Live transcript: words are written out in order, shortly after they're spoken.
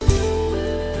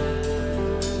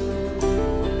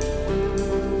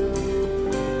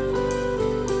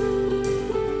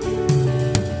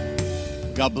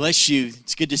God bless you.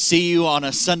 It's good to see you on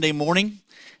a Sunday morning.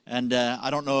 And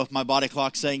I don't know if my body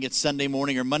clock's saying it's Sunday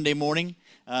morning or Monday morning,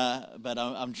 but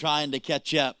I'm trying to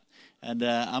catch up. And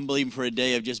I'm believing for a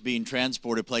day of just being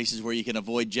transported places where you can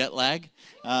avoid jet lag.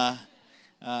 But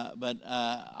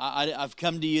I've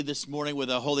come to you this morning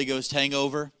with a Holy Ghost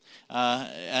hangover.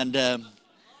 Isn't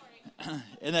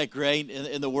that great?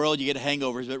 In the world, you get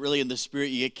hangovers, but really in the spirit,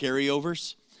 you get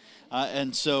carryovers.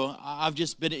 And so I've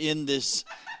just been in this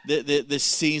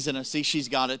season. I see she's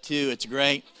got it too. It's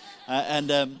great.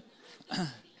 I've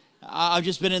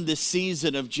just been in this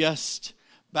season of just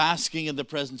basking in the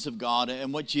presence of God.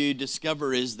 And what you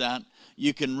discover is that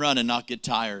you can run and not get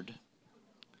tired.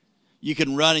 You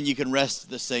can run and you can rest at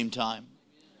the same time.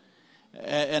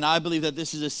 And I believe that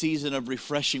this is a season of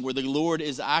refreshing where the Lord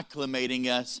is acclimating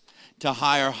us to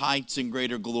higher heights and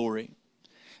greater glory.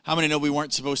 How many know we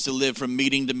weren't supposed to live from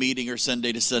meeting to meeting or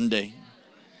Sunday to Sunday?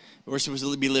 We're supposed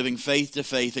to be living faith to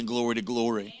faith and glory to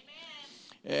glory.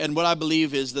 And what I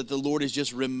believe is that the Lord is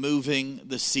just removing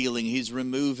the ceiling. He's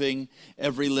removing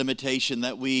every limitation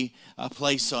that we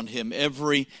place on Him,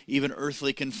 every even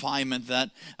earthly confinement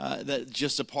that's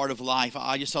just a part of life.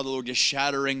 I just saw the Lord just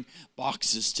shattering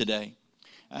boxes today.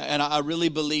 And I really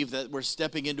believe that we're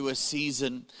stepping into a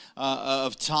season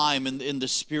of time in the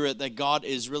Spirit that God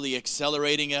is really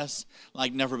accelerating us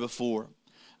like never before.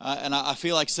 And I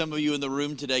feel like some of you in the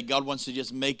room today, God wants to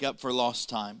just make up for lost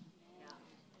time.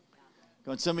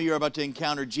 And some of you are about to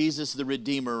encounter Jesus the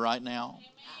Redeemer right now.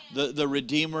 The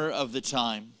Redeemer of the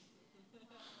time.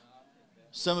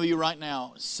 Some of you right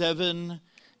now, 7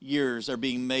 years are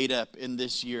being made up in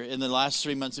this year. In the last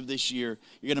 3 months of this year,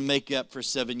 you're going to make up for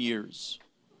 7 years.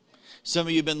 Some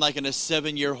of you have been like in a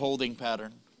 7-year holding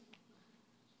pattern.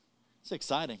 It's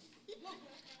exciting.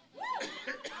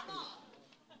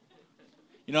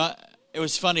 You know, it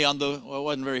was funny it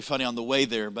wasn't very funny on the way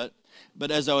there, but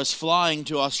as I was flying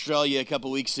to Australia a couple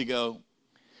weeks ago,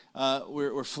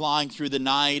 we're flying through the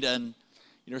night, and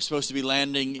we're supposed to be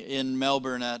landing in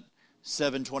Melbourne at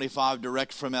 7:25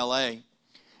 direct from LA.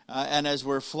 And as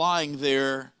we're flying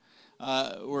there,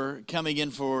 we're coming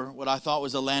in for what I thought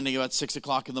was a landing about 6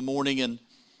 o'clock in the morning,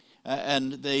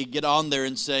 and they get on there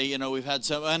and say, we've had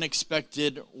some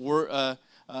unexpected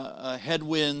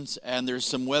headwinds, and there's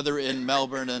some weather in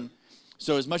Melbourne, and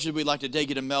so as much as we'd like to take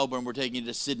you to Melbourne, we're taking you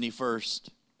to Sydney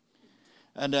first.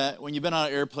 And when you've been on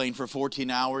an airplane for 14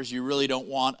 hours, you really don't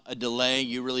want a delay.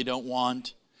 You really don't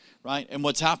want, right? And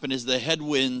what's happened is the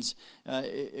headwinds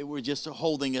were just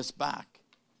holding us back.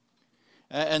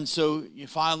 And so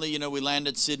finally, we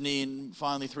landed Sydney, and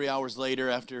finally 3 hours later,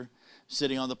 after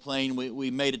sitting on the plane,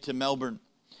 we made it to Melbourne.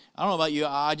 I don't know about you,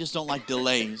 I just don't like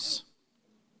delays.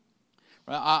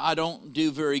 Right? I don't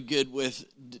do very good with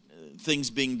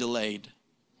things being delayed.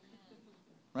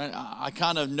 Right? I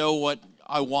kind of know what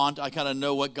I want. I kind of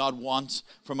know what God wants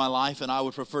for my life, and I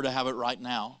would prefer to have it right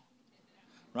now.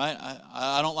 Right?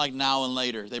 I don't like now and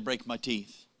later. They break my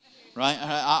teeth. Right?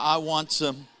 I want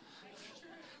some.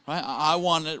 Right? I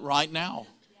want it right now,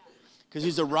 because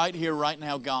He's a right here, right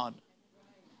now God.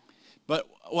 But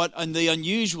the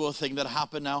unusual thing that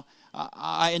happened now,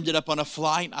 I ended up on a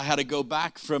flight. I had to go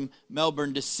back from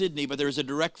Melbourne to Sydney, but there's a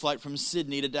direct flight from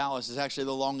Sydney to Dallas. It's actually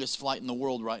the longest flight in the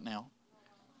world right now.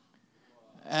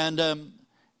 And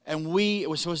it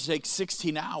was supposed to take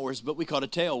 16 hours, but we caught a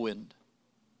tailwind.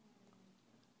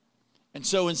 And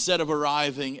so instead of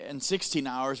arriving in 16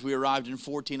 hours, we arrived in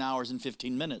 14 hours and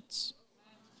 15 minutes.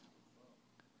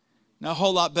 Now, a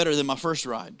whole lot better than my first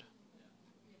ride.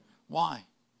 Why?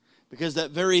 Because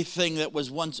that very thing that was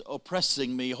once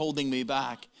oppressing me, holding me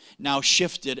back, now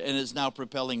shifted and is now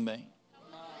propelling me.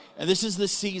 And this is the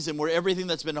season where everything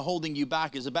that's been holding you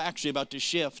back is actually about to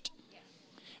shift.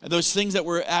 And those things that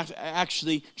were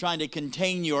actually trying to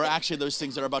contain you are actually those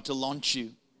things that are about to launch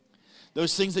you.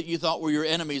 Those things that you thought were your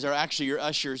enemies are actually your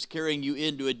ushers carrying you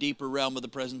into a deeper realm of the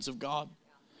presence of God.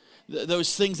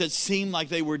 Those things that seem like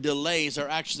they were delays are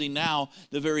actually now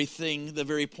the very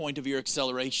point of your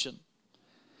acceleration.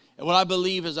 And what I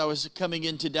believe as I was coming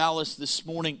into Dallas this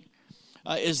morning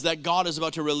is that God is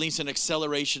about to release an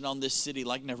acceleration on this city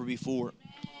like never before.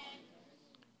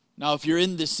 Now, if you're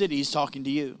in this city, He's talking to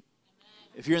you.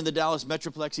 If you're in the Dallas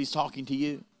Metroplex, He's talking to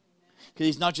you. Because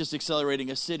He's not just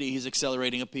accelerating a city, He's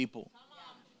accelerating a people.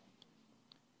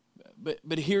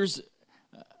 But here's,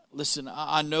 listen,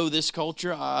 I know this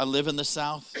culture. I live in the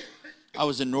South. I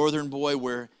was a northern boy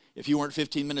where if you weren't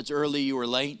 15 minutes early, you were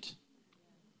late.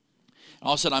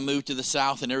 All of a sudden, I moved to the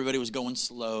South, and everybody was going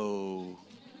slow.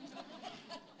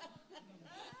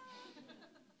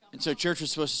 And so church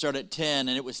was supposed to start at 10,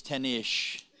 and it was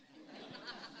 10-ish.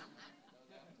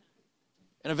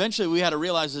 And eventually we had to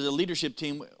realize as a leadership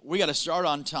team, we got to start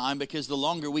on time, because the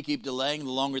longer we keep delaying,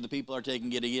 the longer the people are taking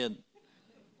getting in.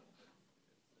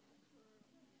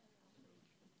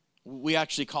 We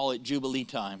actually call it Jubilee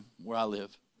time where I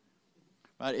live.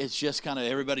 Right? It's just kind of,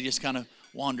 everybody just kind of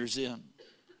wanders in.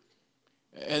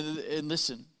 And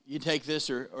listen, you take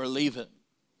this or leave it.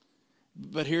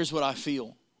 But here's what I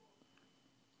feel.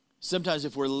 Sometimes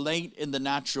if we're late in the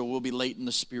natural, we'll be late in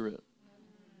the spirit.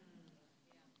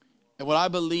 And what I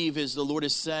believe is the Lord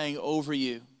is saying over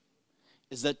you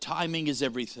is that timing is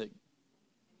everything.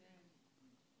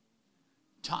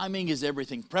 Timing is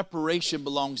everything. Preparation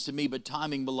belongs to me, but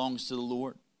timing belongs to the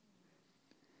Lord.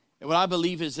 And what I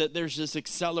believe is that there's this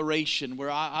acceleration where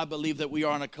I believe that we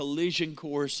are on a collision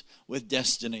course with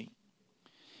destiny.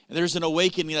 And there's an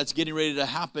awakening that's getting ready to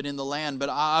happen in the land, but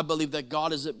I believe that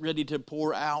God is ready to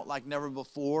pour out like never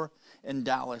before in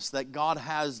Dallas, that God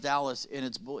has Dallas in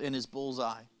his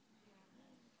bullseye.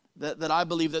 That I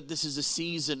believe that this is a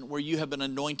season where you have been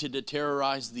anointed to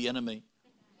terrorize the enemy.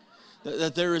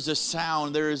 That there is a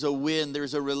sound, there is a wind,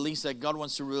 there's a release that God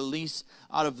wants to release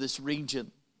out of this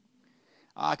region.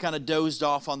 I kind of dozed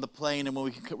off on the plane, and when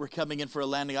we were coming in for a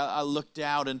landing, I looked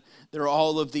out, and there were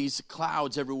all of these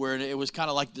clouds everywhere, and it was kind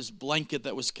of like this blanket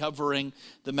that was covering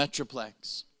the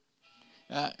Metroplex.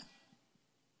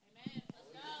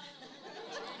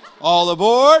 All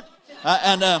aboard!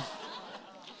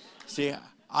 See,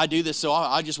 I do this, so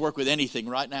I just work with anything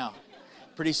right now.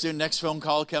 Pretty soon, next phone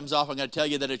call comes off. I'm going to tell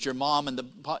you that it's your mom, and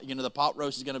the pot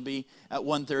roast is going to be at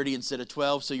 1:30 instead of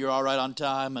 12, so you're all right on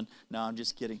time. And no, I'm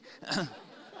just kidding.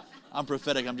 I'm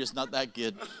prophetic. I'm just not that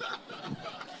good.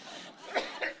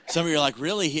 Some of you are like,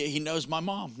 really? He knows my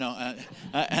mom? No.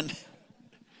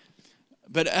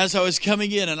 But as I was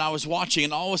coming in and I was watching,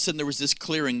 and all of a sudden there was this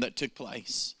clearing that took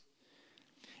place.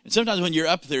 And sometimes when you're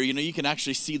up there, you can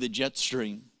actually see the jet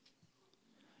stream.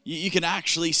 You can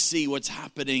actually see what's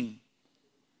happening.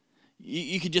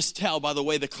 You can just tell by the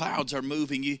way the clouds are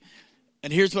moving.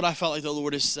 And here's what I felt like the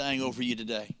Lord is saying over you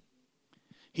today.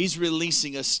 He's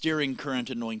releasing a steering current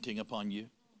anointing upon you.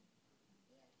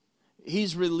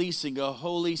 He's releasing a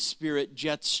Holy Spirit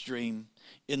jet stream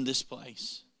in this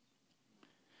place.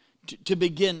 To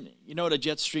begin, you know what a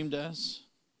jet stream does?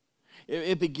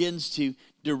 It begins to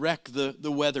direct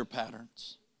the weather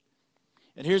patterns.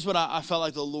 And here's what I felt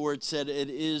like the Lord said it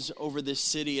is over this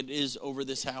city, it is over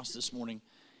this house this morning.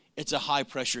 It's a high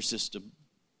pressure system.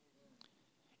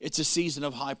 It's a season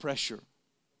of high pressure.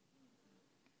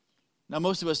 Now,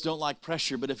 most of us don't like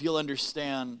pressure, but if you'll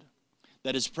understand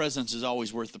that His presence is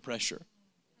always worth the pressure.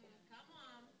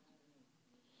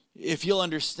 If you'll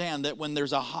understand that when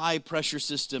there's a high pressure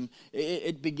system,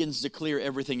 it begins to clear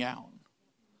everything out.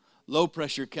 Low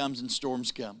pressure comes and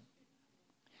storms come.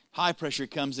 High pressure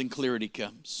comes and clarity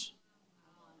comes.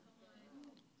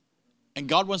 And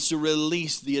God wants to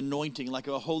release the anointing like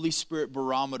a Holy Spirit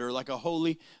barometer, like a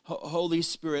Holy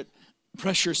Spirit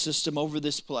pressure system over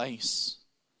this place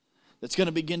that's going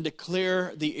to begin to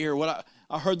clear the air. What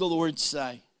I heard the Lord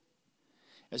say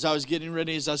as I was getting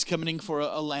ready, as I was coming in for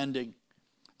a landing,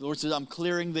 the Lord says, I'm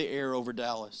clearing the air over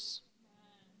Dallas.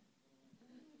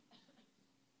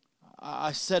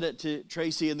 I said it to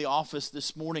Tracy in the office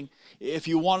this morning. If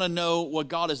you want to know what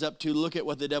God is up to, look at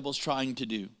what the devil's trying to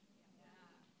do.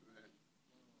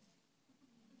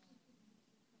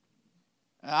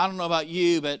 I don't know about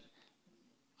you, but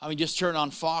just turn on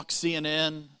Fox,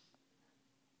 CNN,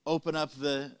 open up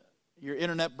your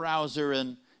internet browser,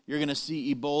 and you're going to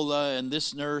see Ebola and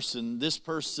this nurse and this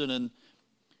person. And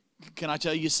can I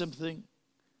tell you something?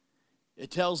 It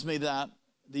tells me that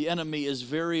the enemy is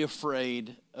very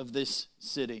afraid of this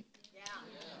city.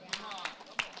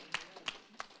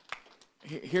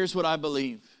 Here's what I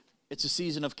believe. It's a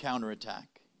season of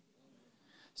counterattack.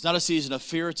 It's not a season of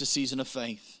fear, it's a season of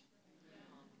faith.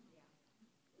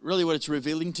 Really what it's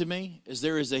revealing to me is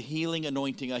there is a healing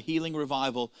anointing, a healing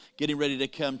revival getting ready to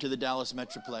come to the Dallas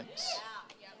Metroplex.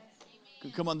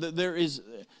 Come on, there is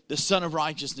the Son of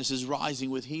Righteousness is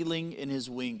rising with healing in His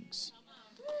wings.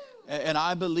 And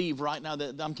I believe right now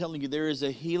that I'm telling you there is a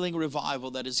healing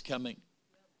revival that is coming.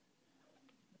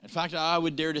 In fact, I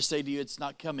would dare to say to you it's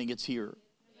not coming, it's here.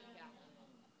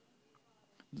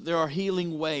 There are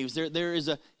healing waves. There is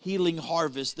a healing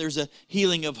harvest. There's a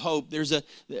healing of hope. There's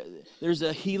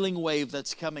a healing wave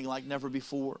that's coming like never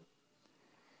before.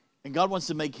 And God wants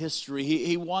to make history.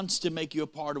 He wants to make you a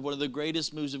part of one of the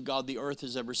greatest moves of God the earth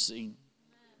has ever seen.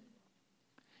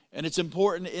 And it's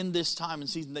important in this time and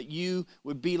season that you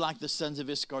would be like the sons of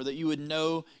Issachar, that you would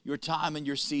know your time and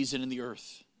your season in the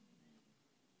earth.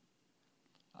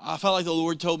 I felt like the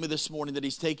Lord told me this morning that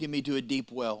He's taking me to a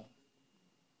deep well.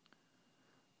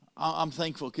 I'm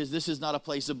thankful because this is not a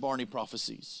place of Barney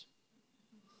prophecies.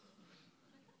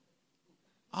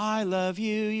 I love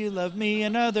you, you love me,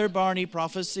 another Barney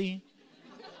prophecy.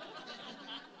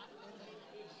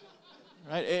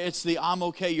 Right? It's the I'm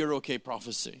okay, you're okay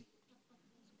prophecy.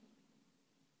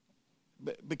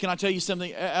 But can I tell you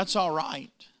something? That's all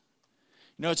right.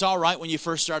 You know, it's all right when you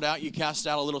first start out, you cast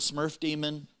out a little Smurf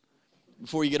demon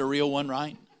before you get a real one,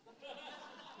 right?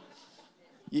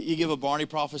 You give a Barney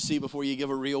prophecy before you give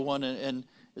a real one, and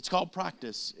it's called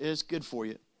practice. It's good for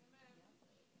you.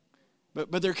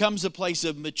 But there comes a place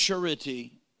of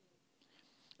maturity.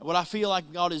 And what I feel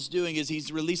like God is doing is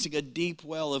He's releasing a deep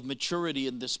well of maturity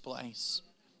in this place.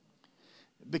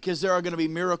 Because there are going to be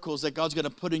miracles that God's going to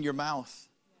put in your mouth.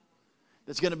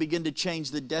 That's going to begin to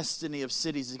change the destiny of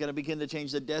cities. It's going to begin to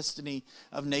change the destiny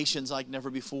of nations like never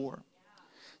before.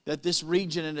 That this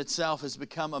region in itself has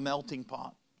become a melting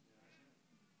pot.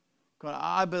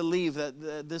 I believe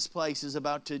that this place is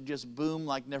about to just boom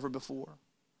like never before.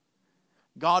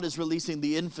 God is releasing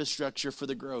the infrastructure for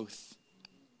the growth.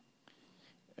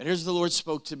 And here's the Lord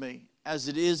spoke to me. As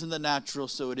it is in the natural,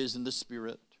 so it is in the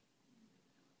spirit.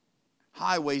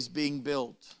 Highways being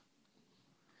built.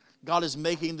 God is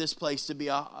making this place to be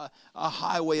a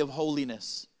highway of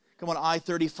holiness. Come on,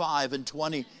 I-35 and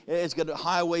 20. It's got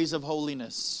highways of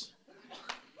holiness.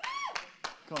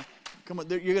 Come on.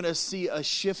 You're going to see a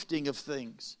shifting of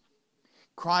things.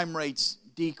 Crime rates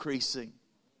decreasing.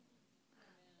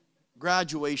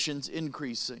 Graduations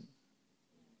increasing.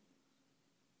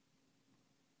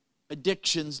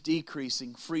 Addictions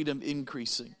decreasing. Freedom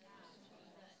increasing.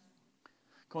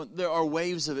 Come on, there are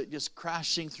waves of it just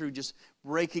crashing through, just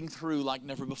breaking through like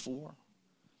never before.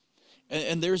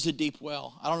 And there's a deep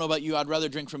well. I don't know about you, I'd rather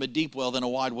drink from a deep well than a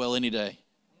wide well any day.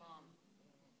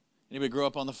 Anybody grow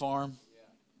up on the farm?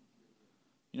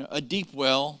 You know, a deep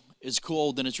well is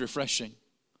cold and it's refreshing.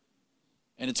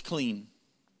 And it's clean.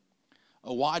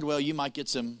 A wide well, you might get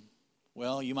some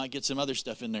other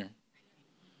stuff in there.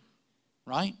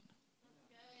 Right?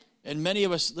 And many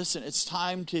of us, listen, it's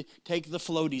time to take the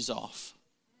floaties off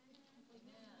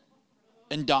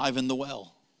and dive in the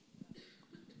well.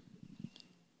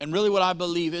 And really what I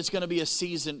believe, it's going to be a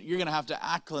season, you're going to have to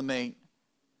acclimate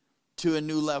to a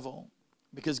new level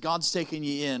because God's taking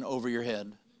you in over your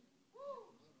head.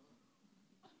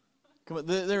 Come on,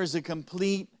 there is a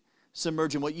complete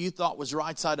submersion. What you thought was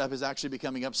right side up is actually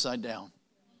becoming upside down.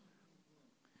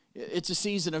 It's a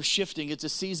season of shifting. It's a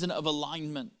season of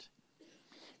alignment.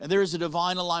 And there is a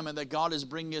divine alignment that God is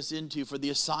bringing us into for the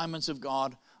assignments of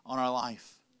God on our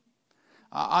life.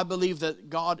 I believe that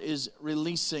God is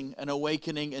releasing an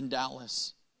awakening in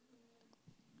Dallas.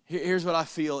 Here's what I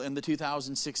feel in the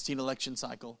 2016 election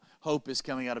cycle. Hope is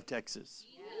coming out of Texas.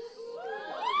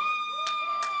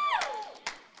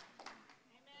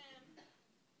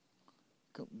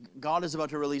 God is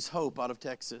about to release hope out of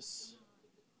Texas.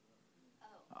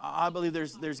 I believe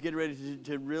there's getting ready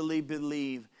to really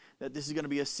believe that this is going to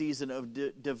be a season of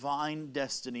divine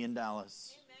destiny in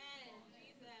Dallas.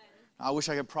 I wish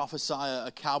I could prophesy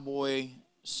a cowboy,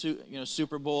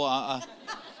 Super Bowl. Come on,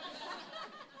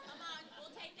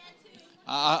 we'll take that too.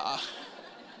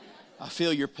 I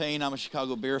feel your pain. I'm a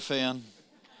Chicago Bear fan.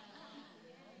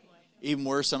 Even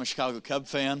worse, I'm a Chicago Cub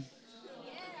fan.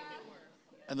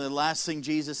 And the last thing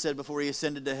Jesus said before He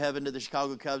ascended to heaven to the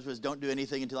Chicago Cubs was, "Don't do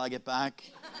anything until I get back."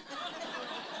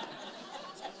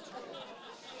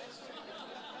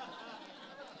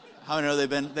 How many know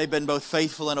they've been both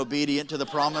faithful and obedient to the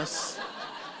promise?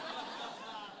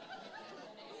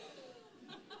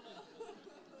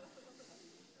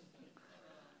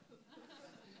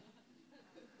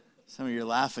 Some of you are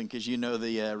laughing because you know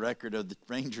the record of the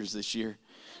Rangers this year.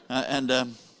 Well,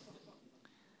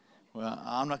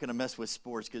 I'm not going to mess with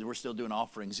sports because we're still doing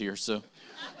offerings here. So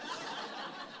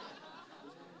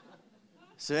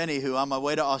anywho, on my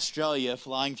way to Australia,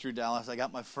 flying through Dallas, I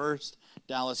got my first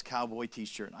Dallas Cowboy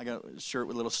t-shirt. I got a shirt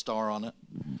with a little star on it.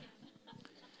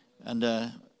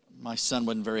 And my son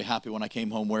wasn't very happy when I came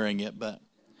home wearing it, but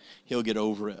he'll get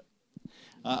over it.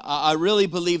 I really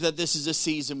believe that this is a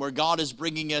season where God is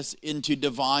bringing us into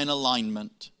divine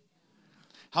alignment.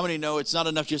 How many know it's not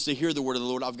enough just to hear the word of the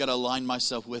Lord? I've got to align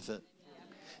myself with it.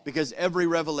 Because every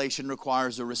revelation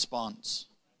requires a response.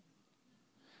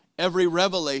 Every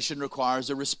revelation requires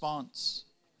a response.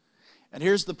 And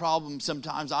here's the problem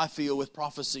sometimes I feel with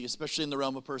prophecy, especially in the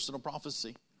realm of personal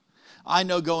prophecy. I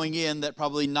know going in that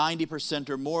probably 90%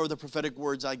 or more of the prophetic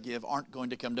words I give aren't going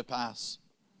to come to pass.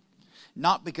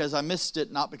 Not because I missed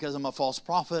it, not because I'm a false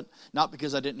prophet, not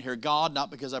because I didn't hear God,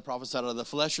 not because I prophesied out of the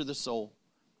flesh or the soul,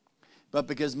 but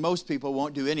because most people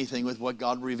won't do anything with what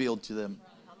God revealed to them.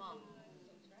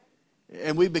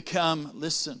 And we become,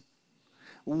 listen,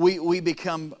 we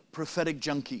become prophetic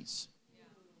junkies.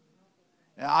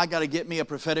 And I got to get me a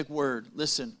prophetic word.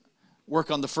 Listen,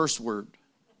 work on the first word.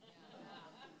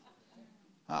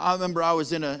 I remember I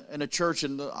was in a church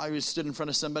and I was stood in front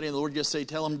of somebody and the Lord just said,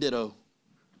 tell them ditto.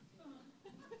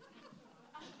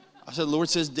 I said, the Lord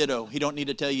says ditto. He don't need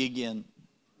to tell you again.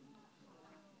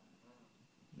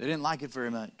 They didn't like it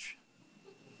very much.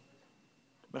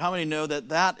 But how many know that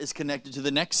that is connected to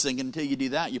the next thing? And until you do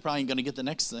that, you're probably ain't going to get the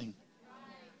next thing.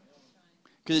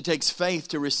 Because it takes faith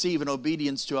to receive and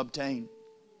obedience to obtain.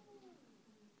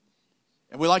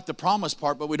 And we like the promise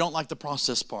part, but we don't like the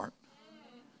process part.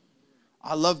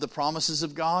 I love the promises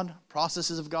of God.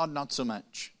 Processes of God, not so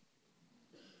much.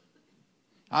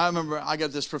 I remember I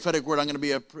got this prophetic word. I'm going to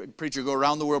be a preacher, go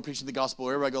around the world preaching the gospel.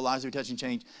 Wherever I go, lives will be touched and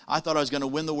changed. I thought I was going to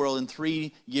win the world in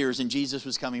 3 years, and Jesus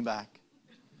was coming back.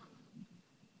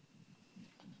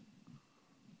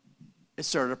 It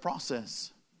started a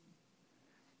process.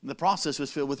 The process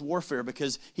was filled with warfare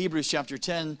because Hebrews chapter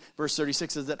 10, verse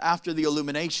 36 says that after the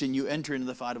illumination, you enter into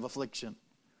the fight of affliction.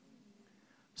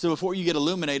 So before you get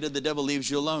illuminated, the devil leaves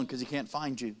you alone because he can't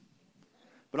find you.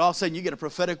 But all of a sudden, you get a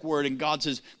prophetic word and God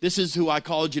says, this is who I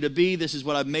called you to be. This is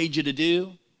what I've made you to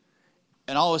do.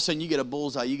 And all of a sudden, you get a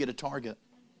bullseye. You get a target.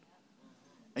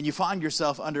 And you find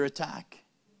yourself under attack.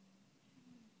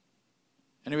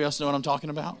 Anybody else know what I'm talking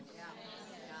about?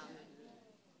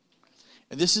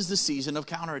 And this is the season of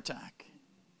counterattack.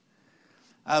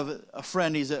 I have a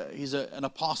friend, he's an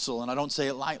apostle, and I don't say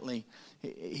it lightly.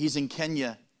 He's in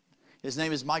Kenya. His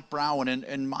name is Mike Brown,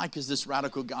 and Mike is this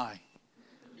radical guy.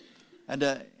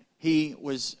 And he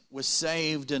was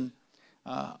saved and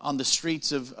on the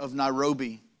streets of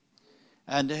Nairobi.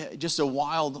 And just a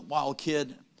wild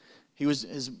kid.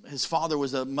 His father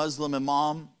was a Muslim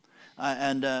imam,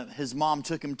 and his mom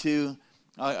took him to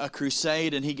a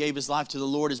crusade, and he gave his life to the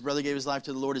Lord. His brother gave his life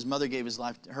to the Lord. His mother gave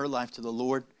her life to the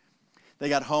Lord. They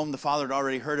got home. The father had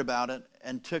already heard about it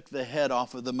and took the head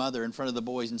off of the mother in front of the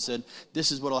boys and said,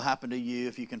 this is what will happen to you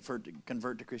if you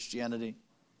convert to Christianity.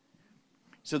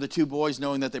 So the two boys,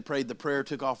 knowing that they prayed the prayer,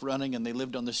 took off running, and they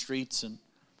lived on the streets. And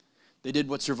they did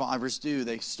what survivors do.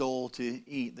 They stole to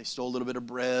eat. They stole a little bit of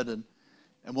bread. And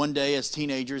one day, as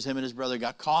teenagers, him and his brother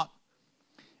got caught.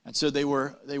 And so they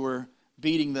were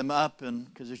beating them up, and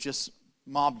because it's just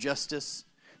mob justice.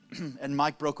 And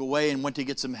Mike broke away and went to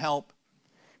get some help.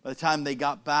 By the time they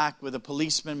got back with a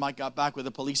policeman, Mike got back with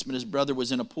a policeman. His brother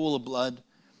was in a pool of blood.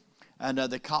 And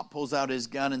the cop pulls out his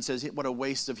gun and says, what a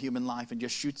waste of human life, and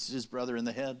just shoots his brother in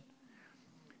the head.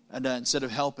 And instead of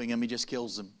helping him, he just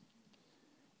kills him.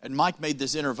 And Mike made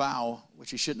this inner vow, which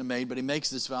he shouldn't have made, but he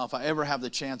makes this vow, if I ever have the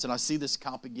chance and I see this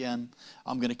cop again,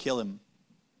 I'm going to kill him.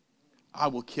 I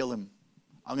will kill him.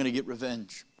 I'm going to get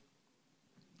revenge.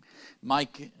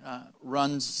 Mike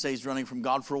stays running from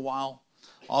God for a while.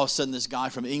 All of a sudden, this guy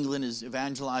from England is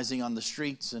evangelizing on the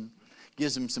streets and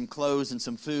gives him some clothes and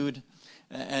some food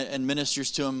and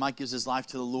ministers to him. Mike gives his life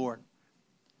to the Lord.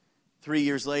 3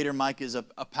 years later, Mike is a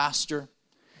pastor.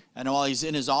 And while he's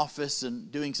in his office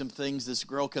and doing some things, this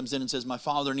girl comes in and says, my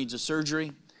father needs a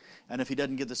surgery. And if he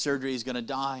doesn't get the surgery, he's going to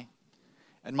die.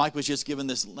 And Mike was just given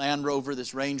this Land Rover,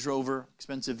 this Range Rover,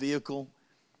 expensive vehicle.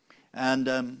 And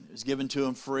it was given to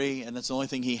him free. And that's the only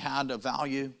thing he had of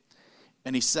value.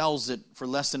 And he sells it for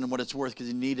less than what it's worth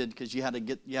because you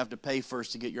have to pay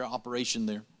first to get your operation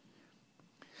there.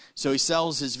 So he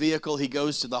sells his vehicle. He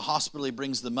goes to the hospital. He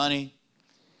brings the money.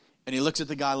 And he looks at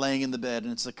the guy laying in the bed,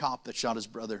 and it's the cop that shot his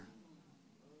brother.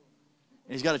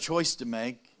 And he's got a choice to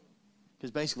make because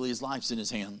basically his life's in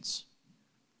his hands.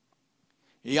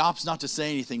 He opts not to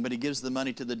say anything, but he gives the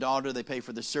money to the daughter. They pay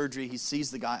for the surgery. He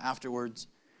sees the guy afterwards.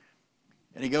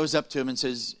 And he goes up to him and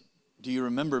says, do you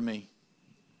remember me?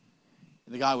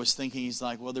 And the guy was thinking, he's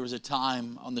like, well, there was a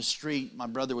time on the street, my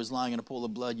brother was lying in a pool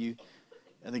of blood.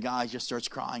 And the guy just starts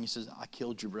crying. He says, I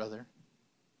killed your brother.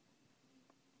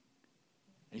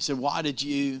 And he said, why did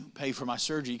you pay for my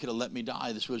surgery? You could have let me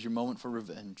die. This was your moment for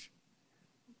revenge.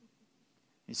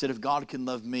 He said, if God can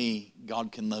love me,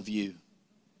 God can love you.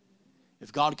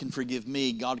 If God can forgive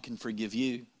me, God can forgive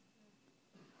you.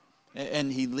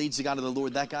 And he leads the guy to the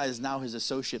Lord. That guy is now his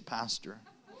associate pastor.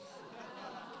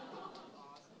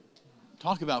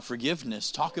 Talk about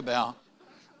forgiveness. Talk about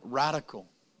radical.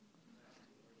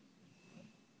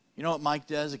 You know what Mike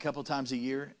does a couple times a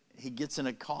year? He gets in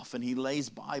a coffin. He lays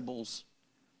Bibles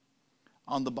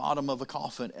on the bottom of a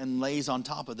coffin and lays on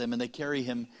top of them, and they carry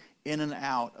him in and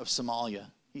out of Somalia.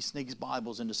 He sneaks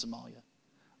Bibles into Somalia.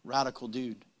 Radical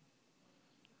dude.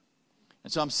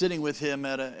 And so I'm sitting with him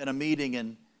at a meeting,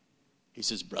 and he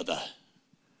says, brother,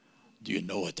 do you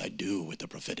know what I do with the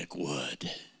prophetic word?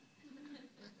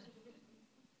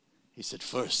 He said,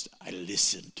 first, I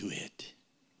listened to it.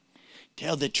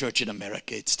 Tell the church in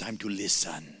America it's time to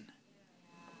listen.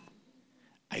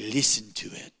 I listened to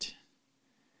it.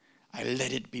 I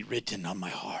let it be written on my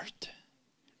heart.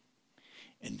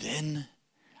 And then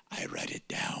I write it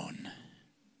down.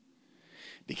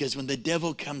 Because when the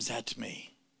devil comes at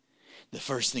me, the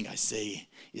first thing I say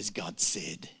is, God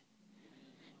said.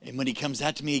 And when he comes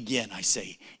at me again, I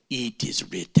say, it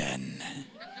is written.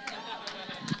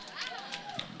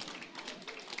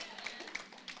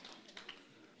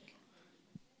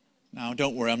 Now,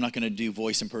 don't worry, I'm not going to do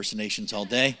voice impersonations all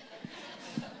day.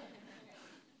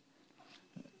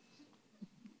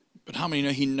 But how many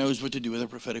know he knows what to do with a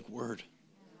prophetic word?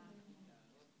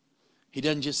 He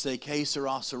doesn't just say, que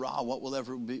sera, sera, what will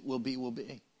ever be, will be, will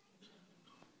be.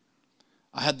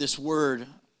 I had this word,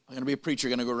 I'm going to be a preacher,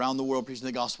 going to go around the world preaching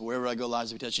the gospel. Wherever I go,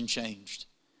 lives will be touched and changed.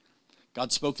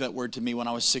 God spoke that word to me when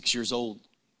I was 6 years old.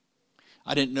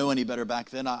 I didn't know any better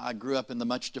back then. I grew up in the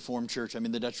much deformed church.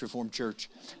 The Dutch Reformed Church.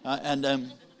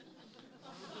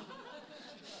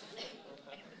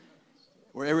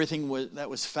 Where everything that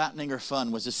was fattening or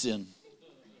fun was a sin.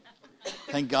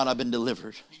 Thank God I've been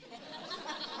delivered.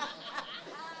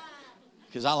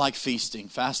 Because I like feasting.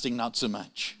 Fasting, not so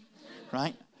much.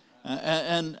 Right?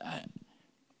 And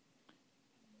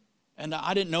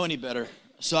I didn't know any better.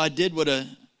 So I did what a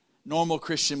normal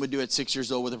Christian would do at 6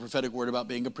 years old with a prophetic word about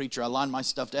being a preacher. I lined my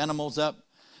stuffed animals up,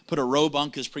 put a robe on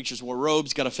because preachers wore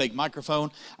robes, got a fake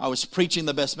microphone. I was preaching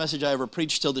the best message I ever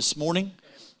preached till this morning.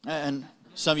 And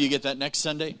some of you get that next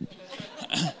Sunday.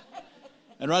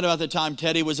 And right about the time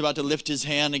Teddy was about to lift his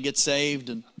hand and get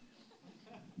saved, and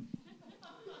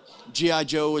G.I.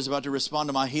 Joe was about to respond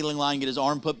to my healing line, get his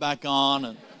arm put back on,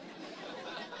 and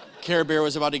Care Bear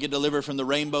was about to get delivered from the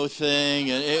rainbow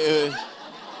thing, and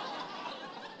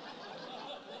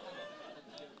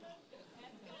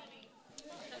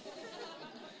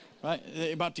right,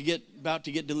 about to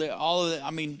get delivered. All of it.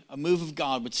 A move of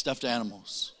God with stuffed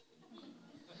animals.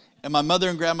 And my mother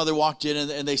and grandmother walked in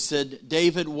and they said,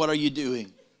 David, what are you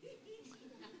doing?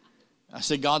 I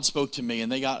said, God spoke to me.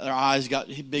 And their eyes got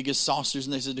big as saucers.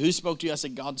 And they said, who spoke to you? I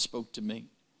said, God spoke to me.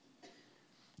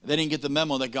 They didn't get the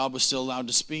memo that God was still allowed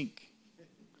to speak.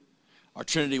 Our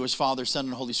Trinity was Father, Son,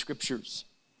 and Holy Scriptures.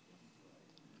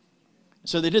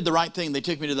 So they did the right thing. They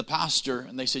took me to the pastor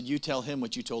and they said, you tell him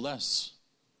what you told us.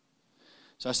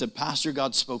 So I said, Pastor,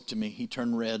 God spoke to me. He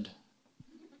turned red.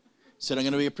 Said, I'm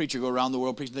going to be a preacher, go around the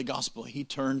world preaching the gospel. He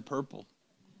turned purple.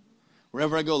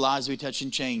 Wherever I go, lives will be touched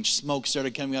and changed. Smoke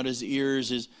started coming out of his ears.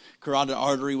 His carotid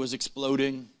artery was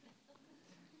exploding. And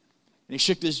he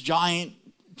shook this giant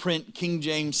print King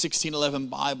James 1611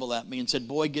 Bible at me and said,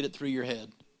 boy, get it through your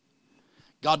head.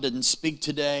 God doesn't speak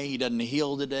today. He doesn't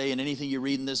heal today. And anything you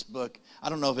read in this book, I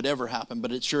don't know if it ever happened,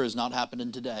 but it sure is not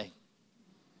happening today.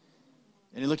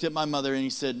 And he looked at my mother and he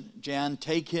said, Jan,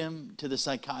 take him to the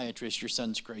psychiatrist. Your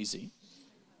son's crazy.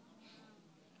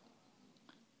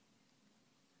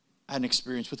 I had an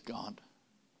experience with God.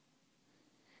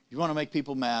 You want to make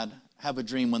people mad, have a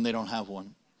dream when they don't have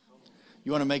one.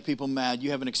 You want to make people mad,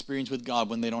 you have an experience with God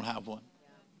when they don't have one.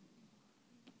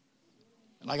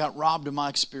 And I got robbed of my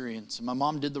experience. And my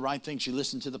mom did the right thing. She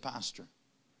listened to the pastor.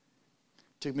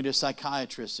 Took me to a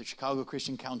psychiatrist at Chicago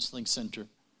Christian Counseling Center.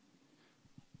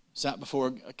 Sat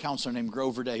before a counselor named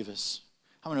Grover Davis.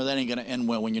 How many know that ain't going to end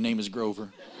well when your name is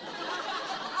Grover?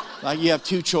 Like you have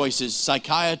two choices,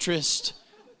 psychiatrist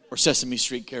or Sesame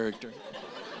Street character.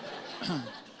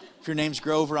 If your name's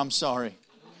Grover, I'm sorry.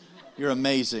 You're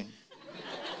amazing.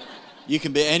 You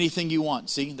can be anything you want.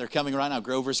 See, they're coming right now.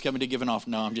 Grover's coming to give an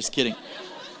offering. No, I'm just kidding.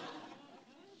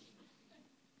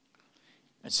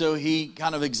 And so he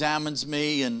kind of examines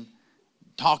me and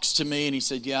talks to me, and he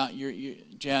said, yeah,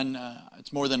 Jan,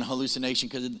 it's more than a hallucination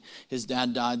because his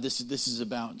dad died. This is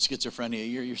about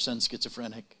schizophrenia. Your son's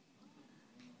schizophrenic.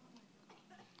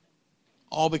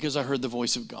 All because I heard the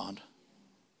voice of God.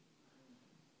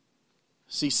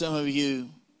 See, some of you,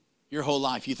 your whole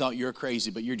life, you thought you were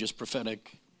crazy, but you're just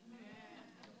prophetic.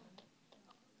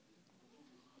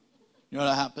 You know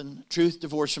what happened? Truth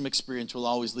divorced from experience will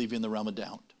always leave you in the realm of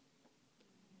doubt.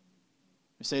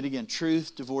 I say it again.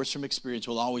 Truth divorced from experience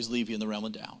will always leave you in the realm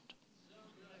of doubt.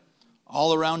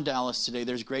 All around Dallas today,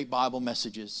 there's great Bible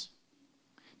messages.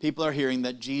 People are hearing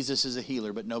that Jesus is a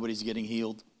healer, but nobody's getting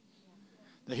healed.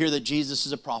 They hear that Jesus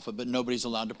is a prophet, but nobody's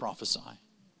allowed to prophesy.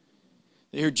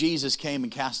 They hear Jesus came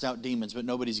and cast out demons, but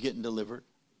nobody's getting delivered.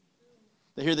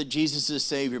 They hear that Jesus is a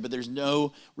Savior, but there's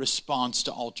no response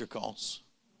to altar calls.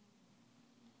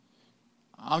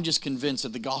 I'm just convinced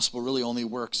that the gospel really only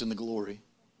works in the glory.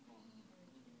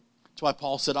 That's That's why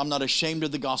Paul said, I'm not ashamed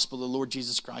of the gospel of the Lord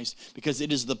Jesus Christ, because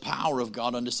it is the power of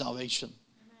God unto salvation.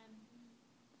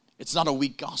 It's not a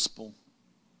weak gospel.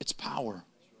 It's power.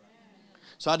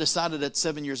 So I decided at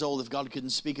 7 years old, if God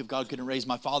couldn't speak, if God couldn't raise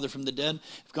my father from the dead,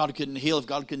 if God couldn't heal, if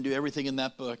God couldn't do everything in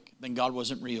that book, then God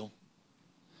wasn't real.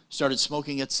 Started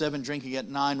smoking at 7, drinking at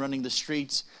 9, running the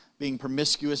streets, being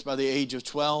promiscuous by the age of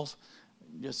 12.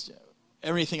 Just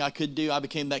everything I could do. I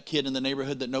became that kid in the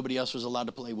neighborhood that nobody else was allowed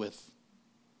to play with.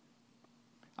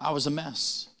 I was a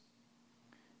mess.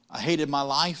 I hated my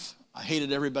life. I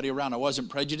hated everybody around. I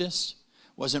wasn't prejudiced.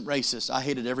 Wasn't racist. I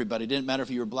hated everybody. It didn't matter if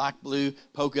you were black, blue,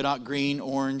 polka dot, green,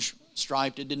 orange,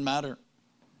 striped. It didn't matter.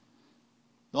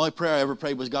 The only prayer I ever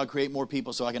prayed was, God, create more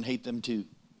people so I can hate them too.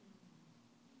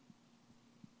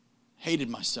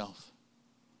 Hated myself.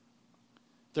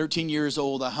 13 years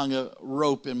old, I hung a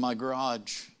rope in my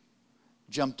garage.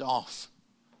 Jumped off.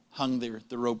 Hung there.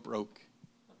 The rope broke.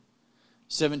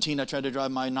 17, I tried to drive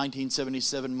my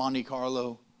 1977 Monte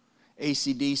Carlo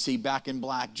AC/DC back in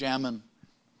black, jamming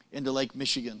into Lake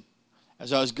Michigan.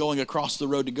 As I was going across the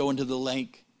road to go into the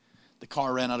lake, the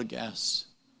car ran out of gas.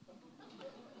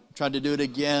 Tried to do it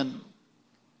again,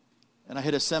 and I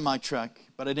hit a semi-truck,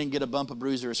 but I didn't get a bump, a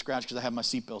bruise, or a scratch because I had my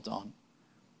seatbelt on.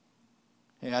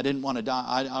 Hey, I didn't want to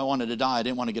die. I wanted to die. I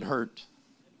didn't want to get hurt.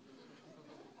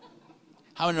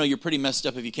 How do you know you're pretty messed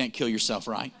up if you can't kill yourself,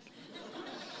 right?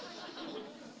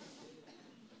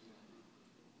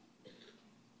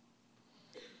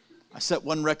 I set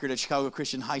one record at Chicago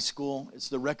Christian High School. It's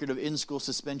the record of in-school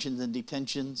suspensions and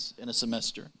detentions in a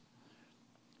semester.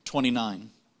 29.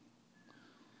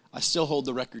 I still hold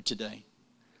the record today.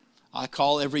 I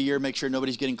call every year, make sure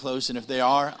nobody's getting close, and if they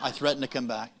are, I threaten to come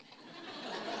back.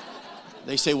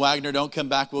 They say, Wagner, don't come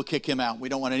back, we'll kick him out. We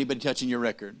don't want anybody touching your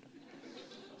record.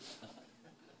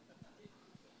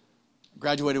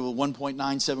 Graduated with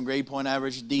 1.97 grade point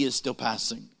average. D is still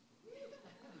passing.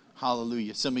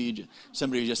 Hallelujah. Somebody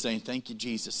was just saying, thank you,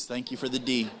 Jesus. Thank you for the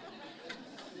D.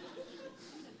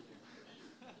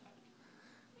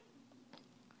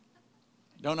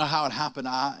 Don't know how it happened,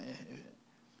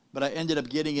 but I ended up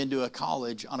getting into a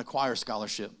college on a choir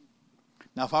scholarship.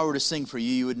 Now, if I were to sing for you,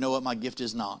 you would know what my gift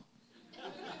is not.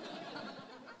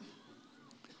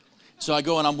 So I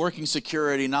go and I'm working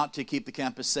security, not to keep the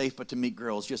campus safe, but to meet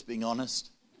girls, just being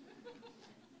honest.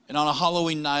 And on a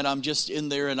Halloween night, I'm just in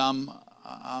there and I'm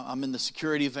in the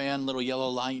security van, little yellow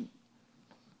light,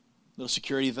 little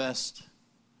security vest.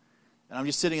 And I'm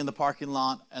just sitting in the parking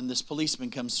lot, and this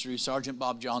policeman comes through, Sergeant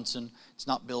Bob Johnson. It's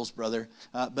not Bill's brother,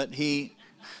 but he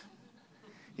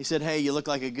said, hey, you look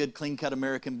like a good, clean-cut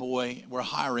American boy. We're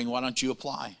hiring. Why don't you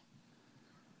apply?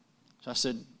 So I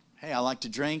said, hey, I like to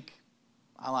drink.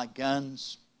 I like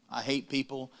guns. I hate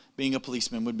people. Being a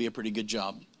policeman would be a pretty good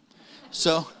job.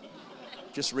 So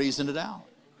just reasoned it out.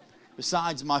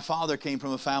 Besides, my father came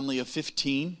from a family of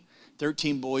 15,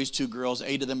 13 boys, 2 girls.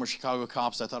 8 of them were Chicago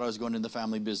cops. I thought I was going into the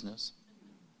family business.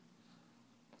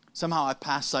 Somehow I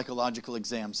passed psychological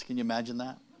exams. Can you imagine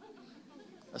that?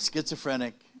 A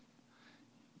schizophrenic.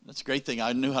 That's a great thing.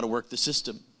 I knew how to work the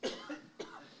system.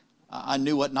 I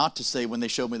knew what not to say when they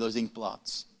showed me those ink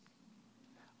blots.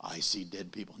 I see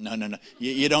dead people. No.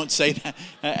 You don't say that.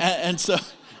 And so,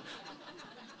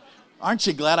 aren't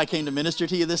you glad I came to minister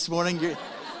to you this morning?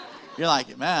 You're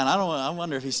like, man, I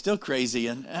wonder if he's still crazy.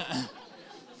 And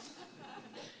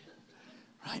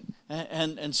right.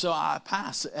 And so I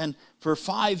pass. And for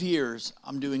 5 years,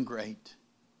 I'm doing great.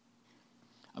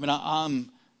 I mean,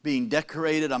 I'm being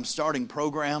decorated. I'm starting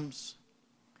programs.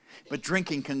 But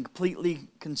drinking completely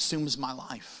consumes my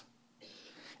life.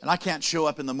 And I can't show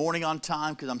up in the morning on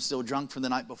time because I'm still drunk from the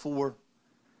night before.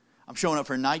 I'm showing up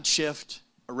for night shift,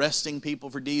 arresting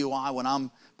people for DUI when I'm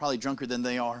probably drunker than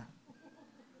they are.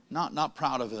 Not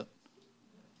proud of it.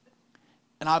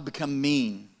 And I've become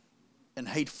mean and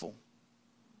hateful.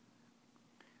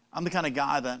 I'm the kind of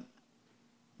guy that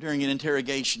during an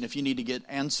interrogation, if you need to get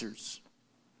answers,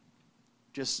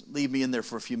 just leave me in there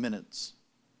for a few minutes.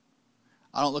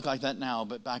 I don't look like that now,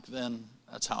 but back then,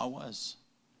 that's how I was.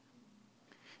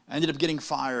 I ended up getting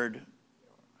fired.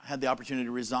 I had the opportunity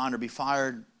to resign or be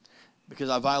fired because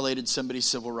I violated somebody's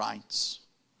civil rights.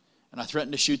 And I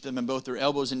threatened to shoot them in both their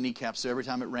elbows and kneecaps, so every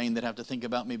time it rained, they'd have to think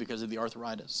about me because of the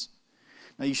arthritis.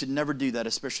 Now, you should never do that,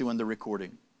 especially when they're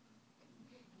recording.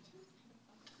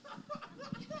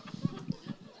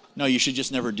 No, you should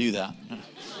just never do that.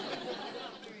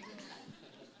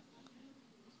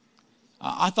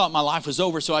 I thought my life was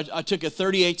over, so I took a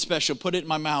 .38 special, put it in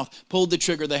my mouth, pulled the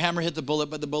trigger. The hammer hit the bullet,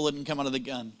 but the bullet didn't come out of the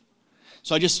gun.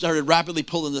 So I just started rapidly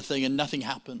pulling the thing, and nothing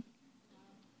happened.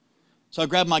 So I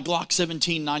grabbed my Glock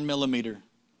 17 9mm.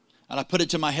 And I put it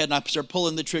to my head and I start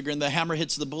pulling the trigger and the hammer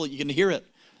hits the bullet. You can hear it,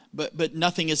 but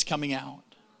nothing is coming out.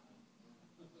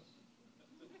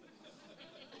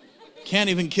 Can't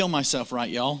even kill myself right,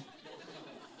 y'all.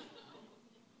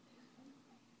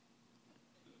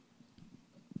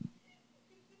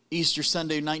 Easter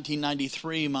Sunday,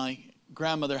 1993, my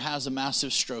grandmother has a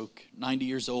massive stroke, 90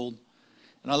 years old.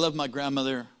 And I love my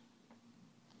grandmother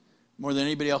more than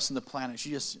anybody else on the planet.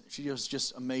 She was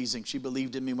just amazing. She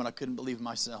believed in me when I couldn't believe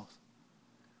myself.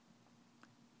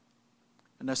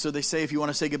 And so they say if you want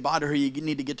to say goodbye to her, you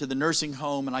need to get to the nursing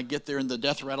home. And I get there and the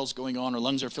death rattle's going on. Her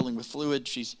lungs are filling with fluid.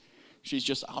 She's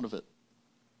just out of it.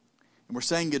 And we're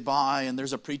saying goodbye, and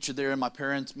there's a preacher there, and my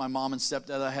parents, my mom and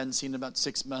stepdad I hadn't seen in about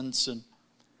 6 months, and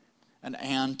an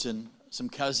aunt and some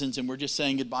cousins, and we're just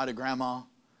saying goodbye to Grandma.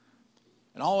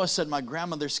 And all of a sudden, my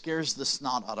grandmother scares the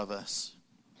snot out of us.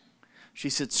 She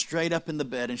sits straight up in the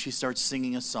bed, and she starts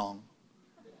singing a song.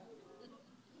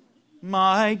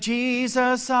 My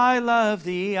Jesus, I love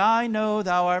thee, I know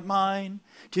thou art mine.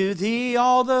 To thee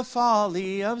all the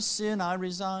folly of sin I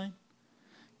resign.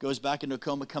 Goes back into a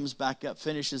coma, comes back up,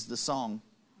 finishes the song.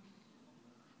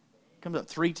 Comes up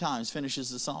 3 times, finishes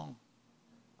the song.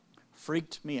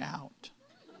 Freaked me out.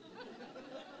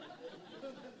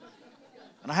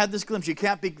 And I had this glimpse. You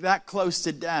can't be that close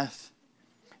to death.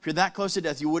 If you're that close to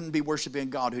death, you wouldn't be worshiping a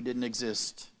God who didn't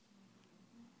exist.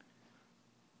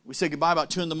 We said goodbye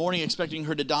about 2 in the morning, expecting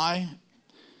her to die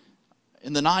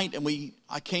in the night. And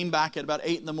I came back at about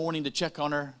 8 in the morning to check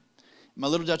on her. My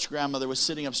little Dutch grandmother was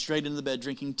sitting up straight in the bed,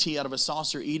 drinking tea out of a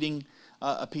saucer, eating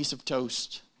a piece of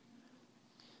toast.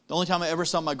 The only time I ever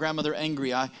saw my grandmother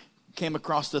angry, I came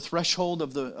across the threshold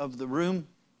of the room.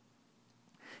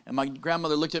 And my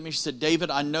grandmother looked at me. She said, David,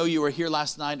 I know you were here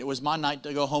last night. It was my night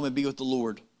to go home and be with the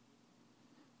Lord.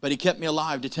 But he kept me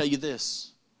alive to tell you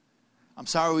this. I'm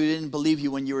sorry we didn't believe you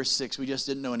when you were 6. We just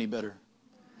didn't know any better.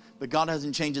 But God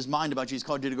hasn't changed his mind about you. He's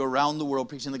called you to go around the world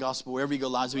preaching the gospel. Wherever you go,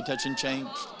 lives will be touched and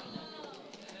changed.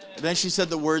 And then she said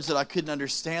the words that I couldn't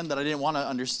understand, that I didn't want to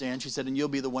understand. She said, and you'll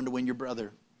be the one to win your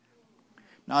brother.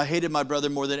 Now, I hated my brother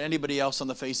more than anybody else on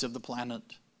the face of the planet.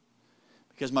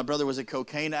 Because my brother was a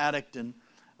cocaine addict, and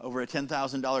over a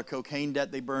 $10,000 cocaine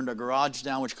debt. They burned our garage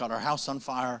down, which caught our house on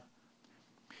fire.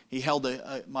 He held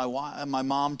my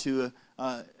mom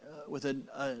with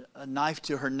a knife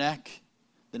to her neck,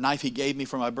 the knife he gave me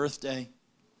for my birthday.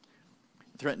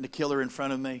 Threatened to kill her in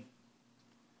front of me.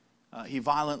 He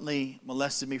violently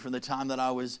molested me from the time that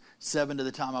I was 7 to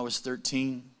the time I was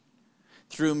 13.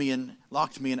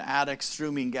 Locked me in attics,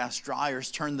 threw me in gas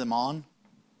dryers, turned them on.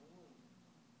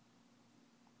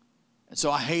 And so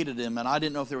I hated him, and I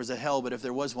didn't know if there was a hell, but if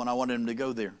there was one, I wanted him to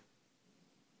go there.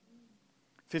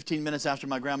 15 minutes after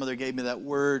my grandmother gave me that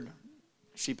word,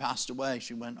 she passed away.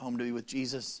 She went home to be with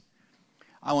Jesus.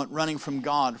 I went running from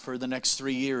God for the next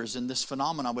 3 years, and this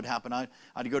phenomenon would happen.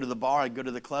 I'd go to the bar, I'd go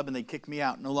to the club, and they'd kick me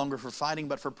out, no longer for fighting,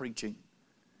 but for preaching.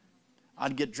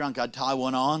 I'd get drunk, I'd tie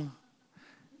one on,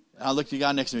 and I looked at the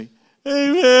guy next to me.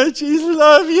 Hey, man, Jesus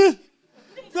love you.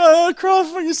 God,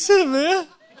 cross for your sin, man.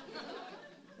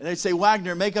 And they'd say,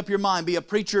 Wagner, make up your mind. Be a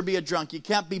preacher, be a drunk. You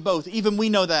can't be both. Even we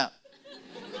know that.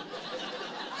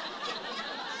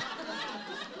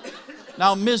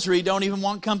 Now, misery don't even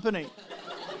want company.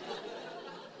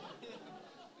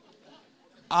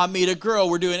 I meet a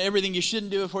girl. We're doing everything you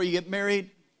shouldn't do before you get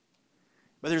married.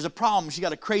 But there's a problem. She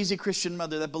got a crazy Christian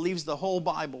mother that believes the whole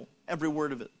Bible, every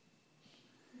word of it.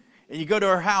 And you go to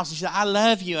her house and she said, I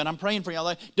love you and I'm praying for you. I'm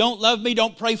like, don't love me,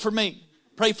 don't pray for me.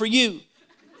 Pray for you.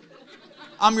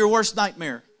 I'm your worst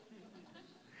nightmare.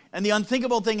 And the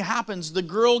unthinkable thing happens. The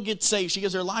girl gets saved. She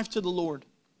gives her life to the Lord.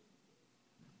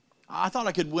 I thought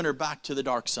I could win her back to the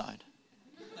dark side.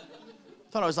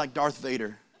 I thought I was like Darth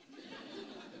Vader.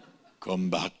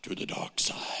 Come back to the dark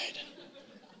side.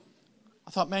 I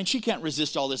thought, man, she can't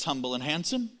resist all this humble and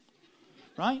handsome.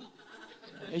 Right?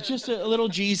 It's just a little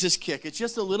Jesus kick. It's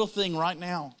just a little thing right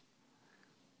now.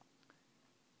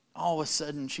 All of a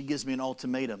sudden, she gives me an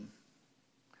ultimatum.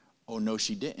 Oh, no,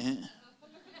 she didn't.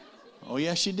 Oh,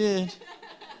 yes, she did.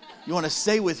 You want to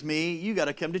stay with me, you got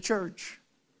to come to church.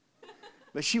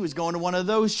 But she was going to one of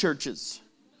those churches.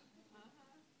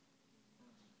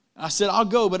 I said, I'll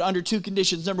go, but under 2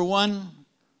 conditions. Number 1,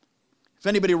 if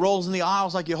anybody rolls in the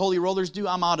aisles like you holy rollers do,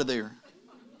 I'm out of there.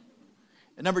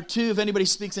 And number 2, if anybody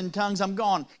speaks in tongues, I'm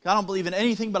gone. I don't believe in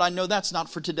anything, but I know that's not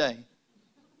for today.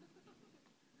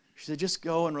 She said, just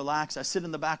go and relax. I sit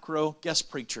in the back row, guest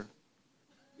preacher.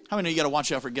 How many of you got to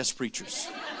watch out for guest preachers?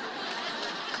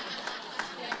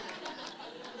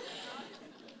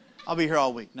 I'll be here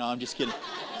all week. No, I'm just kidding.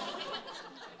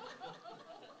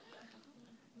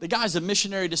 The guy's a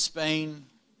missionary to Spain,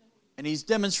 And he's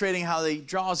demonstrating how he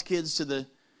draws kids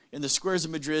in the squares of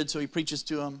Madrid, so he preaches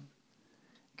to them.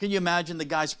 Can you imagine the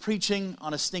guy's preaching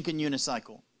on a stinking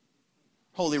unicycle?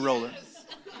 Holy roller.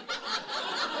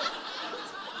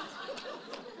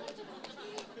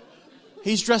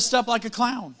 He's dressed up like a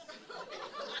clown.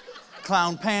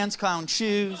 Clown pants, clown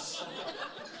shoes,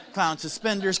 clown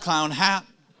suspenders, clown hat,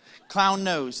 clown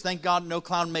nose. Thank God no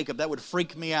clown makeup. That would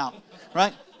freak me out,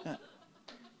 right? A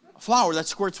flower that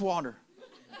squirts water.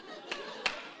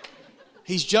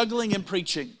 He's juggling and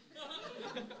preaching.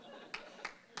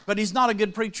 But he's not a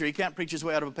good preacher. He can't preach his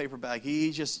way out of a paper bag.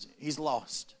 He's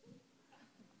lost.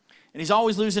 And he's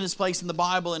always losing his place in the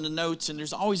Bible and the notes, and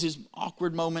there's always these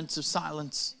awkward moments of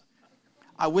silence.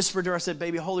 I whispered to her, I said,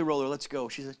 baby, holy roller, let's go.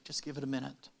 She said, just give it a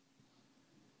minute.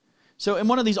 So in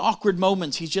one of these awkward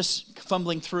moments, he's just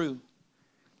fumbling through.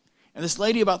 And this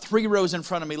lady about 3 rows in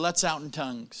front of me lets out in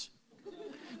tongues.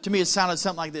 To me, it sounded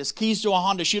something like this. Keys to a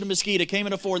Honda, shoot a mosquito, came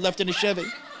in a Ford, left in a Chevy.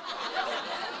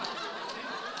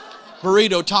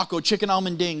 Burrito, taco, chicken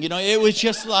almond ding. You know, it was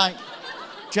just like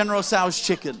General Tso's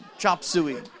chicken, chop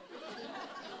suey,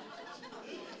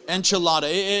 enchilada.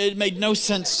 It made no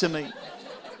sense to me.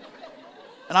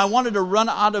 And I wanted to run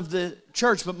out of the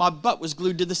church, but my butt was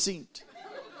glued to the seat.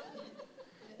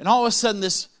 And all of a sudden,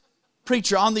 this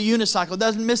preacher on the unicycle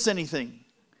doesn't miss anything.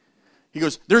 He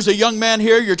goes, there's a young man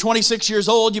here. You're 26 years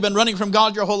old. You've been running from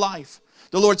God your whole life.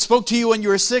 The Lord spoke to you when you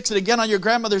were 6 and again on your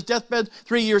grandmother's deathbed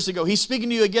 3 years ago. He's speaking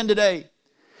to you again today.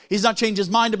 He's not changed his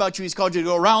mind about you. He's called you to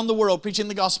go around the world preaching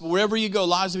the gospel. Wherever you go,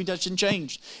 lives will be touched and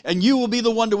changed. And you will be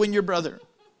the one to win your brother.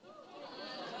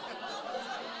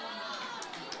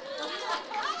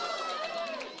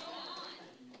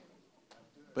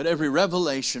 But every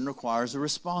revelation requires a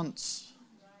response.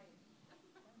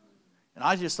 And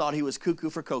I just thought he was cuckoo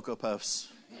for Cocoa Puffs.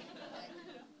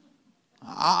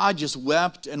 I just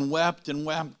wept and wept and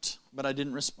wept, but I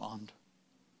didn't respond.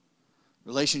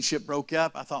 Relationship broke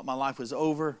up. I thought my life was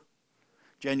over.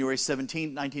 January 17,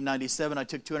 1997, I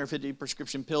took 250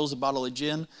 prescription pills, a bottle of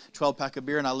gin, 12-pack of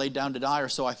beer, and I laid down to die, or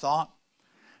so I thought.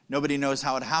 Nobody knows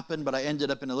how it happened, but I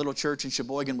ended up in a little church in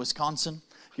Sheboygan, Wisconsin.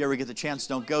 If you ever get the chance,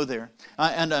 don't go there.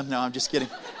 No, I'm just kidding.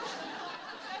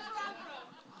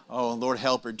 Oh, Lord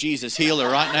help her. Jesus, heal her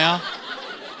right now.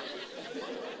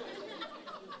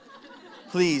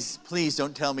 Please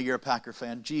don't tell me you're a Packer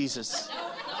fan. Jesus.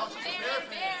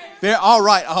 Bear, all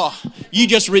right. Oh, you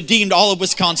just redeemed all of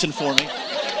Wisconsin for me.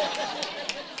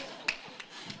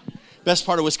 Best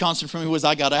part of Wisconsin for me was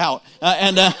I got out.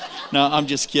 No, I'm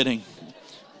just kidding.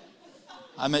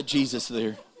 I met Jesus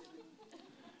there.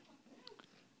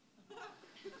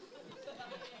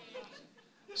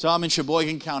 So I'm in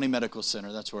Sheboygan County Medical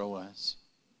Center. That's where I was.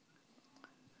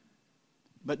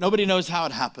 But nobody knows how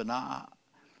it happened. I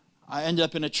ended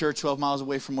up in a church 12 miles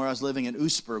away from where I was living in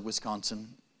Oostburg, Wisconsin.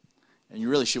 And you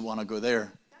really should want to go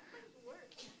there.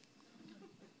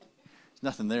 There's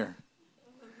nothing there.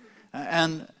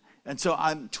 And so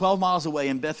I'm 12 miles away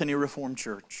in Bethany Reformed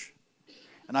Church.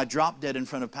 And I dropped dead in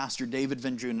front of Pastor David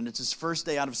Van Drunen. And it's his first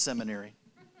day out of seminary.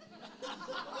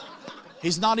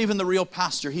 He's not even the real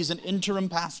pastor. He's an interim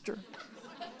pastor.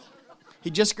 He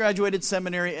just graduated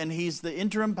seminary, and he's the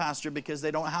interim pastor because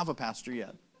they don't have a pastor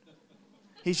yet.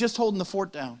 He's just holding the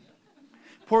fort down.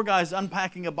 Poor guy's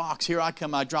unpacking a box. Here I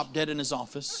come. I drop dead in his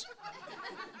office.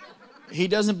 He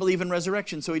doesn't believe in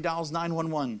resurrection, so he dials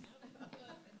 911.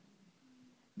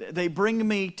 They bring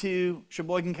me to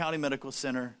Sheboygan County Medical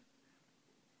Center.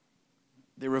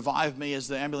 They revive me as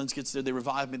the ambulance gets there. They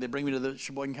revive me. They bring me to the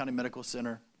Sheboygan County Medical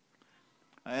Center.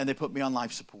 And they put me on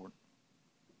life support.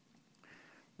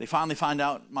 They finally find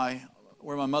out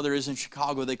where my mother is in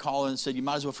Chicago. They call and said, you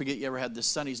might as well forget you ever had this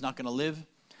son. He's not going to live.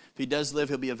 If he does live,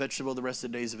 he'll be a vegetable the rest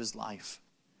of the days of his life.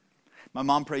 My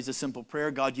mom prays a simple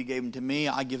prayer. God, you gave him to me.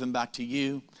 I give him back to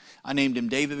you. I named him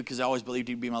David because I always believed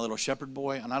he'd be my little shepherd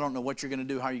boy. And I don't know what you're going to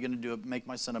do, how you're going to do it, make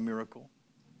my son a miracle.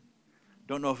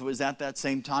 Don't know if it was at that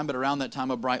same time, but around that time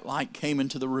a bright light came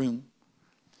into the room.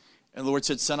 And the Lord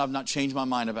said, son, I've not changed my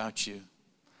mind about you.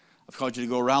 I've called you to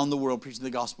go around the world preaching the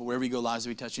gospel. Wherever you go, lives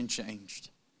will be touched and changed.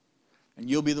 And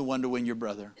you'll be the one to win your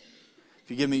brother.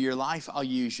 If you give me your life, I'll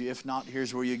use you. If not,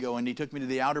 here's where you go. And he took me to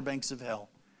the outer banks of hell.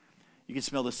 You could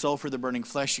smell the sulfur, the burning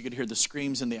flesh. You could hear the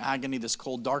screams and the agony, this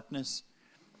cold darkness.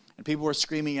 And people were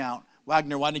screaming out,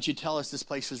 Wagner, why didn't you tell us this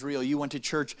place was real? You went to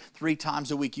church 3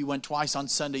 times a week. You went twice on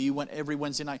Sunday. You went every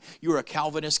Wednesday night. You were a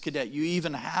Calvinist cadet. You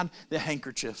even had the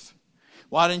handkerchief.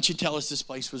 Why didn't you tell us this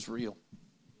place was real?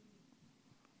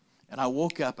 And I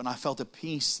woke up and I felt a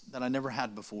peace that I never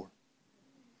had before.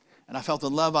 And I felt a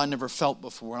love I never felt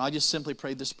before. And I just simply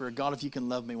prayed this prayer, God, if you can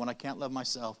love me when I can't love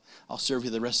myself, I'll serve you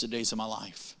the rest of the days of my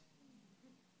life.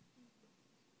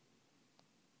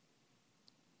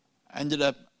 I ended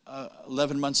up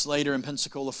 11 months later in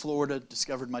Pensacola, Florida,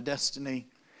 discovered my destiny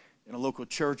in a local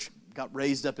church, got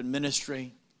raised up in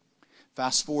ministry.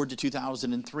 Fast forward to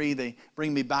 2003, they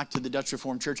bring me back to the Dutch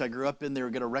Reformed Church I grew up in. They were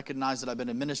going to recognize that I've been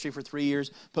in ministry for 3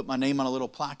 years, put my name on a little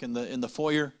plaque in the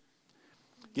foyer,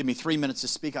 give me 3 minutes to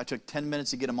speak. I took 10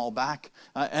 minutes to get them all back.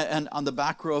 And on the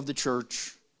back row of the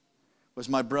church was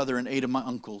my brother and 8 of my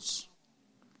uncles.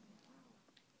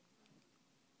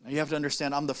 Now you have to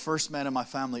understand, I'm the first man in my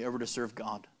family ever to serve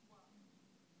God.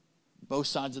 Both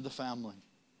sides of the family.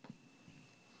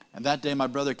 And that day my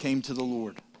brother came to the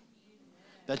Lord.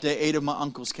 That day 8 of my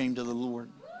uncles came to the Lord.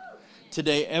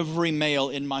 Today every male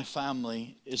in my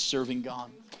family is serving God.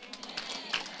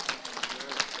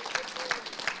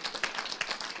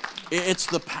 It's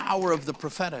the power of the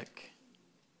prophetic.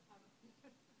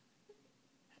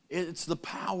 It's the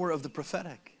power of the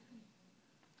prophetic.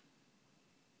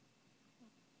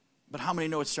 But how many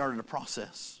know it started a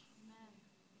process?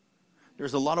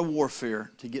 There's a lot of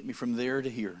warfare to get me from there to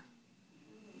here.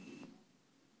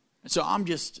 And so I'm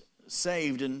just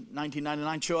saved in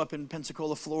 1999, show up in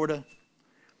Pensacola, Florida.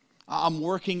 I'm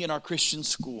working in our Christian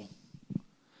school.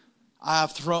 I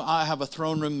have a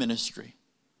throne room ministry.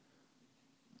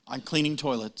 I'm cleaning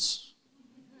toilets.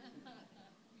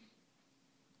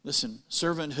 Listen,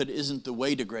 servanthood isn't the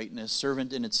way to greatness.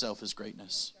 Servant in itself is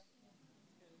greatness.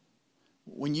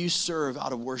 When you serve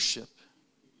out of worship,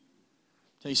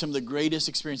 I'll tell you, some of the greatest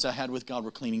experience I had with God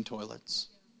were cleaning toilets.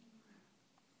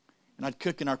 And I'd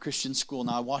cook in our Christian school.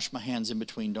 Now I wash my hands in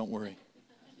between, don't worry.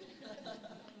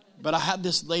 But I had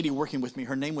this lady working with me.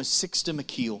 Her name was Sixta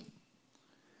McKeel.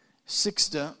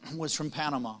 Sixta was from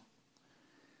Panama.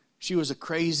 She was a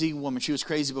crazy woman. She was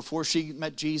crazy before she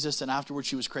met Jesus, and afterwards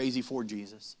she was crazy for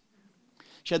Jesus.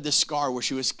 She had this scar where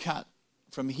she was cut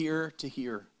from here to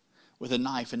here with a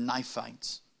knife in knife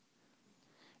fights.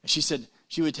 And she said,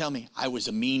 she would tell me, I was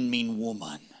a mean, mean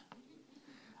woman.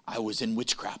 I was in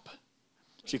witchcraft.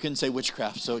 She couldn't say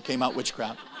witchcraft, so it came out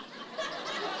witchcraft.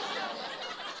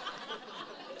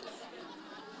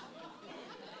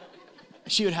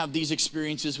 She would have these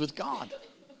experiences with God.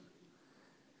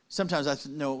 Sometimes I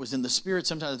know it was in the spirit.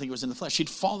 Sometimes I think it was in the flesh. She'd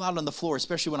fall out on the floor,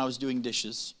 especially when I was doing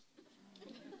dishes.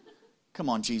 Come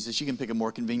on, Jesus, you can pick a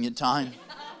more convenient time.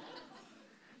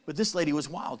 But this lady was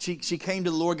wild. She came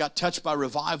to the Lord, got touched by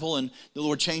revival, and the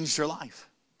Lord changed her life.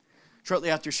 Shortly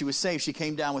after she was saved, she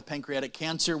came down with pancreatic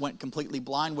cancer, went completely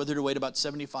blind, withered her weight about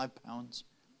 75 pounds.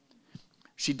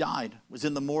 She died, was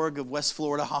in the morgue of West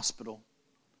Florida Hospital.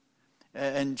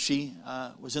 And she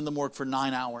was in the morgue for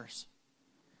 9 hours.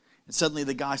 And suddenly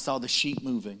the guy saw the sheet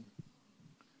moving.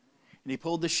 And he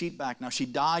pulled the sheet back. Now she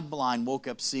died blind, woke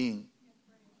up seeing.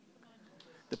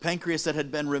 The pancreas that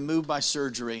had been removed by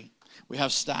surgery, we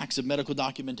have stacks of medical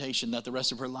documentation that the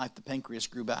rest of her life the pancreas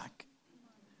grew back.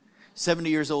 70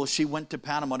 years old, she went to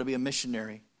Panama to be a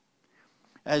missionary.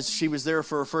 As she was there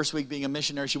for her first week being a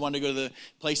missionary, she wanted to go to the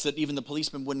place that even the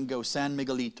policemen wouldn't go, San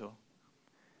Miguelito.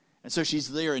 And so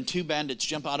she's there, and 2 bandits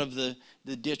jump out of the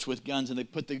ditch with guns, and they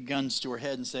put the guns to her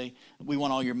head and say, we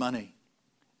want all your money.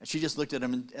 And she just looked at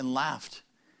them and laughed.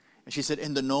 And she said,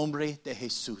 in the nombre de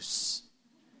Jesus.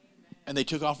 And they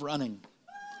took off running.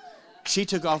 She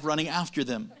took off running after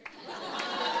them.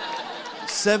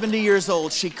 70 years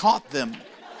old, she caught them.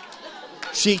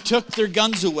 She took their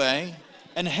guns away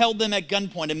and held them at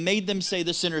gunpoint and made them say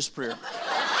the sinner's prayer.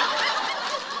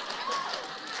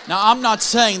 Now, I'm not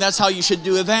saying that's how you should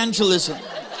do evangelism.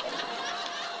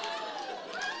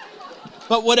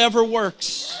 But whatever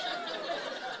works.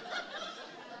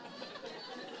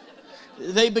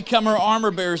 They become her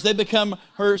armor bearers. They become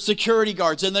her security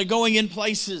guards. And they're going in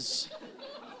places.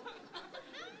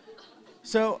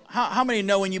 So, how many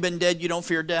know when you've been dead, you don't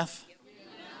fear death?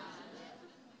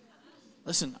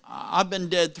 Listen, I've been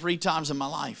dead 3 times in my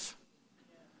life.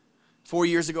 4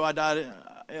 years ago, I died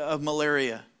of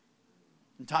malaria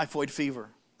and typhoid fever.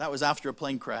 That was after a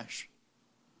plane crash.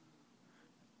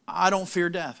 I don't fear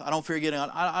death. I don't fear getting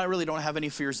out. I really don't have any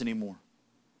fears anymore.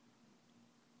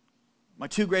 My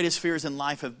 2 greatest fears in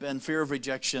life have been fear of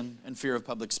rejection and fear of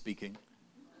public speaking.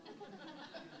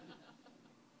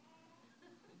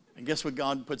 And guess what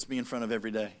God puts me in front of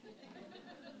every day?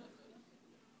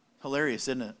 Hilarious,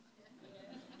 isn't it?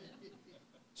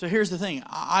 So here's the thing.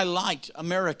 I liked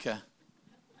America.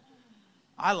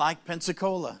 I liked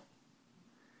Pensacola.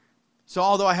 So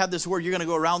although I had this word, you're going to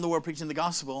go around the world preaching the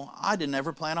gospel, I didn't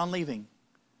ever plan on leaving.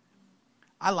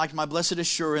 I liked my blessed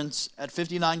assurance at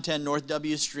 5910 North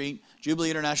W Street, Jubilee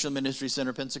International Ministry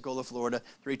Center, Pensacola, Florida,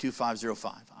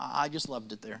 32505. I just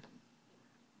loved it there.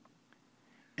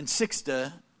 And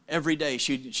Sixta, every day,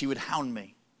 she would hound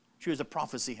me. She was a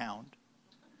prophecy hound.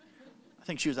 I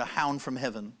think she was a hound from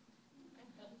heaven.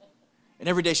 And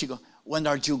every day she'd go, when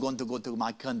are you going to go to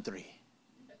my country?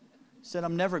 I said,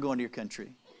 I'm never going to your country.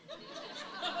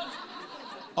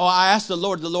 Oh, I asked the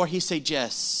Lord, he said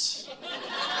yes.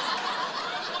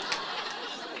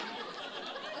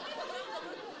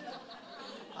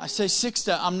 I say,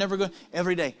 sister, I'm never going.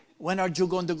 Every day, when are you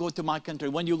going to go to my country?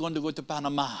 When are you going to go to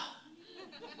Panama?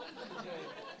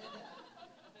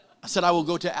 I said, I will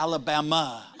go to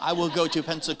Alabama. I will go to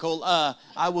Pensacola.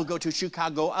 I will go to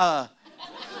Chicago. I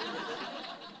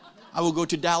will go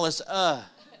to Dallas.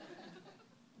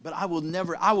 But I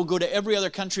will go to every other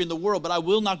country in the world, but I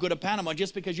will not go to Panama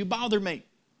just because you bother me.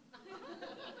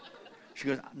 She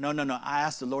goes, no. I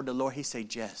asked the Lord, he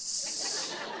said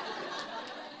yes.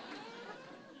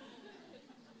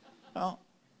 Well,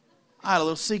 I had a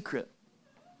little secret.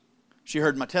 She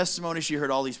heard my testimony. She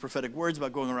heard all these prophetic words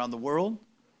about going around the world.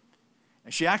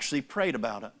 And she actually prayed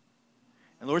about it.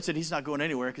 And the Lord said, he's not going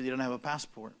anywhere because he doesn't have a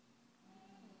passport.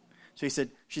 So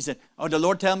she said, oh, the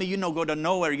Lord tell me you no go to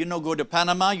nowhere. You no go to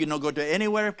Panama. You no go to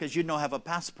anywhere because you no have a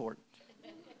passport.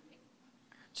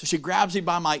 So she grabs me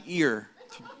by my ear,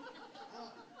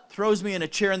 throws me in a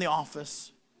chair in the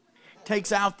office,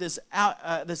 takes out this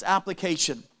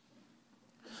application.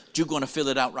 You're going to fill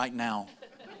it out right now.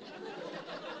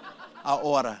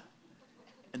 Ahora.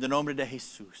 En el nombre de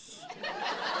Jesús.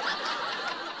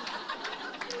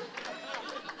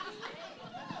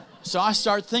 So I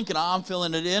start thinking, I'm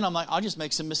filling it in. I'm like, I'll just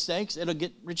make some mistakes. It'll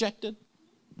get rejected.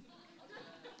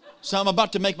 So I'm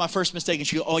about to make my first mistake. And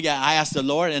she goes, oh yeah, I asked the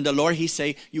Lord. And the Lord, he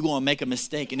say, you're going to make a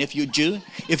mistake. And if you do,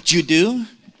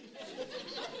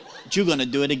 you're going to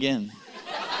do it again.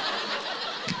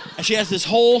 And she has this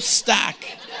whole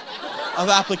stack of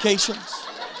applications.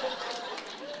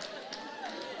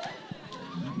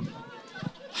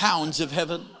 Hounds of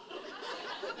heaven.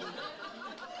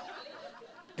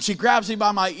 She grabs me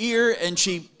by my ear and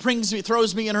she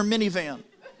throws me in her minivan.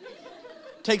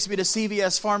 Takes me to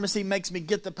CVS Pharmacy, makes me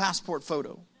get the passport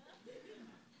photo.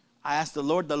 I asked the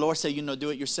Lord said, do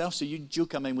it yourself, so you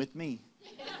come in with me.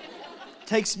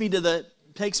 Takes me to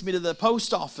the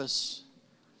post office.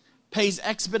 Pays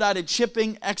expedited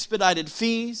shipping, expedited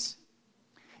fees.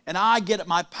 And I get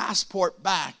my passport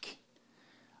back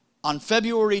on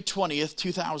February 20th,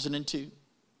 2002.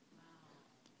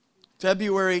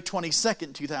 February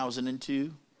 22nd,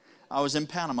 2002, I was in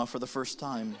Panama for the first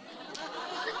time.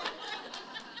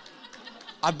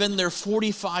 I've been there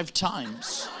 45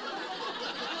 times.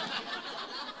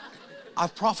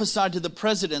 I've prophesied to the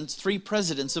presidents, 3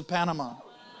 presidents of Panama.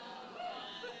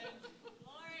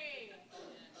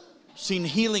 Seen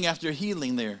healing after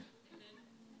healing there.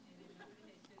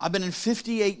 I've been in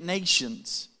 58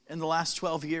 nations in the last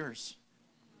 12 years.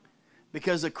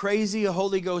 Because a crazy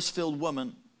Holy Ghost-filled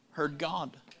woman heard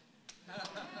God.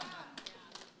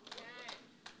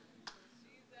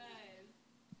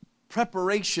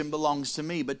 Preparation belongs to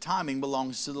me, but timing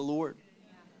belongs to the Lord.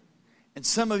 And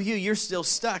some of you, you're still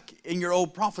stuck in your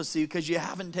old prophecy because you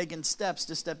haven't taken steps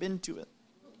to step into it.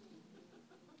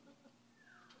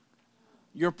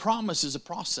 Your promise is a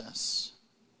process.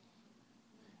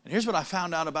 And here's what I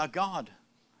found out about God.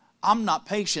 I'm not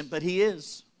patient, but He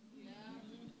is.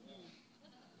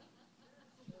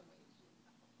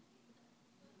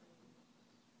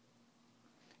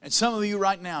 And some of you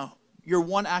right now, you're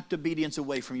one act of obedience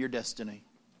away from your destiny.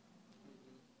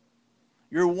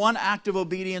 You're one act of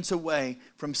obedience away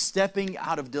from stepping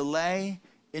out of delay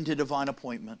into divine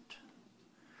appointment.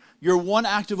 You're one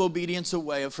act of obedience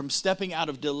away from stepping out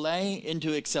of delay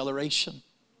into acceleration.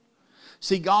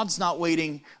 See, God's not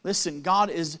waiting. Listen,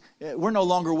 we're no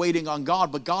longer waiting on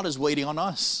God, but God is waiting on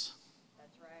us.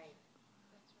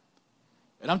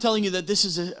 And I'm telling you that this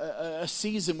is a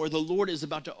season where the Lord is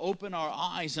about to open our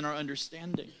eyes and our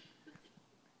understanding.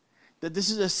 That this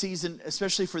is a season,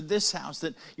 especially for this house,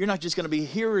 that you're not just going to be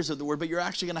hearers of the word, but you're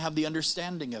actually going to have the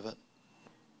understanding of it.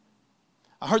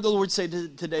 I heard the Lord say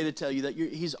today to tell you that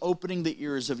He's opening the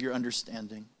ears of your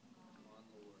understanding.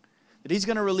 That He's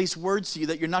going to release words to you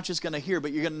that you're not just going to hear,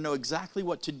 but you're going to know exactly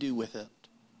what to do with it.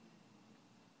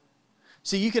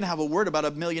 See, you can have a word about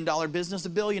 $1 million business,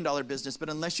 $1 billion business, but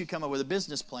unless you come up with a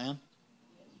business plan,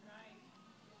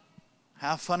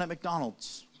 have fun at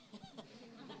McDonald's.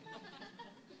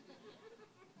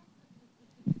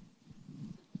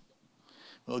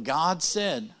 Well, God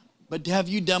said, but have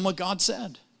you done what God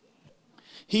said?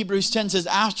 Hebrews 10 says,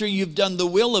 after you've done the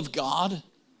will of God,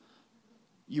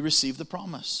 you receive the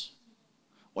promise.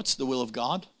 What's the will of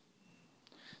God?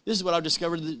 This is what I've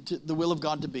discovered the will of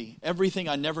God to be. Everything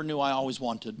I never knew I always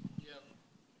wanted.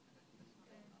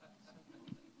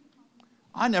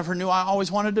 I never knew I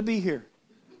always wanted to be here.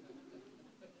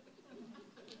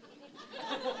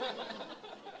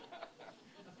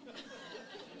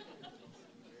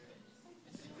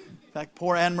 In fact,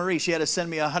 poor Anne Marie, she had to send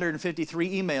me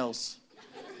 153 emails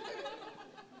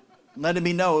letting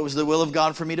me know it was the will of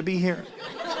God for me to be here.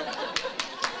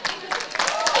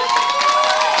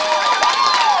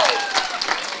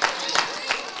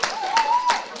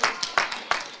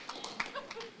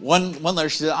 One letter,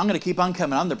 she said, I'm going to keep on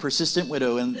coming. I'm the persistent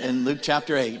widow in Luke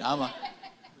chapter 8.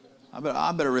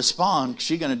 I better respond.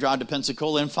 She's going to drive to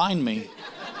Pensacola and find me.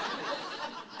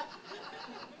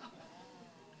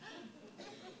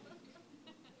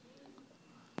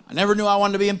 I never knew I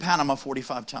wanted to be in Panama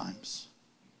 45 times.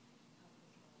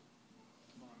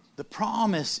 The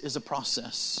promise is a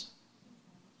process.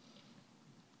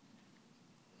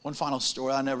 One final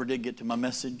story. I never did get to my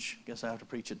message. Guess I have to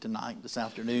preach it tonight, this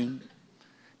afternoon.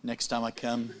 Next time I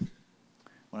come,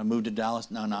 when I move to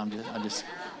Dallas. No, I'm just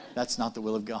that's not the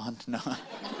will of God. No.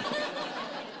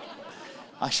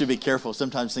 I should be careful.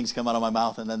 Sometimes things come out of my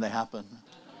mouth and then they happen.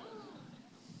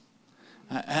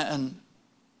 And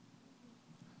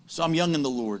so I'm young in the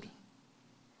Lord.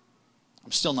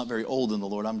 I'm still not very old in the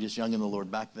Lord. I'm just young in the Lord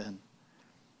back then.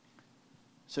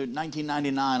 So in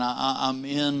 1999, I'm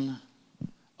in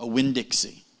a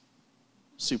Winn-Dixie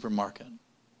supermarket.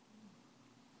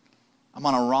 I'm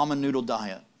on a ramen noodle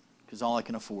diet because all I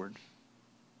can afford.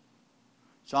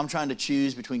 So I'm trying to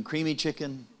choose between creamy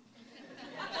chicken,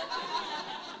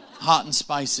 hot and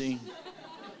spicy,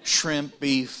 shrimp,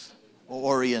 beef,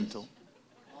 or Oriental.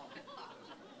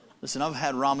 Listen, I've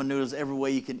had ramen noodles every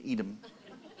way you can eat them.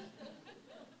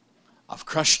 I've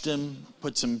crushed them,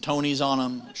 put some Tonys on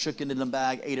them, shook it in a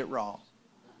bag, ate it raw.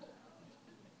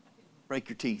 Break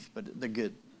your teeth, but they're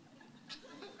good.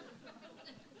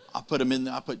 I put them in.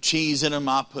 I put cheese in them.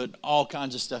 I put all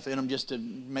kinds of stuff in them just to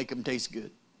make them taste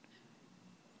good.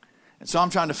 And so I'm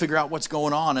trying to figure out what's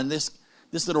going on. And this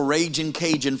little raging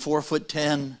Cajun,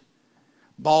 4'10",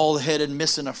 bald-headed,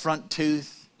 missing a front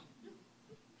tooth,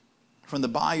 from the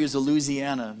bayous of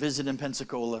Louisiana, visiting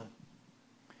Pensacola.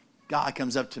 Guy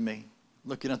comes up to me,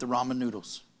 looking at the ramen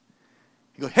noodles.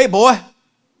 He goes, "Hey, boy."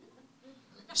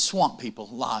 Swamp People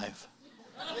live.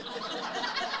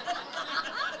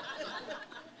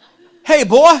 "Hey,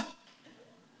 boy,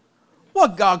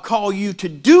 what God call you to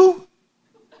do?"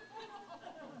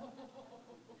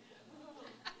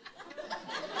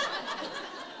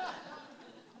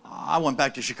 I went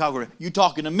back to Chicago. "You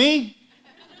talking to me?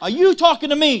 Are you talking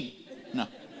to me?" "No."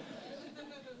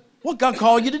 "What God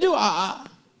called you to do?" I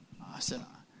said,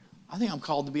 "I think I'm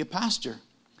called to be a pastor."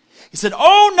 He said,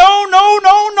 "Oh, no,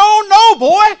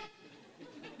 boy.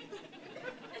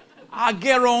 I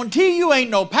guarantee you ain't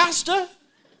no pastor.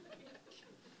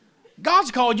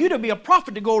 God's called you to be a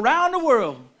prophet to go around the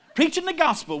world, preaching the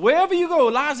gospel. Wherever you go,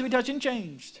 lives will be touched and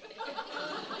changed."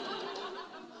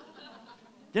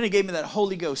 Then he gave me that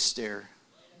Holy Ghost stare.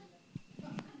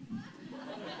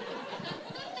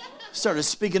 Started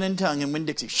speaking in tongue in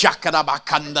Winn-Dixie. He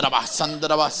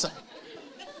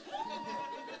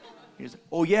said,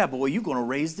 "Oh yeah, boy, you're going to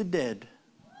raise the dead."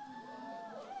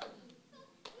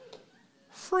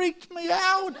 Freaked me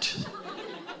out.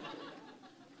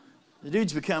 The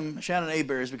dude's become, Shannon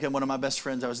Abear has become one of my best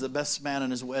friends. I was the best man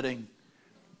in his wedding.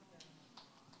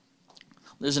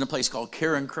 Lives in a place called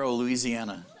Karen Crow,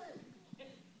 Louisiana.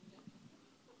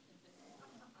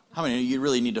 How many of you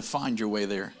really need to find your way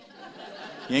there?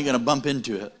 You ain't going to bump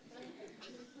into it.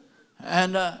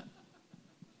 And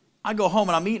I go home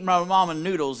and I'm eating my ramen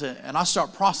noodles and I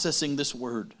start processing this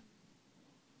word.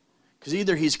 Because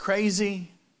either he's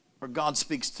crazy or God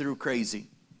speaks through crazy.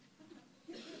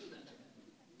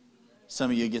 Some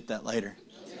of you get that later.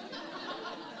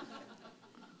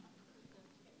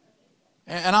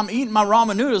 And I'm eating my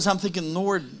ramen noodles. I'm thinking,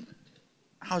 "Lord,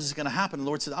 how is this going to happen?" The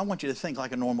Lord said, "I want you to think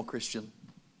like a normal Christian."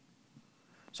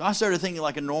 So I started thinking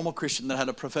like a normal Christian that had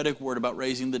a prophetic word about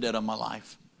raising the dead on my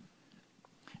life.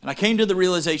 And I came to the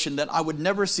realization that I would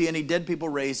never see any dead people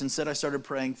raised. Instead, I started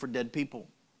praying for dead people.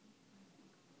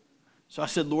 So I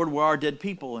said, "Lord, where are dead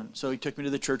people?" And so he took me to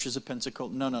the churches of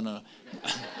Pensacola. No.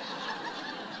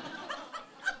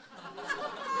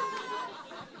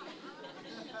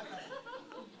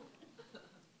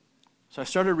 So I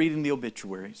started reading the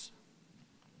obituaries.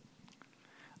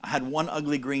 I had one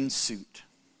ugly green suit.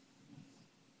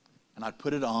 And I'd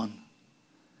put it on.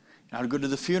 And I'd go to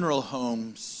the funeral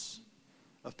homes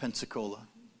of Pensacola.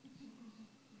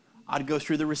 I'd go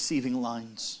through the receiving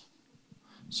lines.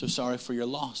 "So sorry for your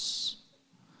loss.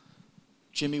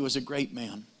 Jimmy was a great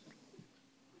man.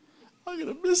 I'm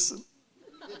going to miss him.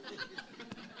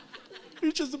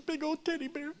 He's just a big old teddy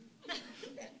bear.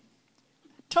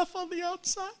 Tough on the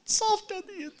outside, soft on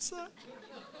the inside.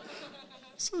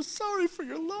 So sorry for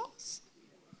your loss.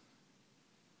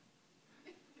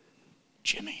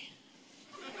 Jimmy."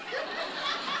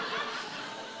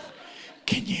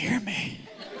 Can you hear me?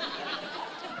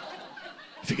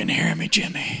 If you can hear me,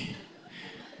 Jimmy,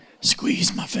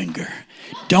 squeeze my finger.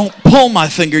 Don't pull my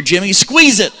finger, Jimmy.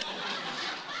 Squeeze it.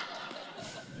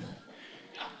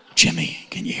 Jimmy,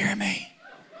 can you hear me?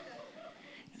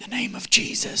 In the name of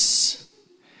Jesus,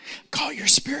 call your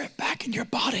spirit back in your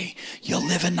body. You'll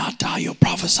live and not die. You'll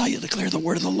prophesy. You'll declare the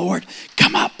word of the Lord.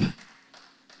 Come up.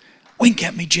 Wink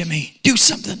at me, Jimmy. Do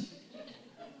something.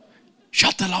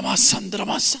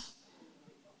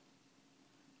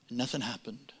 Nothing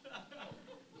happened.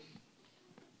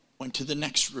 Went to the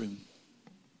next room.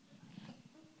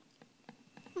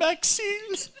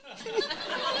 Maxine.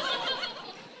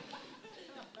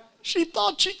 She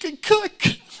thought she could cook.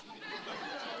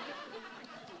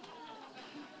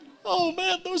 Oh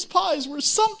man, those pies were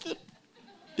something.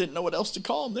 Didn't know what else to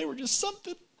call them. They were just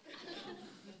something.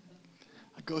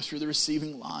 I go through the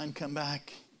receiving line, come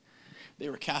back. They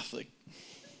were Catholic.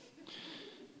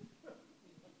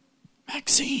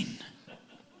 Maxine,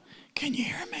 can you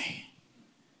hear me?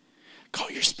 Call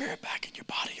your spirit back in your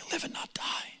body. You'll live and not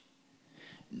die.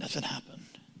 Nothing happened.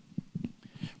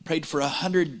 Prayed for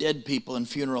 100 dead people in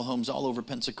funeral homes all over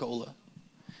Pensacola.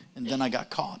 And then I got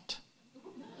caught.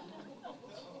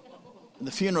 And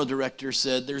the funeral director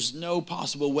said, there's no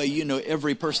possible way you know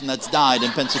every person that's died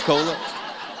in Pensacola.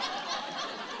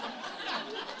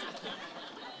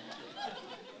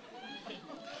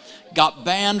 Got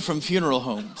banned from funeral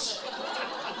homes.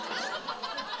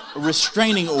 A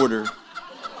restraining order.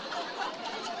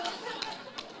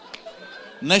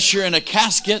 Unless you're in a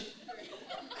casket,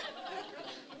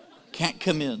 can't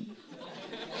come in.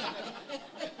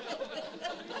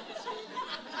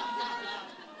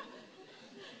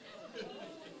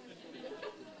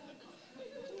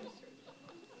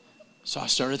 So I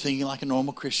started thinking like a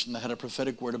normal Christian that had a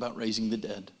prophetic word about raising the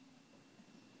dead.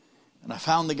 And I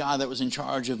found the guy that was in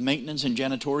charge of maintenance and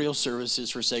janitorial services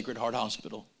for Sacred Heart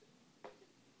Hospital.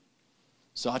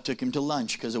 So I took him to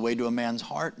lunch, because the way to a man's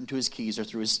heart and to his keys are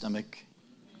through his stomach.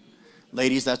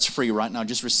 Ladies, that's free right now.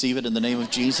 Just receive it in the name of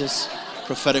Jesus.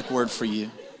 Prophetic word for you.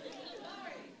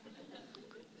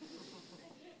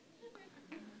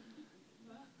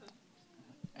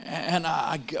 And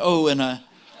I go and I...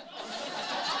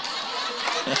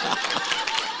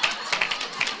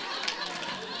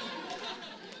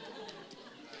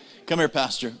 Come here,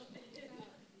 Pastor.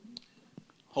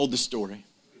 Hold the story.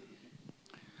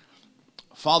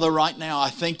 Father, right now, I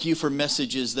thank you for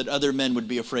messages that other men would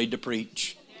be afraid to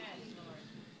preach.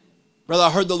 Brother,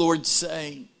 I heard the Lord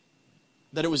say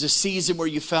that it was a season where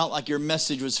you felt like your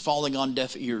message was falling on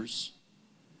deaf ears.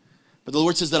 But the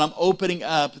Lord says that I'm opening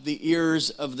up the ears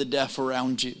of the deaf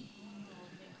around you.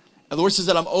 And the Lord says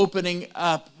that I'm opening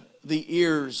up the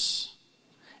ears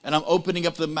and I'm opening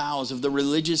up the mouths of the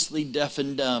religiously deaf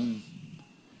and dumb.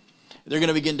 They're going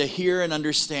to begin to hear and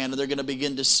understand, and they're going to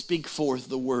begin to speak forth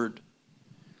the word.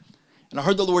 And I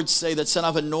heard the Lord say that, son,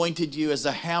 I've anointed you as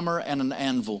a hammer and an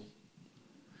anvil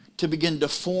to begin to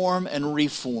form and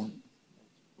reform.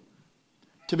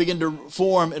 To begin to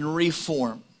form and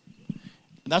reform.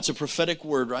 And that's a prophetic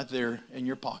word right there in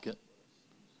your pocket.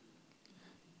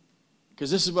 Because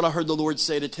this is what I heard the Lord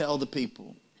say to tell the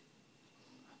people.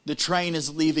 The train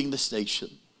is leaving the station.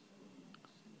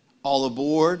 All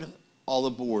aboard, all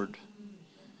aboard.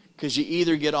 Because you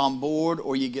either get on board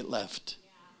or you get left.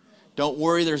 Don't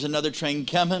worry, there's another train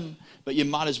coming, but you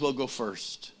might as well go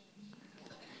first.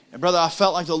 And brother, I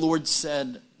felt like the Lord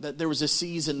said that there was a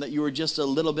season that you were just a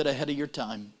little bit ahead of your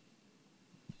time.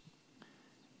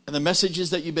 And the messages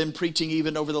that you've been preaching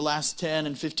even over the last 10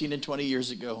 and 15 and 20 years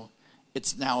ago,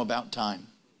 it's now about time.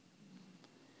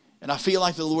 And I feel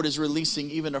like the Lord is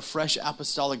releasing even a fresh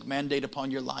apostolic mandate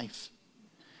upon your life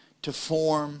to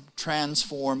form,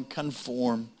 transform,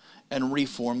 conform, and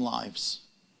reform lives.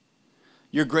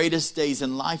 Your greatest days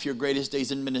in life, your greatest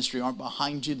days in ministry aren't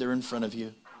behind you, they're in front of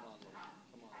you.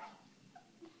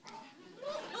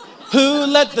 Who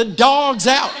let the dogs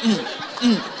out?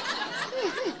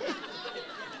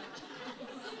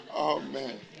 Oh,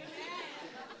 man.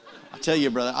 I tell you,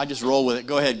 brother, I just roll with it.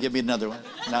 Go ahead, give me another one.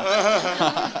 No.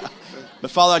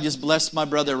 But Father, I just bless my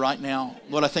brother right now.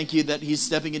 Lord, I thank you that he's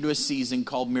stepping into a season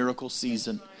called miracle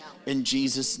season. In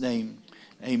Jesus' name,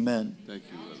 amen. Thank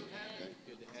you, brother.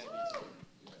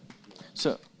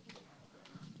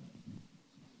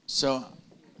 So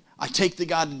I take the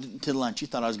guy to lunch. He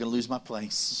thought I was going to lose my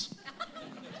place.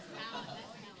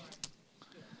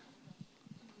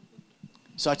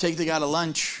 So I take the guy to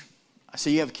lunch. I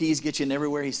said, you have keys, get you in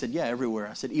everywhere? He said, yeah, everywhere.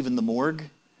 I said, even the morgue?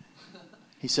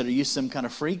 He said, are you some kind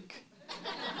of freak?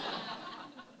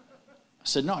 I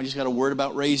said, no, I just got a word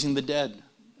about raising the dead.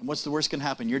 And what's the worst can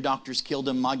happen? Your doctors killed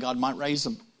him. My God might raise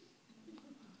him.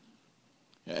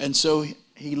 And so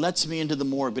he lets me into the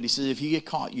morgue, but he says, if you get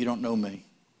caught, you don't know me.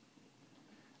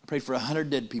 I prayed for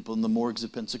 100 dead people in the morgues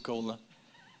of Pensacola.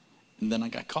 And then I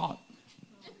got caught.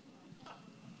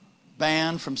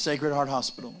 Banned from Sacred Heart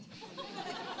Hospital.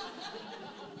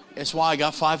 That's why I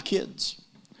got 5 kids.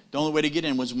 The only way to get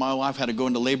in was my wife had to go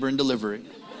into labor and delivery.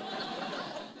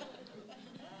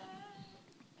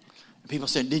 People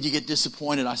said, did you get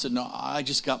disappointed? I said, no, I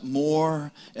just got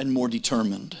more and more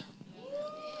determined.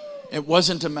 It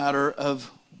wasn't a matter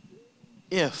of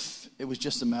if, it was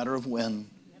just a matter of when.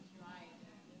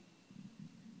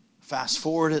 Fast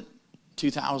forward at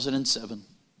 2007.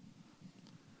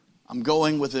 I'm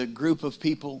going with a group of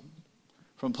people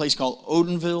from a place called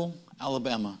Odenville,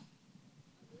 Alabama.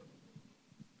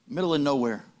 Middle of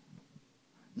nowhere.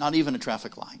 Not even a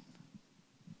traffic light.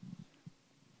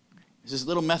 It's this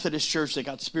little Methodist church that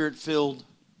got Spirit-filled.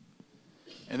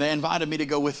 And they invited me to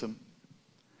go with them.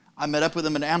 I met up with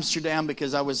them in Amsterdam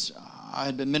because I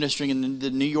had been ministering in the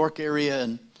New York area.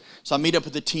 And so I meet up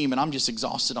with the team and I'm just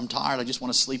exhausted. I'm tired. I just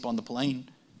want to sleep on the plane.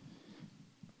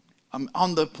 I'm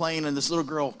on the plane and this little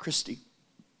girl, Christy,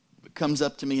 comes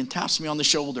up to me and taps me on the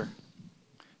shoulder.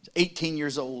 She's 18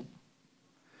 years old.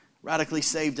 Radically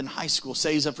saved in high school.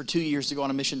 Saves up for 2 years to go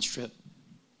on a missions trip.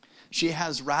 She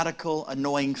has radical,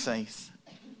 annoying faith.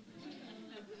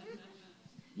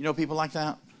 You know people like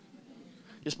that?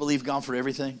 Just believe God for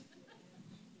everything.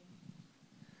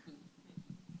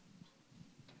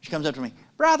 She comes up to me.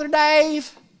 Brother Dave.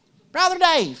 Brother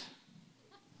Dave.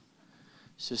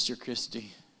 Sister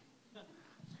Christy.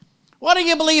 What do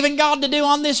you believe in God to do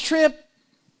on this trip?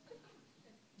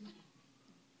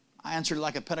 I answered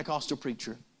like a Pentecostal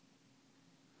preacher.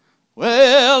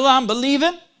 Well, I'm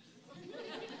believing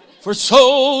for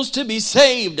souls to be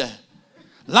saved,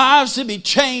 lives to be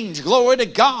changed, glory to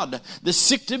God, the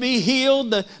sick to be healed,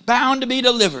 the bound to be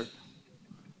delivered.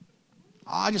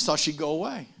 I just thought she'd go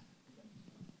away.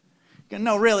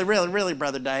 No, really,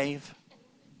 Brother Dave.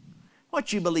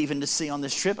 What you believing to see on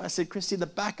this trip? I said, Christy, the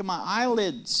back of my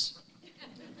eyelids.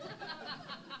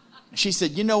 She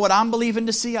said, you know what I'm believing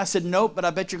to see? I said, nope, but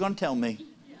I bet you're going to tell me.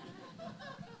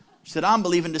 She said, I'm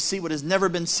believing to see what has never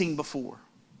been seen before.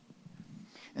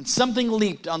 And something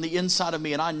leaped on the inside of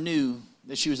me, and I knew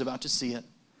that she was about to see it.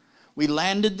 We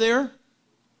landed there,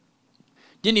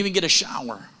 didn't even get a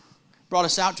shower. Brought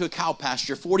us out to a cow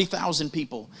pasture, 40,000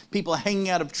 people hanging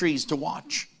out of trees to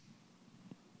watch.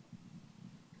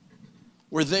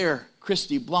 We're there.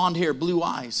 Christy, blonde hair, blue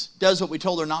eyes, does what we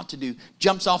told her not to do,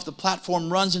 jumps off the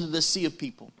platform, runs into the sea of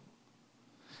people.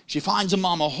 She finds a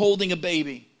mama holding a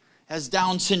baby, has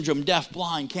Down syndrome, deaf,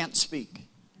 blind, can't speak.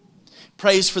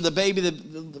 Prays for the baby.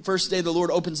 The first day the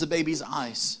Lord opens the baby's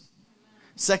eyes.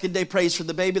 Second day prays for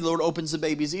the baby, the Lord opens the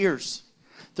baby's ears.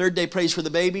 Third day prays for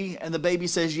the baby, and the baby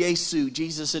says Yesu,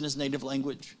 Jesus in his native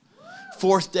language.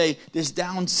 Fourth day, this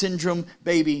Down syndrome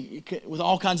baby with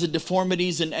all kinds of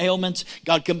deformities and ailments,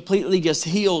 God completely just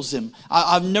heals him.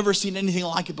 I've never seen anything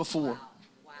like it before.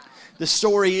 The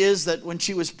story is that when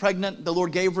she was pregnant, the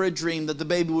Lord gave her a dream that the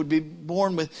baby would be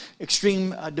born with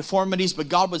extreme deformities, but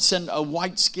God would send a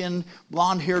white-skinned,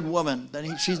 blonde-haired woman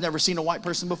that she's never seen a white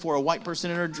person before. A white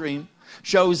person in her dream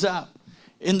shows up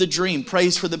in the dream,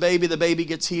 prays for the baby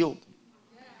gets healed.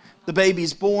 The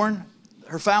baby's born.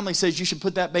 Her family says you should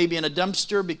put that baby in a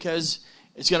dumpster because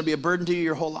it's going to be a burden to you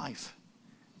your whole life.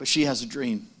 But she has a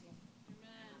dream.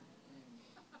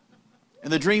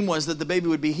 And the dream was that the baby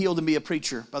would be healed and be a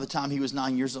preacher by the time he was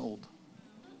 9 years old.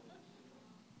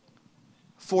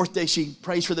 Fourth day, she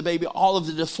prays for the baby. All of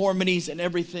the deformities and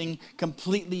everything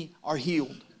completely are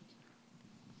healed.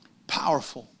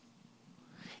 Powerful.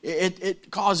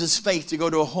 It causes faith to go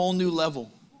to a whole new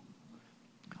level.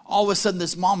 All of a sudden,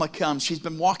 this mama comes. She's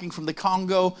been walking from the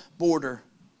Congo border.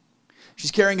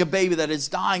 She's carrying a baby that is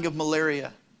dying of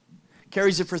malaria.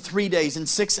 Carries it for 3 days. In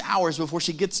 6 hours before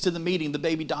she gets to the meeting, the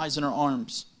baby dies in her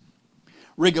arms.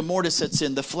 Rigor mortis sets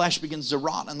in. The flesh begins to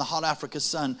rot in the hot Africa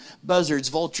sun. Buzzards,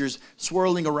 vultures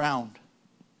swirling around.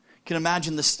 Can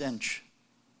imagine the stench.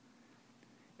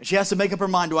 And she has to make up her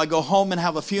mind. Do I go home and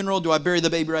have a funeral? Do I bury the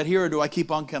baby right here? Or do I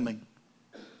keep on coming?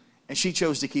 And she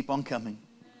chose to keep on coming.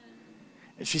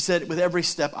 And she said with every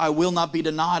step, I will not be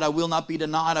denied. I will not be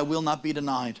denied. I will not be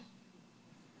denied.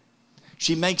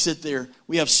 She makes it there.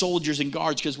 We have soldiers and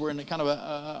guards because we're in a kind of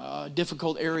a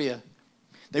difficult area.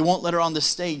 They won't let her on the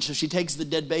stage. So she takes the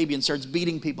dead baby and starts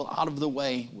beating people out of the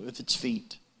way with its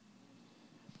feet.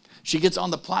 She gets on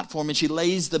the platform and she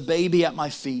lays the baby at my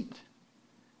feet.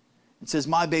 And says,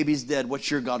 my baby's dead. What's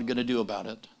your God going to do about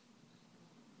it?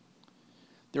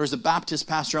 There was a Baptist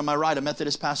pastor on my right, a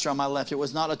Methodist pastor on my left. It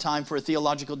was not a time for a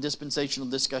theological dispensational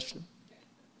discussion.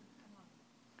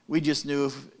 We just knew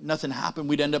if nothing happened,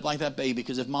 we'd end up like that baby,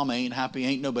 because if mama ain't happy,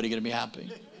 ain't nobody going to be happy.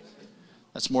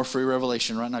 That's more free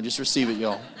revelation right now. Just receive it,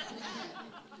 y'all.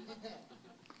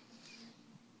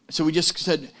 So we just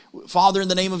said, Father, in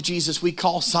the name of Jesus, we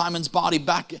call Simon's body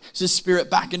back, his spirit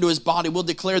back into his body. We'll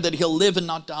declare that he'll live and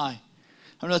not die.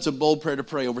 I know that's a bold prayer to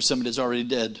pray over somebody that's already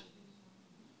dead.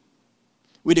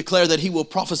 We declare that he will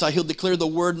prophesy. He'll declare the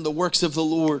word and the works of the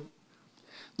Lord.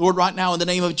 Lord, right now in the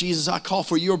name of Jesus, I call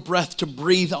for your breath to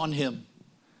breathe on him.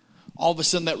 All of a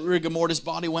sudden that rigor mortis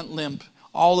body went limp.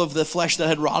 All of the flesh that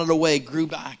had rotted away grew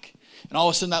back. And all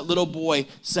of a sudden that little boy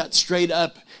sat straight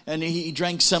up and he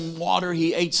drank some water.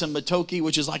 He ate some matoke,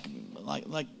 which is like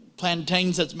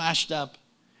plantains that's mashed up.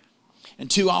 And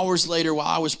 2 hours later, while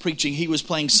I was preaching, he was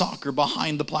playing soccer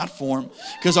behind the platform,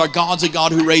 because our God's a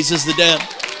God who raises the dead.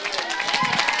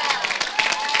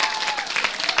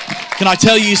 Can I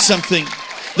tell you something?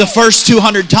 The first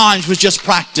 200 times was just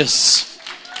practice.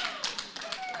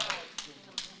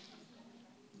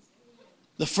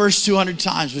 The first 200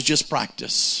 times was just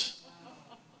practice.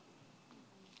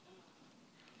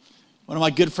 One of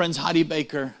my good friends, Heidi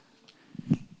Baker,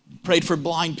 prayed for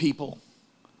blind people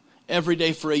every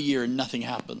day for a year and nothing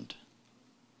happened.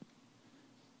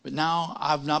 But now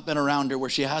I've not been around her where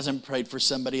she hasn't prayed for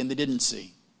somebody and they didn't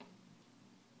see.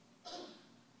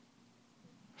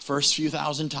 First few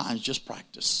thousand times, just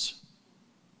practice.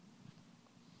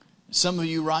 Some of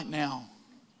you right now,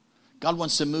 God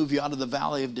wants to move you out of the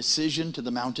valley of decision to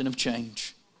the mountain of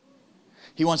change.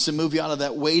 He wants to move you out of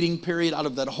that waiting period, out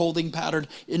of that holding pattern,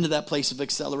 into that place of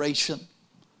acceleration.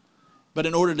 But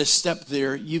in order to step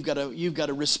there, you've got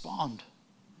to respond.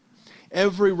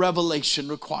 Every revelation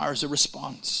requires a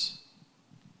response.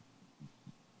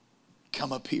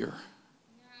 Come up here.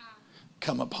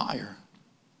 Come up higher.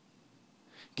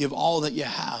 Give all that you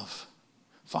have.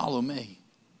 Follow me.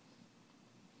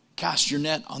 Cast your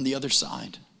net on the other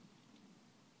side.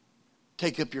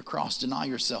 Take up your cross. Deny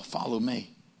yourself. Follow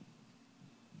me.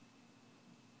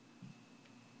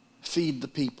 Feed the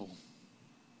people.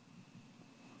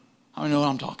 I know what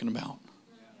I'm talking about.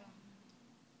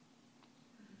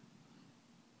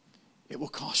 It will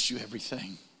cost you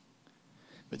everything.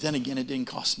 But then again, it didn't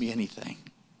cost me anything.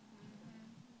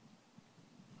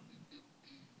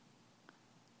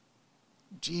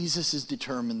 Jesus is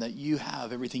determined that you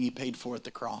have everything he paid for at the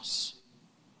cross.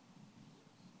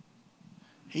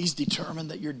 He's determined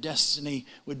that your destiny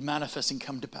would manifest and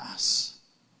come to pass.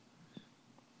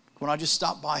 When I just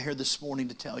stopped by here this morning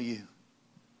to tell you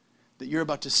that you're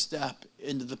about to step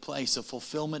into the place of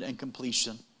fulfillment and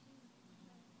completion.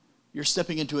 You're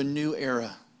stepping into a new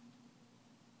era.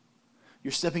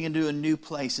 You're stepping into a new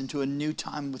place, into a new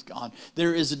time with God.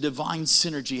 There is a divine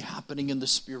synergy happening in the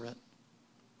Spirit.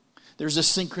 There's a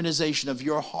synchronization of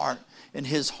your heart and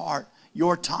his heart,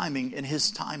 your timing and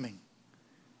his timing.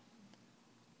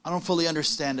 I don't fully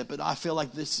understand it, but I feel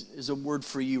like this is a word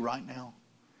for you right now.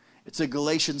 It's a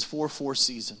Galatians 4:4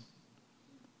 season.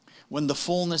 When the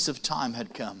fullness of time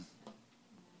had come,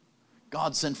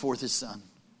 God sent forth his Son.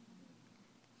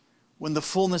 When the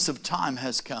fullness of time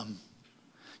has come,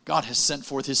 God has sent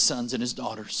forth his sons and his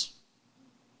daughters.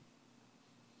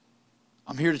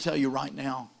 I'm here to tell you right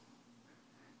now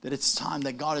that it's time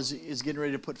that God is getting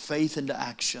ready to put faith into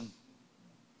action.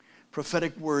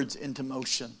 Prophetic words into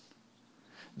motion.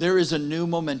 There is a new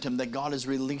momentum that God is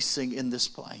releasing in this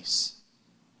place.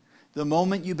 The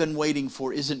moment you've been waiting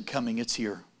for isn't coming, it's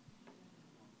here.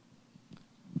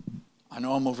 I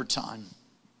know I'm over time,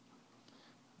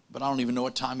 but I don't even know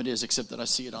what time it is except that I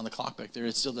see it on the clock back there.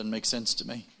 It still doesn't make sense to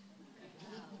me.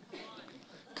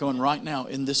 Going right now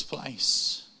in this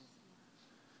place,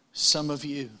 some of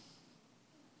you,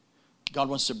 God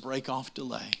wants to break off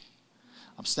delay.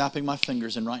 I'm snapping my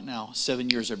fingers and right now 7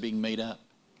 years are being made up.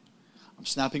 I'm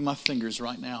snapping my fingers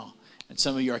right now and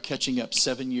some of you are catching up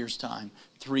 7 years time,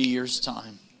 3 years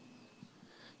time.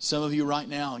 Some of you right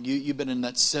now, you've been in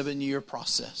that 7-year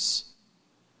process.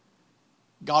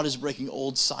 God is breaking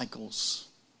old cycles.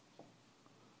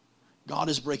 God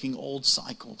is breaking old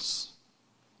cycles.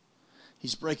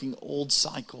 He's breaking old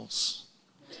cycles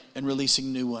and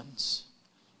releasing new ones.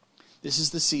 This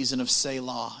is the season of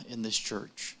Selah in this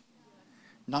church.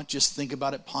 Not just think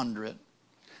about it, ponder it.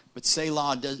 But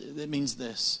Selah, it means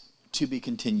this, to be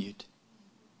continued.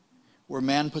 Where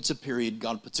man puts a period,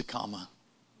 God puts a comma.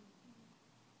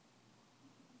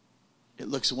 It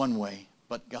looks one way,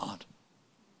 but God.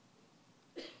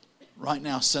 Right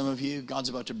now, some of you, God's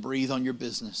about to breathe on your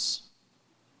business.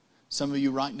 Some of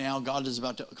you right now, God is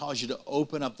about to cause you to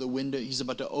open up the window. He's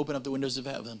about to open up the windows of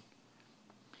heaven.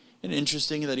 Isn't it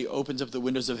interesting that he opens up the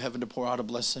windows of heaven to pour out a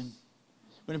blessing?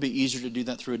 Wouldn't it be easier to do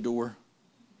that through a door?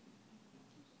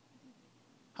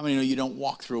 How many know you don't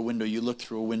walk through a window, you look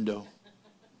through a window?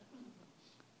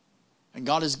 And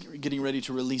God is getting ready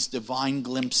to release divine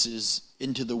glimpses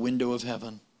into the window of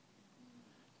heaven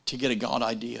to get a God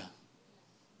idea.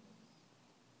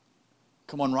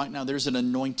 Come on, right now, there's an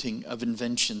anointing of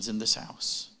inventions in this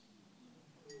house.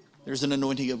 There's an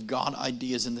anointing of God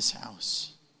ideas in this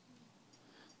house.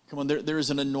 Come on, there is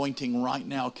an anointing right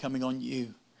now coming on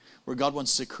you where God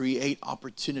wants to create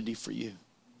opportunity for you.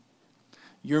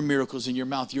 Your miracles in your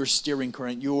mouth, your steering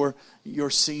current, your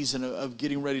season of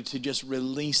getting ready to just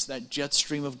release that jet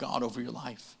stream of God over your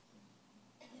life.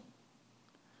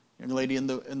 Young lady in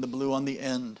the blue on the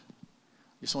end,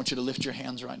 I just want you to lift your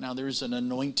hands right now. There's an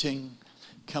anointing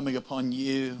coming upon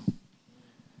you.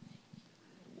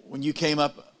 When you came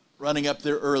up, running up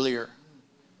there earlier,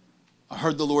 I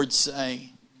heard the Lord say,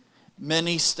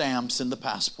 many stamps in the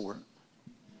passport.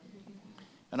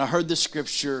 And I heard the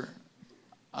scripture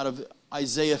out of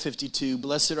Isaiah 52,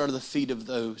 blessed are the feet of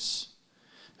those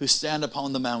who stand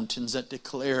upon the mountains that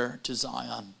declare to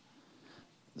Zion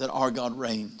that our God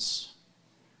reigns.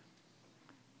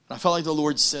 And I felt like the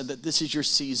Lord said that this is your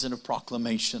season of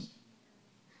proclamation.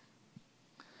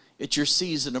 It's your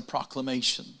season of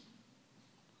proclamation.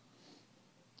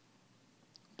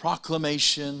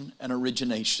 Proclamation and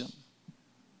origination.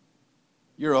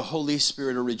 You're a Holy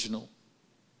Spirit original.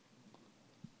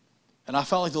 And I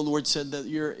felt like the Lord said that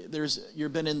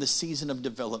you've been in the season of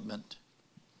development.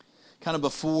 Kind of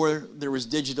before there was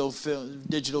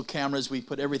digital cameras, we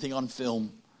put everything on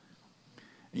film.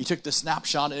 And you took the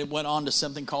snapshot and it went on to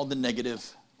something called the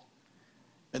negative.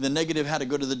 And the negative had to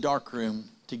go to the dark room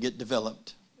to get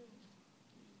developed.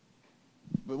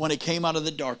 But when it came out of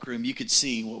the dark room, you could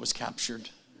see what was captured.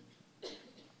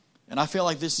 And I feel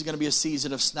like this is going to be a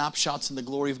season of snapshots in the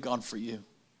glory of God for you.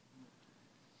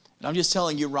 And I'm just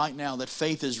telling you right now that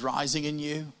faith is rising in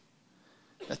you.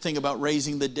 That thing about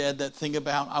raising the dead, that thing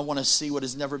about I want to see what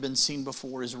has never been seen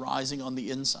before is rising on the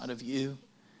inside of you.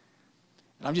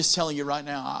 And I'm just telling you right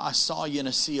now, I saw you in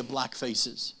a sea of black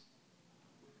faces.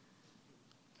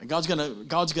 And God's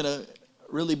gonna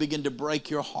really begin to break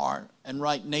your heart and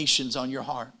write nations on your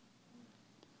heart.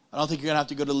 I don't think you're going to have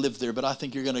to go to live there, but I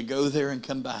think you're going to go there and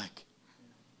come back.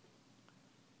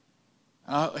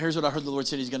 Here's what I heard the Lord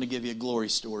said He's going to give you: glory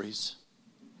stories.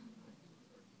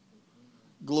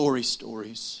 Glory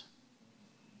stories.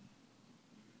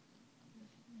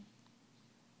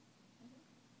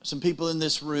 Some people in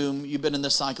this room, you've been in the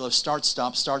cycle of start,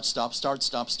 stop, start, stop, start,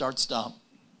 stop, start, stop.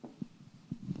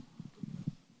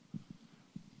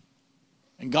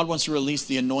 And God wants to release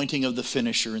the anointing of the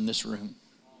finisher in this room.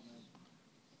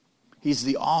 He's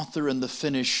the author and the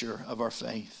finisher of our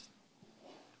faith.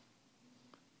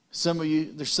 Some of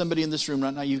you, there's somebody in this room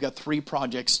right now, you've got 3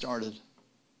 projects started.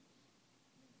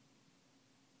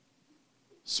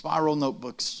 Spiral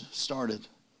notebooks started.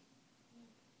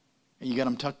 And you got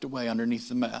them tucked away underneath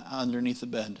the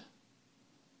bed.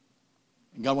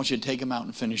 And God wants you to take them out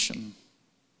and finish them.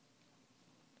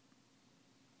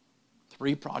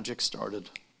 3 projects started.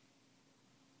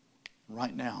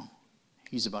 Right now,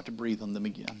 He's about to breathe on them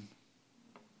again.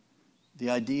 The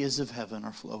ideas of heaven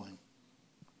are flowing.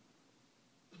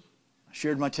 I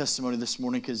shared my testimony this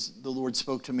morning because the Lord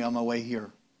spoke to me on my way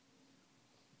here.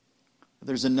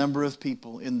 There's a number of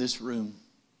people in this room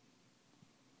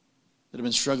that have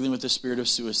been struggling with the spirit of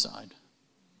suicide.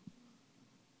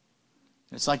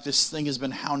 It's like this thing has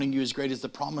been hounding you. As great as the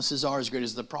promises are, as great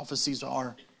as the prophecies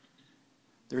are,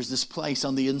 there's this place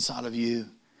on the inside of you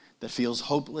that feels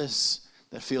hopeless,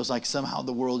 that feels like somehow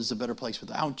the world is a better place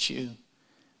without you.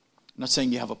 I'm not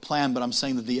saying you have a plan, but I'm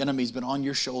saying that the enemy's been on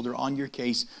your shoulder, on your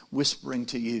case, whispering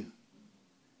to you.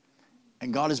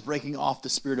 And God is breaking off the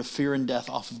spirit of fear and death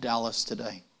off of Dallas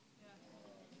today.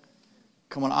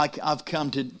 Come on, I've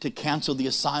come to cancel the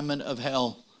assignment of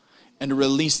hell and to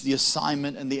release the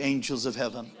assignment and the angels of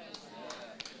heaven.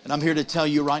 And I'm here to tell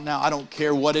you right now, I don't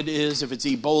care what it is, if it's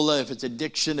Ebola, if it's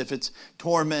addiction, if it's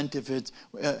torment, if it's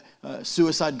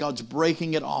suicide, God's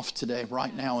breaking it off today,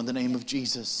 right now, in the name of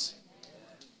Jesus.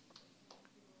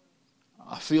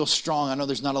 I feel strong. I know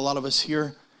there's not a lot of us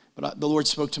here, but the Lord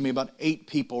spoke to me about 8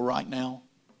 people right now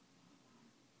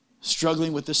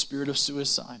struggling with the spirit of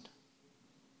suicide.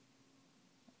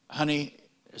 Honey,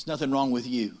 there's nothing wrong with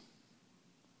you.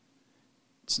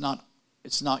 It's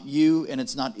not you, and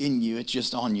it's not in you. It's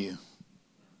just on you.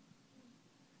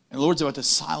 And the Lord's about to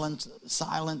silence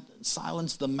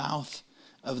the mouth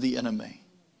of the enemy.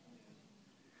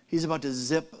 He's about to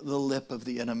zip the lip of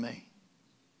the enemy.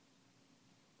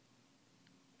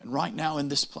 And right now in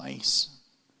this place,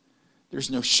 There's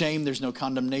no shame. There's no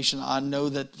condemnation. I know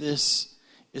that this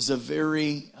is a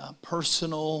very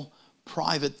personal,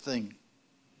 private thing.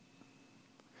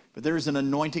 But there is an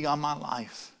anointing on my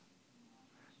life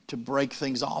to break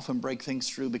things off and break things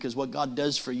through, because what God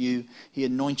does for you, He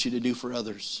anoints you to do for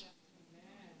others.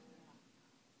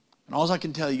 And all I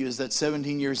can tell you is that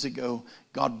 17 years ago,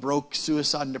 God broke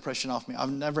suicide and depression off me.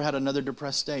 I've never had another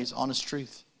depressed day. It's honest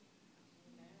truth.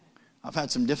 I've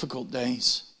had some difficult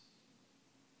days.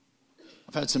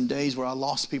 I've had some days where I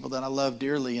lost people that I love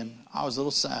dearly, and I was a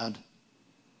little sad.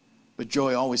 But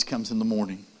joy always comes in the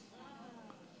morning.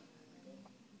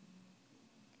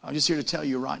 I'm just here to tell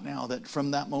you right now that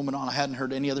from that moment on, I hadn't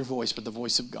heard any other voice but the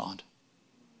voice of God.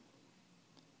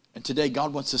 And today,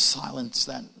 God wants to silence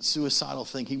that suicidal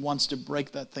thing. He wants to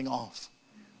break that thing off.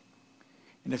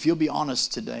 And if you'll be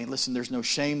honest today, listen, there's no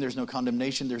shame, there's no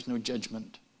condemnation, there's no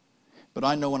judgment. But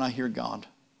I know when I hear God.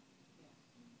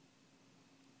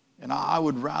 And I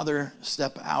would rather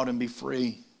step out and be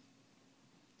free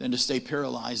than to stay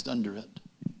paralyzed under it.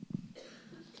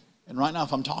 And right now,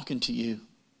 if I'm talking to you,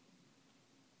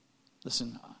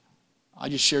 listen, I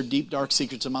just shared deep, dark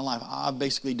secrets of my life. I've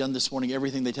basically done this morning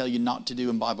everything they tell you not to do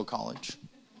in Bible college.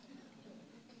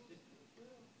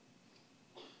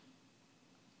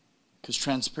 Because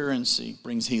transparency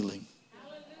brings healing.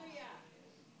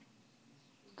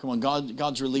 Come on,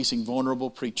 God's releasing vulnerable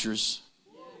preachers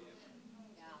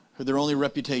who their only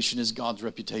reputation is God's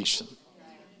reputation.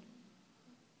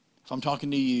 If I'm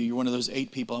talking to you, you're one of those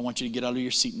 8 people, I want you to get out of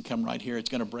your seat and come right here. It's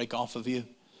going to break off of you.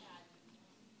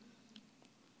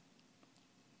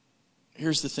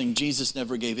 Here's the thing. Jesus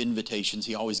never gave invitations.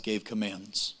 He always gave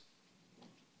commands.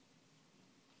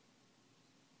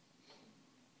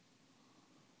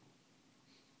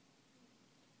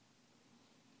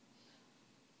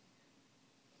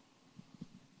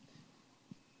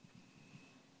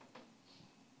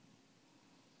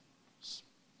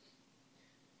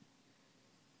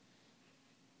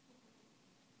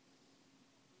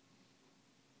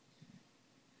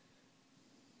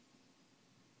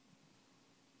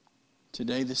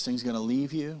 Today, this thing's going to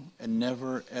leave you and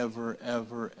never, ever,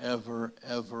 ever, ever,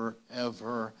 ever,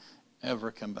 ever,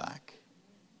 ever come back.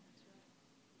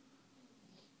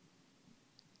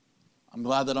 I'm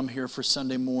glad that I'm here for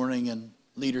Sunday morning and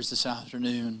leaders this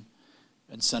afternoon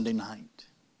and Sunday night.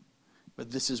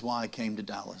 But this is why I came to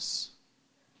Dallas.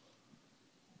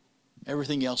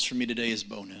 Everything else for me today is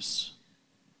bonus.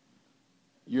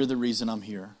 You're the reason I'm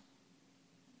here.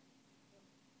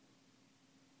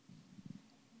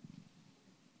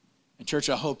 And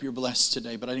church, I hope you're blessed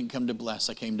today, but I didn't come to bless,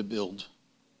 I came to build.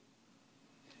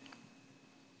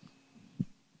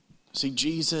 See,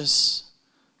 Jesus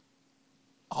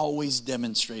always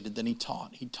demonstrated, then He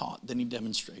taught. He taught, then He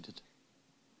demonstrated.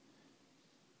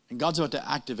 And God's about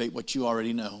to activate what you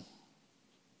already know.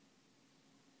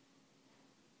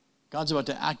 God's about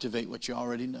to activate what you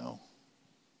already know.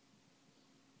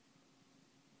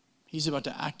 He's about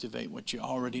to activate what you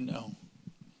already know.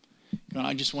 God,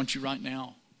 I just want you right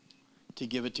now to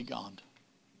give it to God.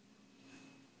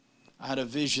 I had a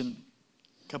vision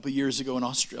a couple of years ago in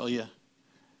Australia.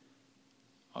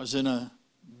 I was in a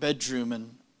bedroom,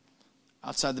 and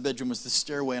outside the bedroom was the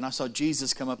stairway, and I saw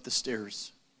Jesus come up the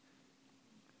stairs.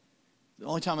 The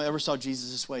only time I ever saw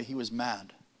Jesus this way, He was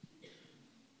mad.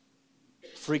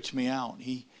 It freaked me out.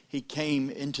 He came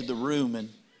into the room, and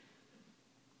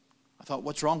I thought,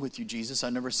 what's wrong with you, Jesus?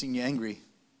 I've never seen you angry.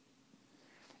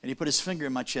 And He put His finger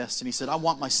in my chest and He said, I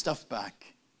want my stuff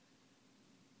back.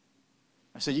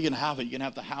 I said, you can have it. You can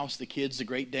have the house, the kids, the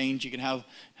Great Danes. You can have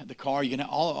the car. You can have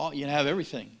all you can have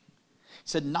everything. He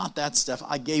said, not that stuff.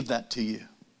 I gave that to you.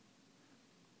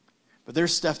 But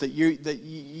there's stuff that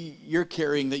you're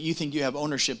carrying that you think you have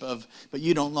ownership of, but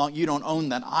you don't own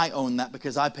that. I own that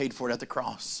because I paid for it at the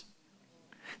cross.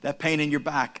 That pain in your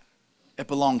back, it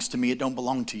belongs to me. It don't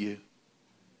belong to you.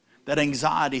 That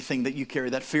anxiety thing that you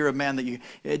carry, that fear of man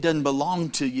it doesn't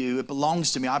belong to you. It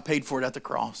belongs to me. I paid for it at the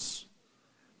cross.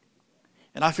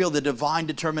 And I feel the divine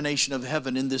determination of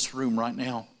heaven in this room right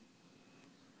now.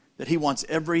 That He wants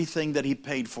everything that He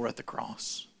paid for at the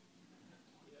cross.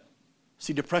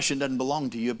 See, depression doesn't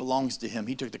belong to you. It belongs to Him.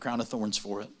 He took the crown of thorns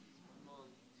for it.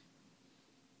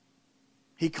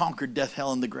 He conquered death,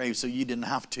 hell, and the grave so you didn't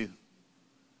have to.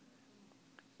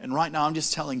 And right now I'm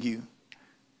just telling you,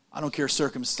 I don't care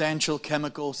circumstantial,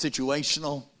 chemical,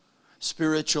 situational,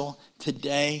 spiritual.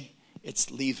 Today,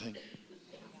 it's leaving.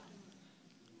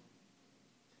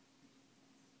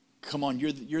 Come on,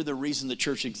 you're the reason the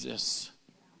church exists.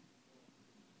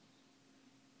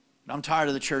 I'm tired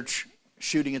of the church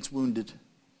shooting its wounded.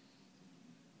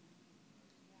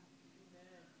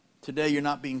 Today you're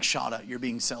not being shot at, you're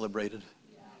being celebrated.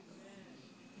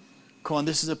 Come on,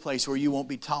 this is a place where you won't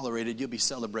be tolerated, you'll be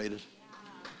celebrated.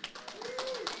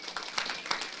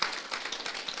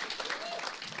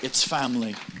 It's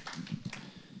family.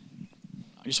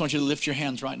 I just want you to lift your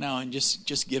hands right now and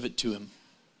just give it to him.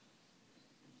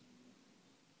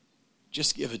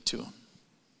 Just give it to him.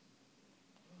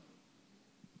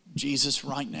 Jesus,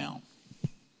 right now.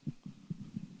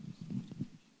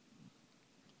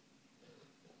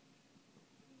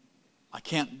 I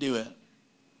can't do it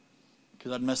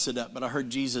because I'd mess it up, but I heard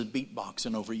Jesus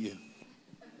beatboxing over you.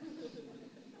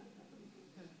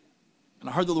 And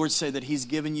I heard the Lord say that he's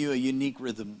given you a unique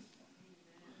rhythm.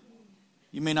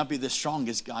 You may not be the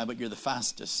strongest guy, but you're the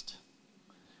fastest.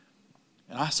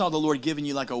 And I saw the Lord giving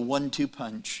you like a 1-2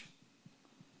 punch.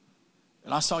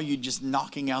 And I saw you just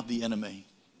knocking out the enemy.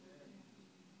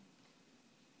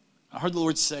 I heard the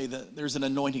Lord say that there's an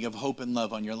anointing of hope and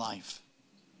love on your life.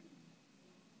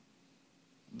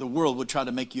 The world would try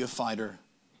to make you a fighter,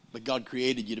 but God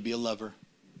created you to be a lover.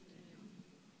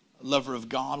 A lover of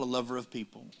God, a lover of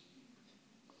people.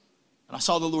 And I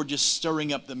saw the Lord just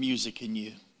stirring up the music in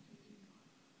you.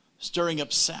 Stirring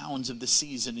up sounds of the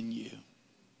season in you.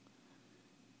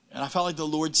 And I felt like the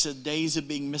Lord said days of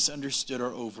being misunderstood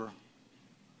are over.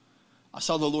 I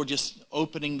saw the Lord just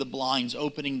opening the blinds,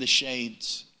 opening the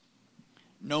shades.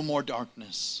 No more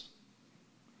darkness.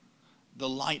 The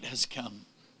light has come.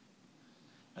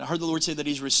 And I heard the Lord say that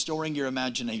he's restoring your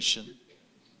imagination.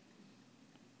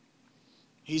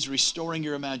 He's restoring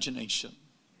your imagination.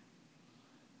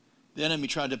 The enemy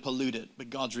tried to pollute it, but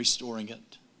God's restoring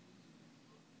it.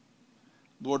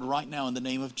 Lord, right now in the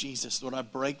name of Jesus, Lord, I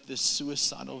break this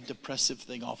suicidal, depressive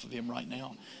thing off of him right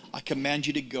now. I command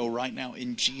you to go right now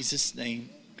in Jesus' name.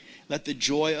 Let the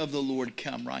joy of the Lord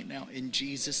come right now in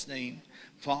Jesus' name.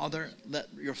 Father, let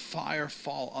your fire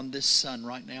fall on this son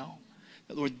right now.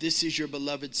 Lord, this is your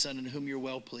beloved son in whom you're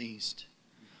well pleased.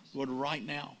 Lord, right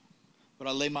now, Lord,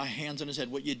 I lay my hands on his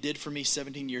head. What you did for me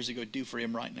 17 years ago, do for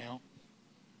him right now.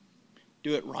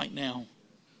 Do it right now.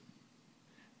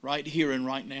 Right here and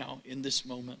right now in this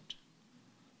moment.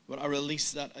 Lord, I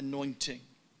release that anointing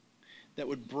that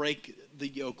would break the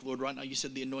yoke. Lord, right now you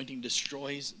said the anointing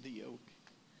destroys the yoke.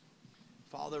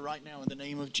 Father, right now in the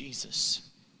name of Jesus.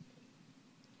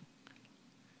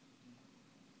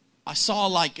 I saw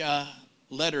like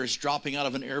letters dropping out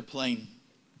of an airplane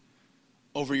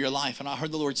over your life. And I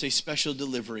heard the Lord say special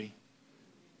delivery.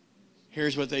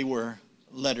 Here's what they were.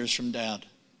 Letters from Dad.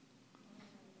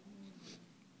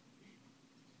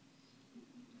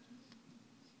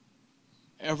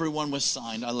 Everyone was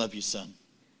signed, I love you, son.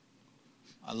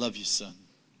 I love you, son.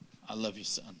 I love you,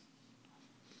 son.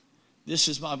 This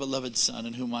is my beloved son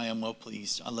in whom I am well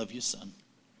pleased. I love you, son.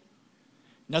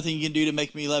 Nothing you can do to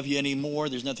make me love you any more.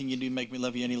 There's nothing you can do to make me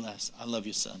love you any less. I love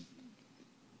you, son.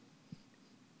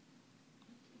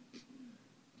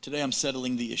 Today I'm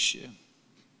settling the issue.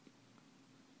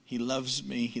 He loves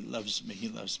me, he loves me, he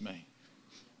loves me.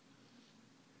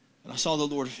 And I saw the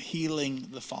Lord healing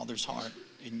the Father's heart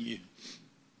in you.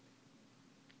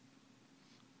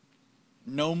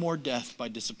 No more death by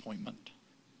disappointment.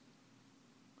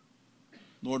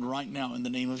 Lord, right now in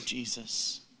the name of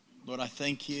Jesus, Lord, I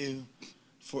thank you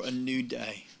for a new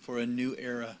day, for a new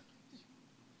era.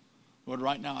 Lord,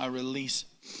 right now I release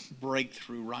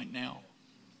breakthrough right now.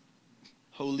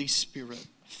 Holy Spirit,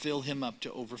 fill him up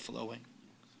to overflowing.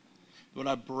 Lord,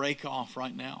 I break off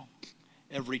right now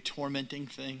every tormenting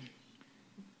thing.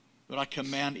 Lord, I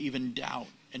command even doubt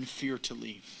and fear to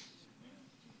leave.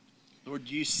 Lord,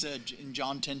 you said in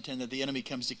John 10:10 that the enemy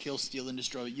comes to kill, steal, and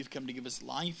destroy. You've come to give us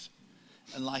life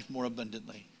and life more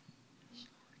abundantly.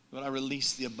 Lord, I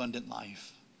release the abundant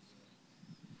life.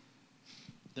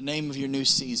 The name of your new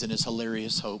season is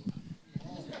Hilarious Hope.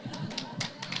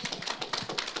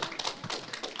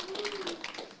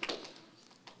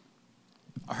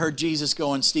 I heard Jesus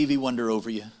going Stevie Wonder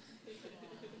over you.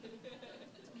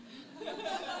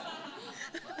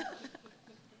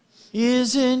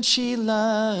 Isn't she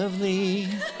lovely?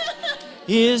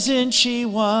 Isn't she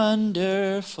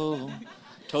wonderful?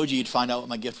 Told you you'd find out what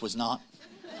my gift was not.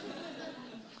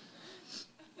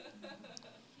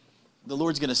 The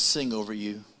Lord's going to sing over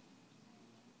you.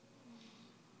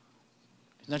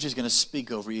 He's not just going to speak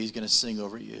over you, he's going to sing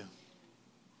over you.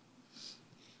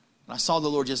 And I saw the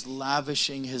Lord just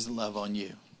lavishing his love on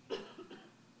you.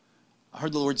 I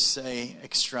heard the Lord say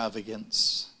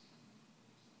extravagance.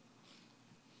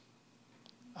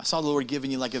 I saw the Lord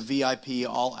giving you like a VIP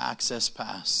all access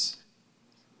pass.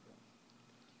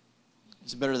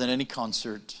 It's better than any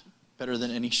concert, better than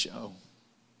any show.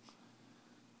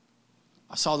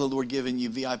 I saw the Lord giving you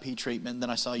VIP treatment, and then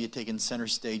I saw you taking center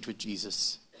stage with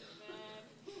Jesus.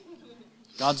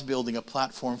 God's building a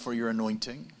platform for your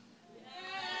anointing.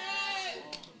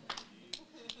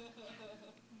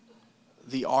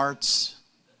 The arts,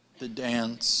 the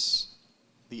dance,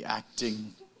 the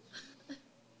acting.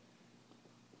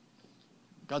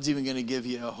 God's even going to give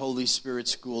you a Holy Spirit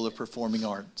school of performing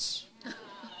arts.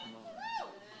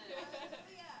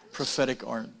 Prophetic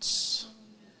arts.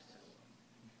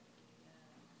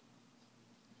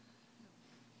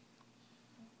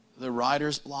 The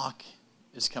writer's block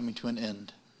is coming to an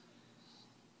end.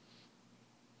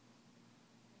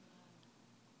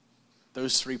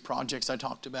 Those 3 projects I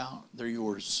talked about, they're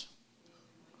yours.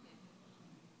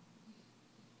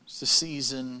 It's the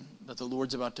season that the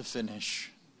Lord's about to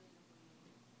finish.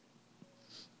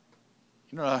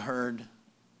 You know what I heard?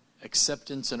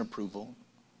 Acceptance and approval.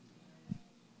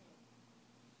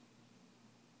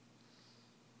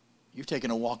 You've taken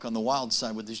a walk on the wild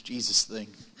side with this Jesus thing.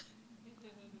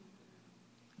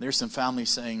 There's some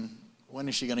families saying, when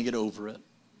is she going to get over it?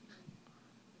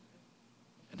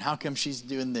 And how come she's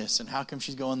doing this? And how come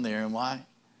she's going there? And why?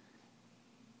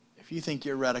 If you think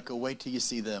you're radical, wait till you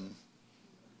see them.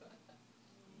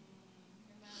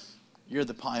 You're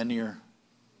the pioneer.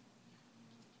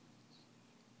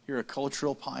 You're a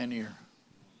cultural pioneer.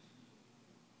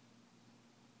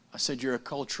 I said you're a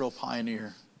cultural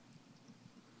pioneer.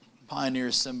 Pioneer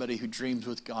is somebody who dreams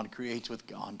with God, creates with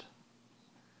God.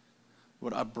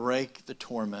 Lord, I break the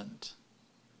torment.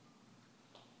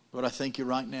 Lord, I thank you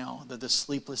right now that the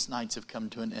sleepless nights have come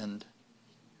to an end.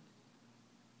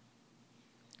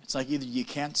 It's like either you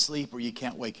can't sleep or you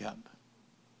can't wake up.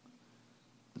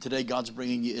 And today, God's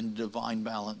bringing you into divine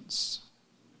balance.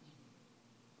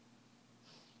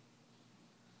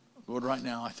 Lord, right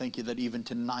now, I thank you that even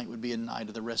tonight would be a night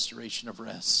of the restoration of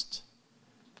rest.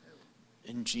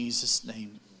 In Jesus'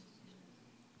 name.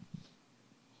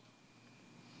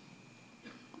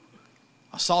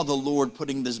 I saw the Lord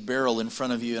putting this barrel in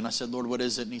front of you, and I said, Lord, what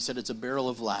is it? And he said, it's a barrel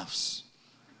of laughs.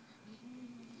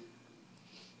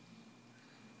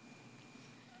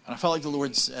 And I felt like the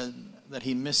Lord said that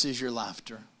he misses your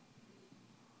laughter.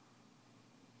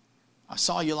 I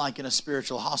saw you like in a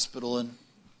spiritual hospital, and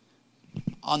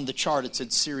on the chart it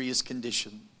said serious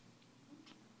condition.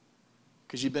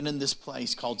 Because you've been in this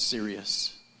place called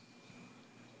serious.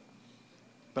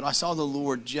 But I saw the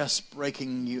Lord just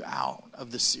breaking you out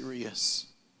of the serious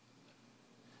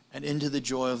and into the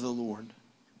joy of the Lord.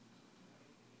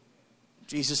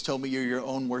 Jesus told me you're your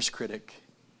own worst critic.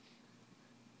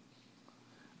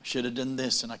 I should have done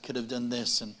this and I could have done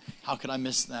this, and how could I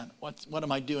miss that? What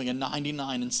am I doing? A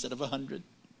 99 instead of 100?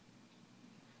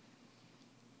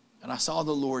 And I saw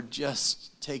the Lord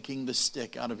just taking the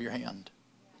stick out of your hand.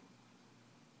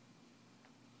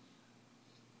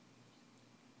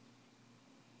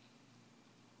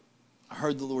 I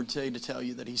heard the Lord say to tell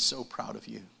you that he's so proud of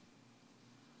you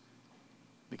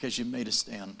because you made a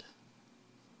stand.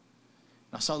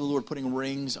 And I saw the Lord putting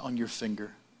rings on your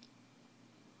finger.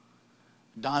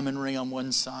 A diamond ring on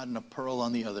one side and a pearl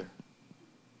on the other.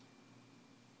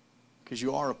 Because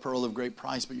you are a pearl of great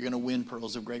price, but you're going to win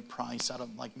pearls of great price out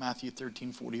of like Matthew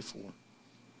 13:44.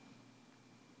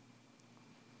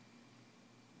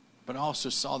 But I also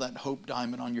saw that hope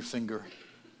diamond on your finger.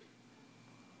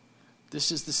 This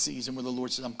is the season where the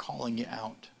Lord says, I'm calling you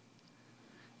out.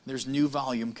 There's new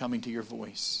volume coming to your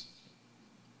voice.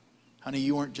 Honey,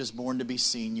 you weren't just born to be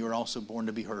seen, you were also born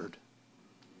to be heard.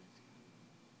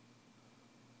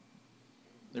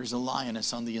 There's a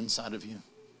lioness on the inside of you.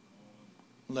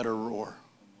 Let her roar.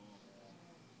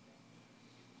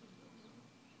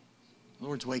 The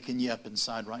Lord's waking you up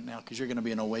inside right now because you're going to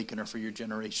be an awakener for your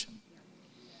generation.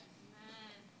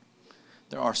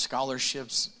 There are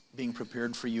scholarships being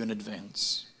prepared for you in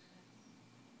advance.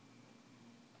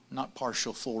 Not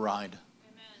partial, full ride.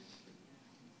 Amen.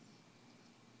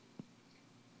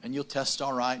 And you'll test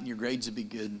all right and your grades will be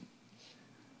good.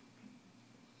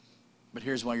 But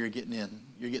here's why you're getting in.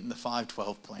 You're getting the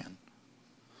 512 plan.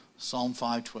 Psalm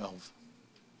 512.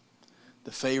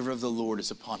 The favor of the Lord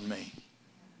is upon me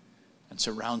and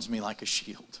surrounds me like a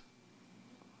shield.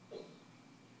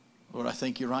 Lord, I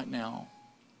thank you right now,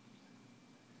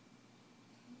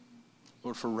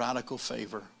 Lord, for radical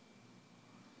favor.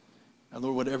 And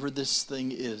Lord, whatever this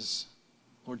thing is,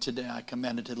 Lord, today I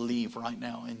command it to leave right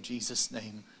now in Jesus'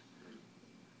 name.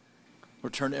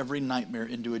 Lord, turn every nightmare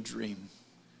into a dream.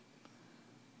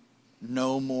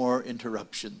 No more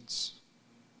interruptions.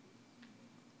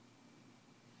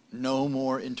 No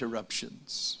more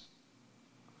interruptions.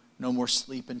 No more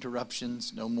sleep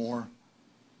interruptions. No more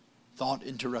thought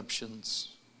interruptions.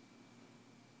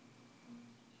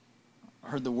 I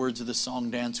heard the words of the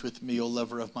song, "Dance with me, O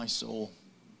lover of my soul."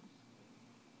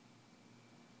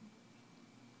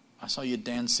 I saw you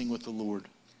dancing with the Lord.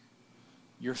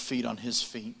 Your feet on his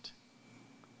feet.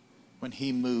 When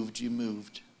he moved, you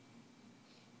moved.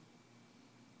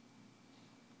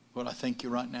 Lord, I thank you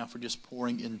right now for just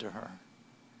pouring into her.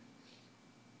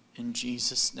 In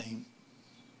Jesus' name.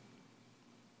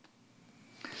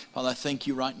 Father, I thank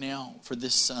you right now for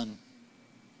this son.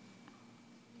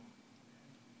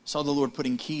 I saw the Lord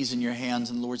putting keys in your hands,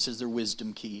 and the Lord says they're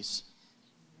wisdom keys.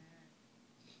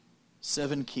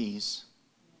 7 keys.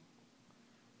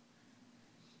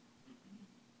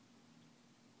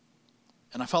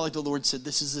 And I felt like the Lord said,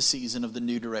 this is the season of the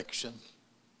new direction.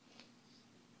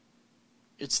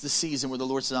 It's the season where the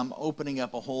Lord says, I'm opening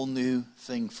up a whole new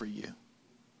thing for you.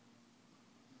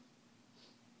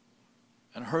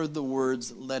 And heard the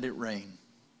words, let it rain.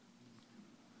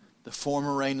 The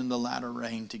former rain and the latter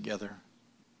rain together.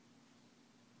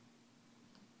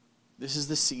 This is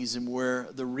the season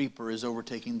where the reaper is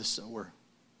overtaking the sower.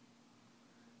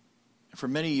 And for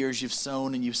many years you've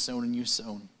sown and you've sown and you've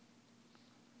sown.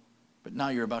 But now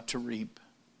you're about to reap.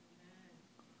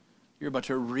 You're about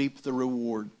to reap the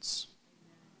rewards.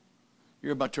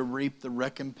 You're about to reap the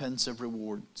recompense of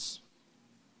rewards.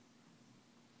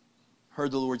 Heard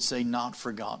the Lord say, not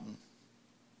forgotten.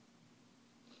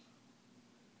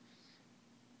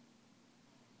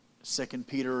 Second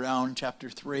Peter around chapter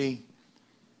 3.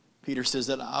 Peter says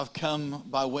that I've come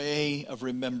by way of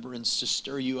remembrance to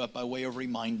stir you up by way of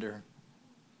reminder.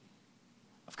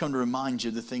 I've come to remind you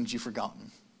of the things you've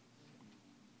forgotten.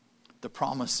 The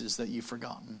promises that you've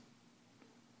forgotten.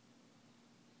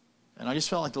 And I just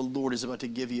felt like the Lord is about to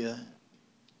give you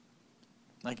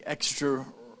like extra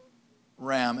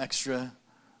RAM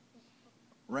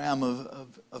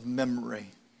of memory.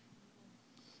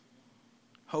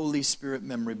 Holy Spirit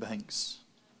memory banks.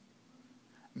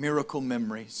 Miracle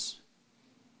memories.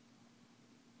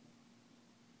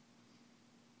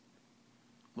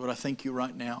 Lord, I thank you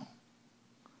right now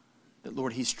that,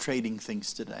 Lord, he's trading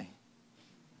things today.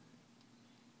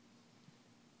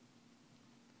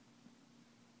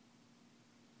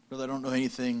 Brother, I don't know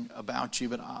anything about you,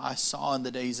 but I saw in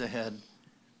the days ahead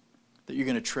that you're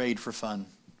going to trade for fun.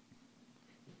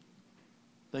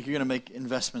 Like you're going to make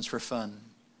investments for fun.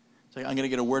 It's like, I'm going to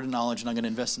get a word of knowledge and I'm going to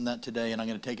invest in that today and I'm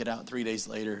going to take it out 3 days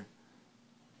later.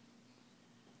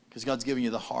 Because God's giving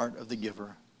you the heart of the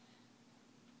giver.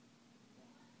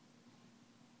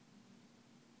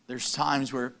 There's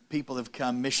times where people have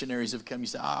come, missionaries have come, you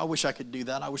say, I wish I could do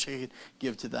that. I wish I could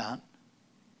give to that.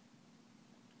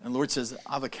 And the Lord says,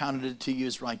 I've accounted it to you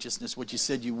as righteousness. What you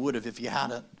said you would have if you had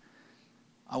it.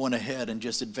 I went ahead and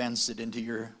just advanced it into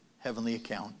your heavenly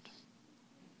account.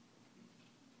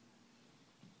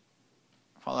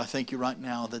 Father, I thank you right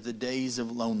now that the days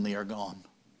of lonely are gone.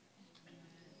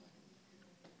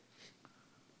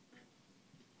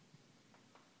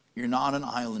 You're not an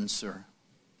island, sir.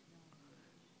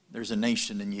 There's a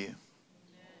nation in you.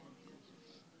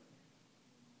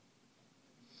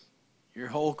 Your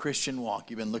whole Christian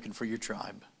walk, you've been looking for your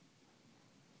tribe.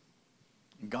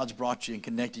 And God's brought you and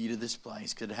connected you to this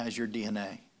place because it has your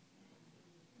DNA.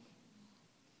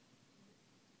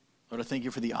 Lord, I thank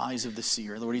you for the eyes of the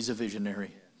seer. Lord, he's a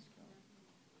visionary.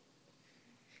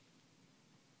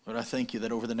 Lord, I thank you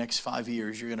that over the next 5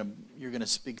 years, you're going to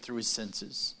speak through his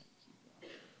senses.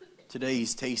 Today,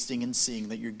 he's tasting and seeing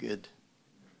that you're good.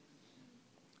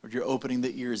 Lord, you're opening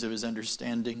the ears of his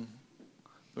understanding.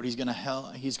 Lord, he's going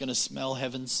to smell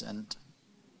heaven sent.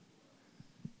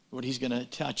 Lord, he's going to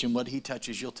touch, and what he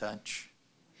touches, you'll touch.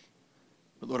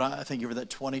 But Lord, I thank you for that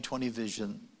 2020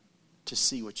 vision to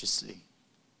see what you see.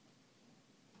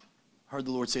 I heard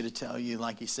the Lord say to tell you,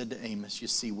 like he said to Amos, you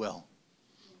see well.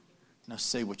 Now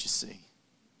say what you see.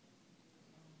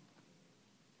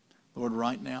 Lord,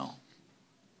 right now,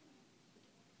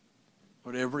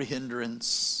 Lord, every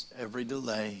hindrance, every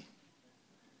delay,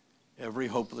 every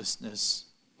hopelessness,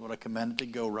 Lord, I command it to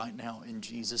go right now in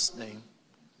Jesus' name.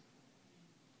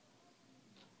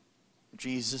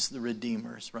 Jesus, the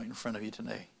Redeemer, is right in front of you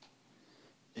today.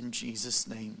 In Jesus'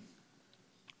 name.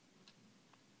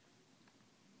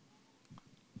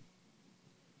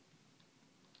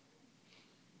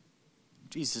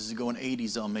 Jesus is going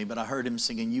 80s on me, but I heard him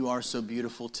singing, "You are so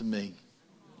beautiful to me."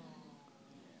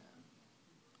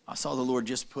 I saw the Lord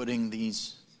just putting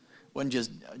these, wasn't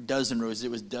just a dozen roses,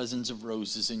 it was dozens of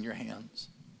roses in your hands.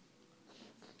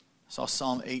 I saw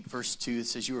Psalm 8 verse 2. It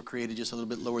says you were created just a little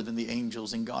bit lower than the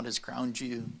angels, and God has crowned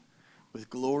you with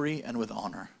glory and with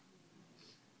honor.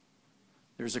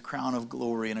 There's a crown of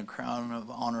glory and a crown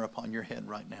of honor upon your head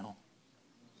right now.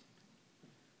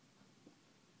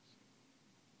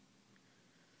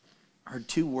 I heard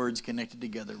two words connected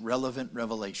together: relevant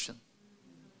revelation.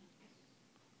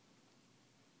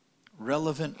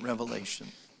 Relevant revelation.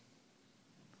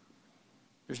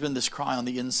 There's been this cry on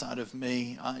the inside of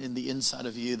me, in the inside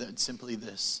of you, that's simply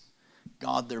this: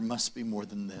 God, there must be more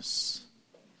than this.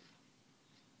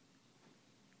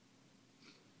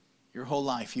 Your whole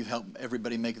life, you've helped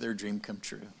everybody make their dream come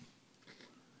true.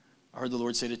 I heard the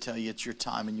Lord say to tell you, it's your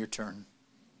time and your turn.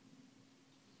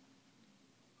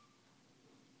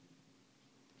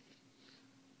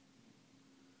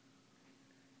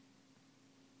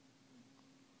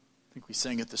 I think we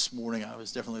sang it this morning. I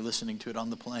was definitely listening to it on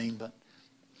the plane, but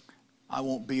I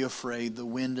won't be afraid. The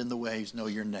wind and the waves know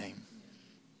your name.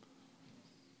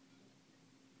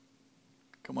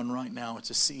 Come on, right now, it's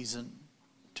a season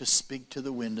to speak to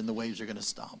the wind, and the waves are going to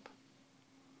stop.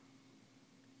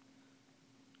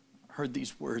 I heard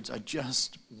these words: I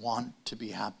just want to be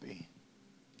happy.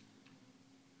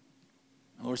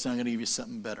 The Lord said, I'm going to give you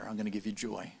something better. I'm going to give you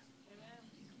joy. Amen.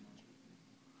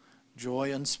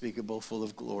 Joy unspeakable, full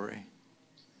of glory.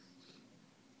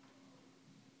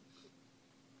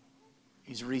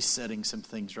 He's resetting some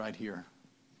things right here.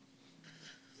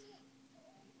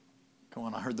 Come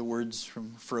on, I heard the words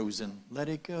from Frozen. Let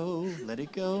it go, let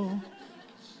it go.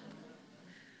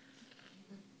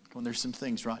 Come on, there's some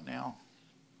things right now.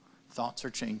 Thoughts are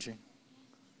changing.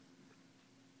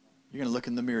 You're going to look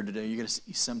in the mirror today. You're going to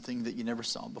see something that you never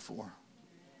saw before.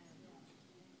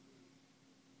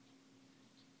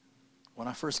 When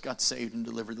I first got saved and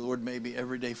delivered, the Lord made me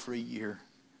every day for a year.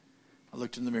 I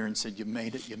looked in the mirror and said, you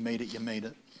made it, you made it, you made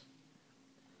it.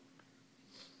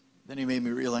 Then he made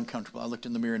me real uncomfortable. I looked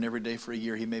in the mirror, and every day for a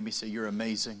year he made me say, you're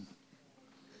amazing.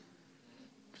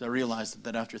 Because I realized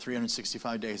that after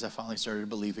 365 days, I finally started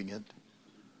believing it.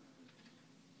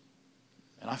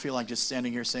 And I feel like just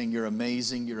standing here saying, you're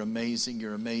amazing, you're amazing,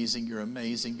 you're amazing, you're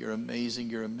amazing, you're amazing,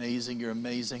 you're amazing, you're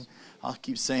amazing. I'll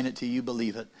keep saying it till you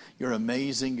believe it. You're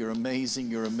amazing, you're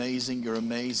amazing, you're amazing, you're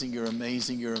amazing, you're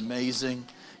amazing, you're amazing.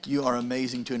 You are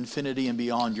amazing to infinity and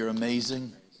beyond. You're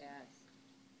amazing.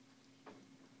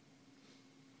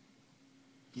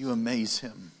 You amaze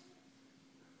him.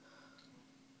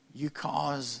 You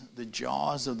cause the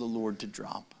jaws of the Lord to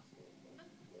drop.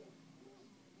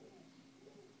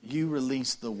 You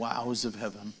release the wows of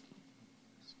heaven.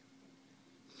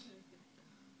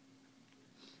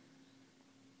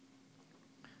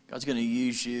 God's going to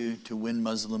use you to win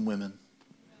Muslim women.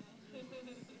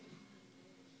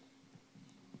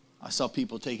 I saw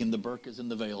people taking the burqas and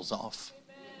the veils off.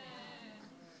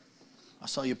 I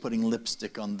saw you putting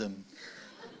lipstick on them.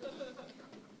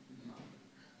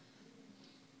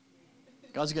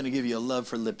 God's going to give you a love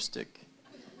for lipstick.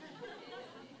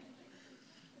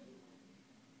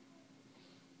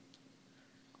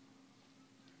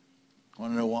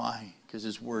 Want to know why? Because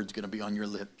his word's going to be on your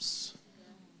lips.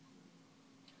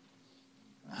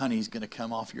 Honey's going to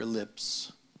come off your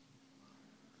lips.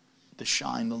 The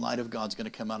shine, the light of God's going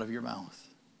to come out of your mouth.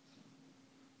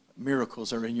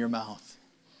 Miracles are in your mouth.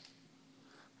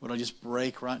 Would I just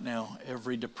break right now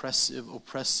every depressive,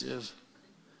 oppressive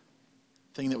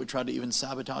thing that would try to even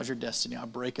sabotage your destiny? I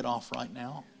break it off right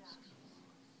now.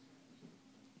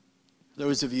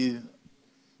 Those of you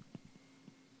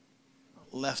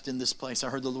left in this place, I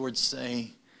heard the Lord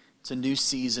say it's a new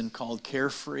season called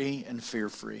carefree and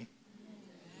fear-free.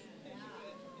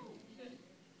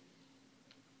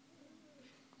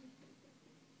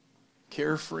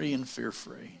 Carefree and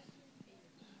fear-free.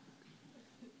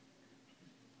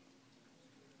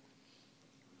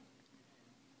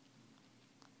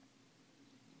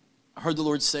 I heard the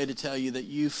Lord say to tell you that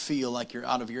you feel like you're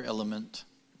out of your element.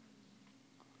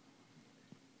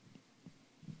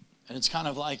 And it's kind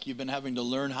of like you've been having to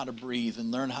learn how to breathe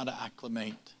and learn how to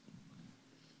acclimate.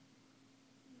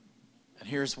 And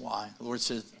here's why. The Lord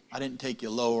says, I didn't take you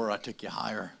lower, I took you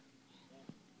higher.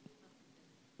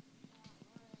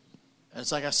 And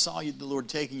it's like I saw you, the Lord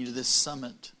taking you to this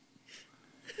summit,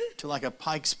 to like a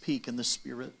Pikes Peak in the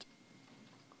Spirit.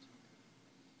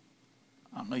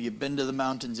 I don't know, you've been to the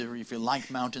mountains, if you like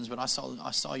mountains, but I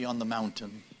saw you on the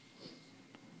mountain.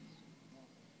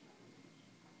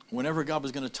 Whenever God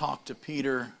was going to talk to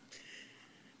Peter,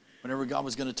 whenever God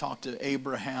was going to talk to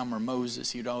Abraham or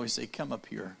Moses, he'd always say, come up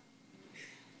here.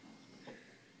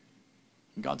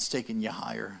 And God's taking you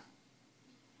higher.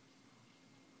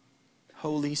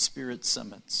 Holy Spirit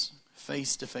summits,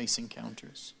 face-to-face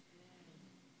encounters.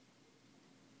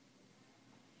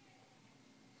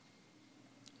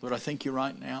 Lord, I thank you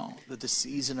right now that the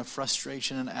season of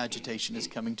frustration and agitation is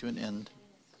coming to an end.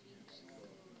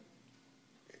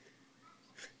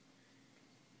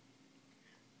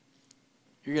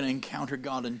 You're You're going to encounter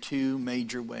God in two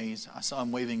major ways. I saw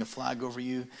him waving a flag over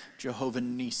you, Jehovah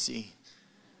Nisi,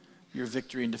 your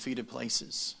victory in defeated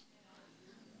places.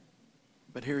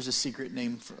 But here's a secret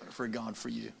name for God for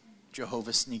you,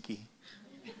 Jehovah Sneaky.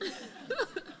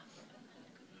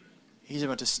 He's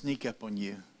about to sneak up on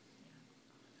you.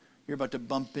 You're about to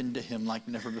bump into him like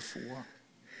never before.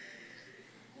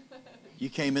 You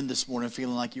came in this morning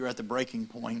feeling like you're at the breaking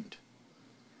point.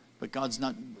 But God's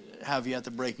not have you at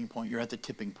the breaking point. You're at the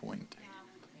tipping point.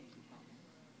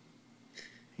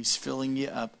 He's filling you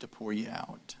up to pour you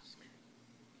out.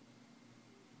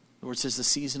 The Lord says the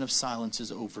season of silence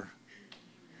is over.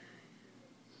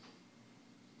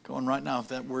 Go on right now. If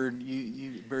that word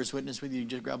you bears witness with you,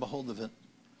 just grab a hold of it.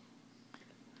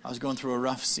 I was going through a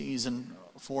rough season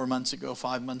 4 months ago,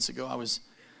 5 months ago. I was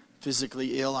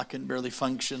physically ill. I couldn't barely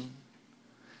function.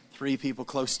 3 people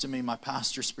close to me, my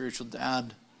pastor, spiritual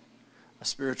dad, a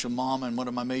spiritual mom, and one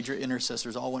of my major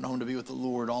intercessors all went home to be with the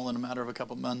Lord, all in a matter of a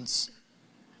couple months.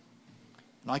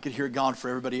 And I could hear God for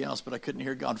everybody else, but I couldn't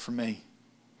hear God for me.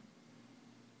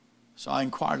 So I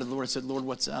inquired of the Lord. I said, Lord,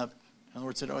 what's up? And the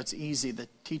Lord said, oh, it's easy. The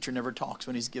teacher never talks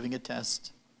when he's giving a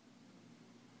test.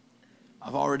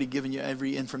 I've already given you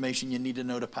every information you need to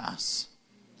know to pass.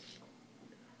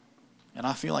 And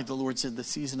I feel like the Lord said the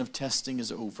season of testing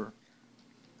is over.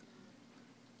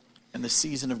 And the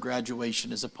season of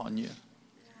graduation is upon you.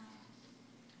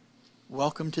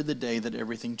 Welcome to the day that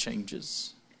everything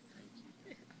changes.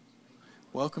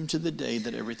 Welcome to the day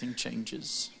that everything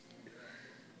changes.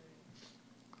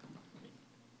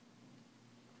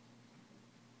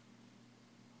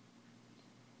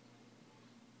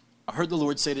 I heard the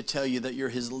Lord say to tell you that you're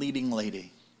his leading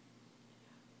lady.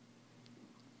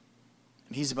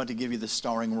 And he's about to give you the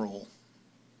starring role.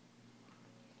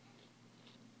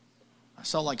 I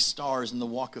saw like stars in the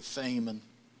Walk of Fame, and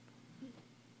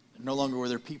no longer were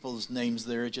there people's names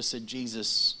there. It just said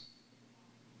Jesus.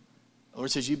 The Lord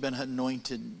says you've been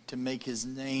anointed to make his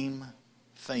name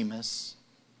famous.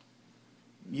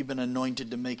 You've been anointed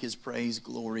to make his praise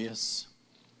glorious.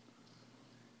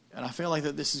 And I feel like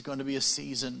that this is going to be a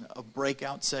season of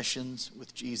breakout sessions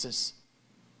with Jesus.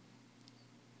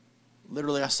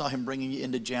 Literally, I saw him bringing you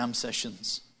into jam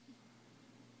sessions.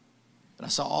 And I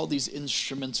saw all these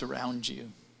instruments around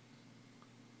you.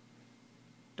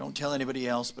 Don't tell anybody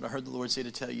else, but I heard the Lord say to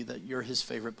tell you that you're his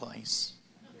favorite place.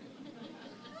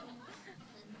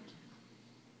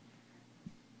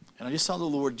 And I just saw the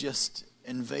Lord just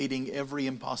invading every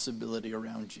impossibility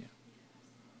around you.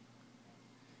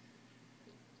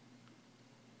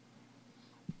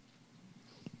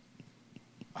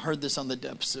 I heard this in the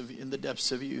depths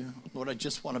of you. Lord, I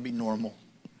just want to be normal.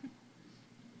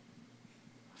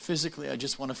 Physically, I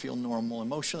just want to feel normal.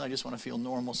 Emotionally, I just want to feel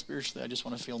normal. Spiritually, I just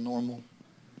want to feel normal.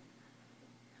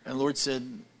 And the Lord said,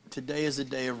 today is a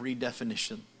day of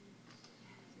redefinition.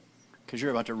 Because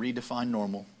you're about to redefine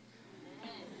normal.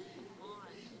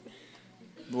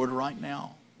 Lord, right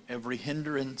now, every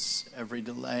hindrance, every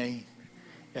delay,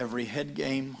 every head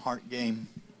game, heart game,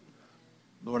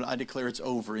 Lord, I declare it's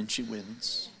over and she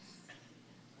wins.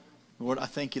 Lord, I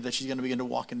thank you that she's going to begin to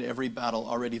walk into every battle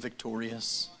already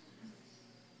victorious.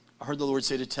 I heard the Lord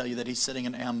say to tell you that he's setting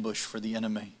an ambush for the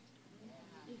enemy.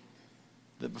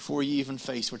 That before you even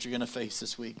face what you're going to face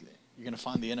this week, you're going to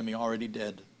find the enemy already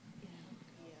dead.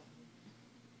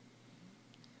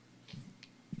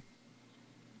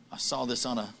 I saw this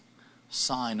on a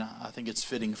sign. I think it's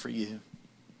fitting for you.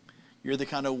 You're the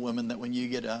kind of woman that when you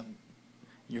get up,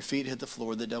 your feet hit the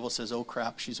floor, the devil says, oh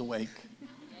crap, she's awake.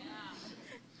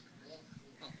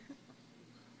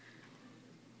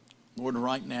 Lord,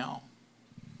 right now,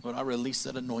 Lord, I release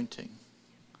that anointing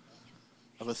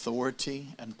of authority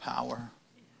and power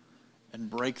and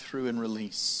breakthrough and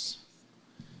release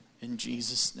in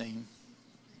Jesus' name.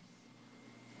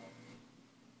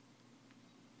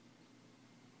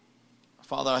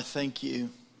 Father, I thank you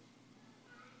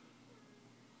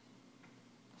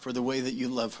for the way that you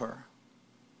love her.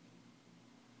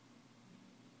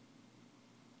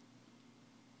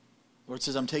 Lord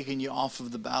says, I'm taking you off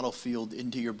of the battlefield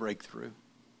into your breakthrough.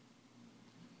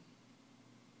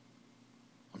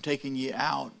 I'm taking you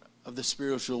out of the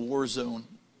spiritual war zone,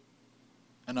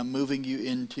 and I'm moving you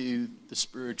into the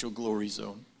spiritual glory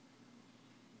zone.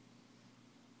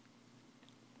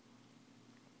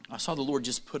 I saw the Lord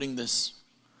just putting this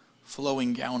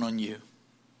flowing gown on you.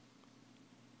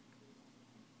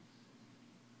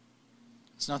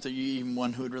 It's not that you're even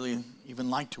one who would really even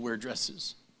like to wear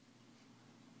dresses.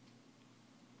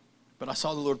 But I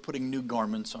saw the Lord putting new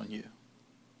garments on you.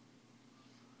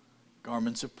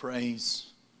 Garments of praise.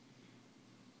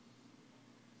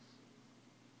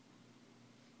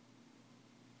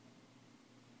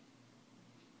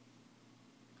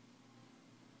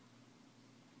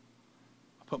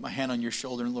 put my hand on your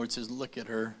shoulder, and the Lord says, look at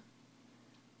her.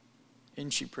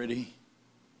 Isn't she pretty?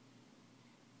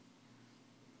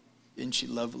 Isn't she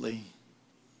lovely?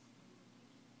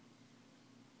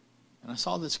 And I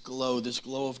saw this glow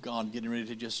of God getting ready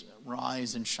to just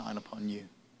rise and shine upon you.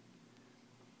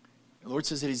 The Lord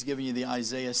says that he's giving you the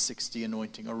Isaiah 60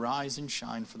 anointing. Arise and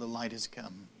shine, for the light has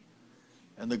come,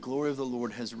 and the glory of the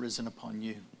Lord has risen upon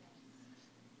you.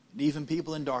 And even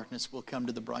people in darkness will come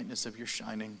to the brightness of your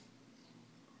shining.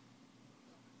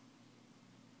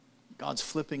 God's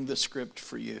flipping the script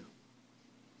for you.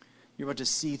 You're about to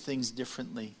see things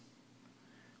differently,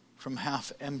 from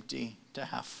half empty to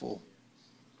half full.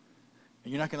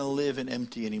 And you're not going to live in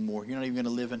empty anymore. You're not even going to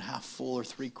live in half full or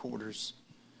three quarters.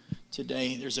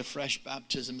 Today, there's a fresh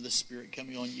baptism of the Spirit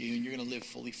coming on you, and you're going to live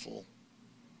fully full.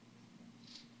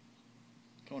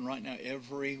 Come on, right now,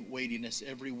 every weightiness,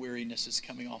 every weariness is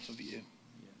coming off of you.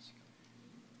 Yes.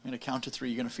 I'm going to count to 3.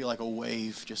 You're going to feel like a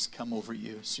wave just come over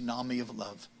you, a tsunami of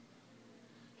love.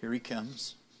 Here he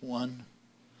comes. 1,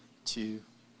 2,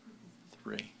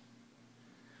 3.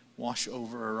 Wash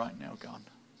over her right now, God.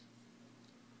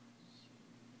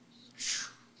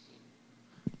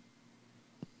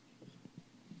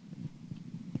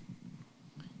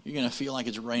 You're going to feel like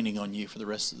it's raining on you for the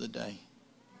rest of the day.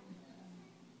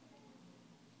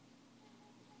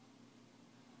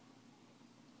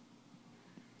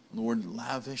 Lord,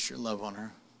 lavish your love on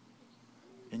her.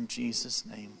 In Jesus'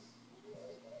 name.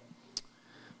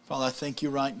 Father, I thank you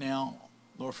right now,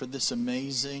 Lord, for this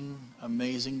amazing,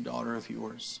 amazing daughter of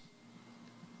yours.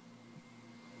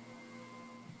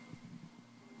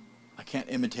 I can't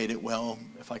imitate it well.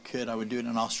 If I could, I would do it in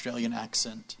an Australian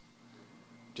accent.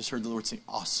 Just heard the Lord say,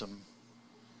 awesome.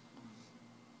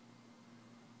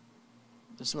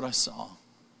 This is what I saw.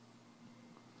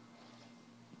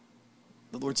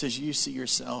 The Lord says, you see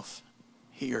yourself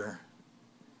here,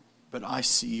 but I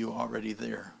see you already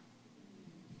there.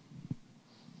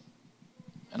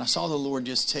 And I saw the Lord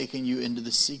just taking you into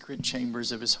the secret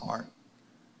chambers of his heart.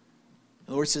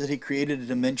 The Lord says that he created a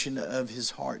dimension of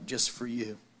his heart just for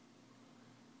you.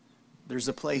 There's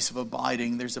a place of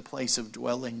abiding. There's a place of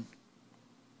dwelling.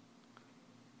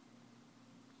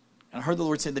 And I heard the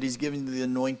Lord say that he's giving you the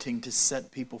anointing to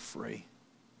set people free.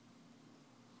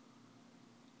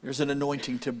 There's an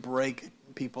anointing to break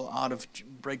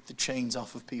the chains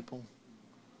off of people.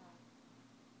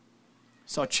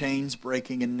 I saw chains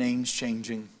breaking and names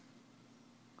changing.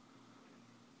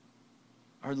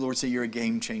 I heard the Lord say you're a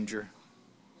game changer.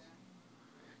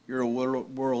 You're a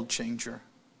world changer.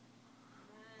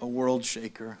 A world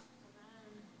shaker.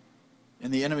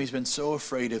 And the enemy's been so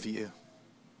afraid of you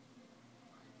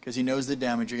because he knows the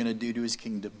damage you're going to do to his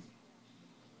kingdom.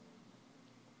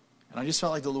 And I just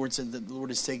felt like the Lord said that the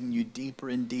Lord is taking you deeper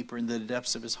and deeper into the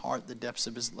depths of his heart, the depths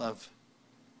of his love.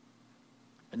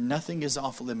 And nothing is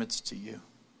off limits to you.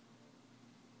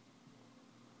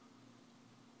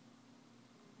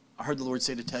 I heard the Lord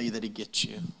say to tell you that he gets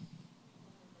you.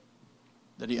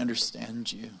 That he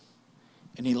understands you.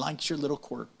 And he likes your little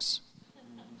quirks.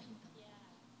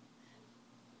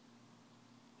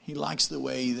 He likes the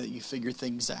way that you figure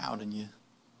things out and you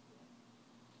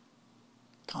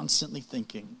constantly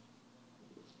thinking.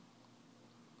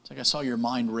 It's like I saw your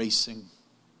mind racing.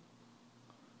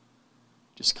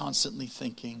 Just constantly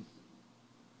thinking.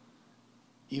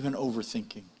 Even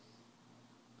overthinking.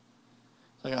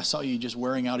 It's like I saw you just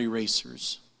wearing out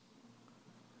erasers.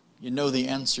 You know the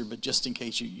answer, but just in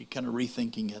case you're kind of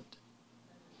rethinking it.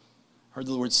 I heard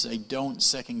the Lord say, don't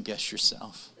second guess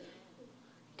yourself.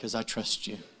 Because I trust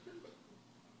you.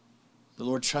 The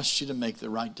Lord trusts you to make the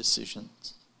right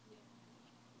decisions.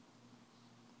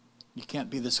 You can't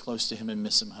be this close to him and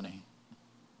miss him, honey.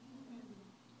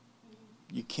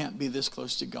 You can't be this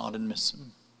close to God and miss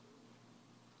him.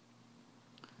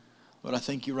 Lord, I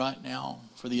thank you right now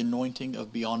for the anointing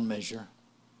of beyond measure.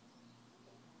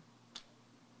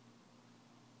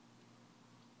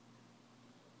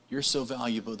 You're so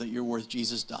valuable that you're worth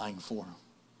Jesus dying for.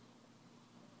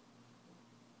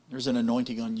 There's an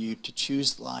anointing on you to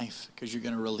choose life because you're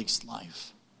going to release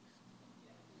life.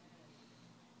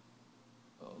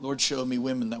 Lord, show me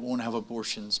women that won't have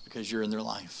abortions because you're in their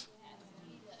life.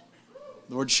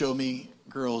 Lord, show me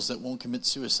girls that won't commit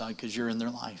suicide because you're in their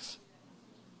life.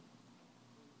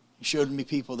 You showed me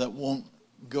people that won't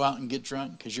go out and get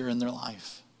drunk because you're in their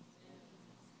life.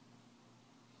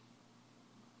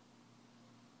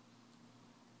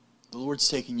 The Lord's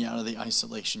taking you out of the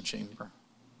isolation chamber.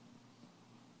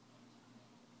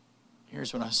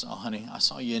 Here's what I saw, honey. I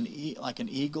saw you like an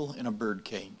eagle in a bird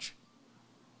cage.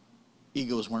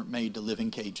 Eagles weren't made to live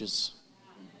in cages.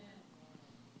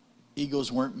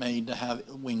 Eagles weren't made to have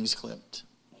wings clipped.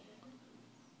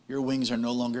 Your wings are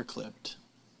no longer clipped.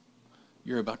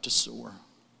 You're about to soar.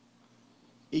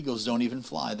 Eagles don't even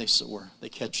fly, they soar. They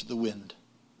catch the wind.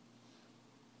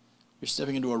 You're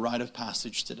stepping into a rite of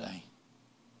passage today.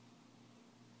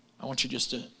 I want you just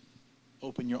to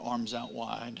open your arms out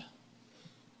wide.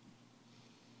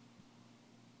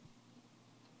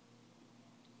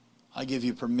 I give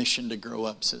you permission to grow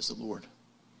up, says the Lord.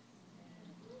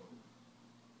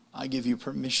 I give you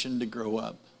permission to grow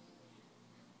up.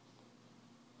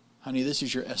 Honey, this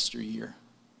is your Esther year.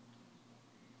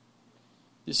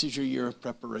 This is your year of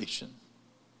preparation.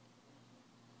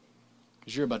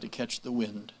 Because you're about to catch the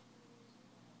wind.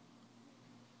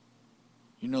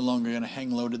 You're no longer going to hang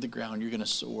low to the ground. You're going to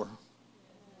soar.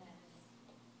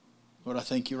 Lord, I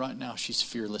thank you right now. She's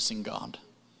fearless in God.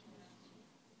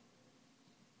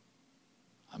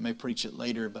 I may preach it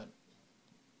later, but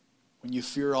when you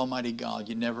fear Almighty God,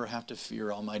 you never have to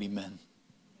fear almighty men.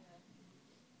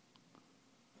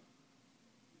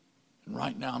 And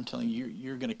right now, I'm telling you,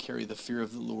 you're going to carry the fear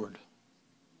of the Lord.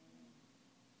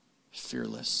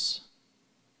 Fearless,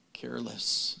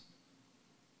 careless,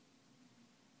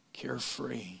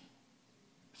 carefree,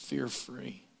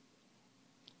 fear-free.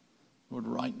 Lord,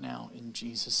 right now, in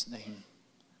Jesus' name.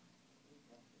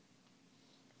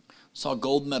 Saw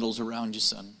gold medals around you,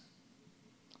 son.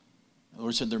 The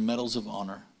Lord said they're medals of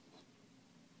honor.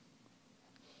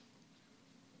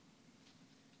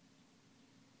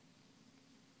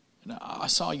 And I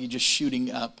saw you just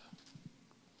shooting up.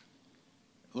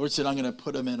 The Lord said, I'm going to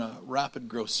put them in a rapid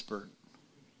growth spurt.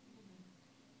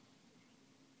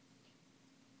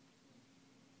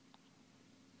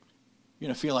 You're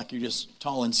going to feel like you're just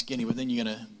tall and skinny, but then you're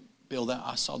going to build out.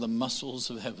 I saw the muscles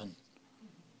of heaven.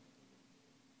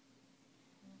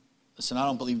 Listen, I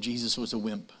don't believe Jesus was a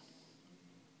wimp.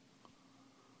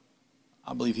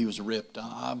 I believe he was ripped.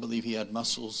 I believe he had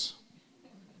muscles.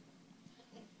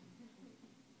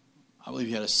 I believe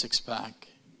he had a six-pack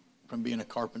from being a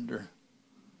carpenter.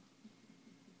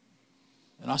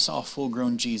 And I saw a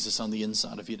full-grown Jesus on the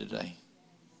inside of you today.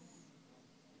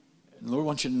 And the Lord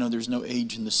wants you to know there's no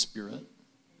age in the Spirit.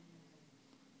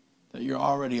 That you're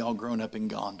already all grown up in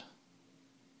God.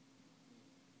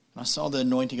 And I saw the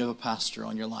anointing of a pastor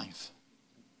on your life.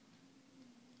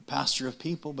 A pastor of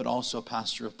people, but also a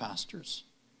pastor of pastors.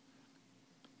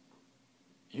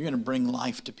 You're going to bring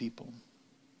life to people.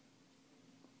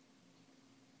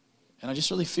 And I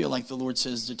just really feel like the Lord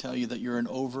says to tell you that you're an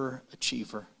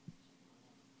overachiever,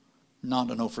 not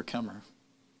an overcomer.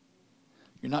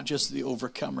 You're not just the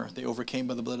overcomer. They overcame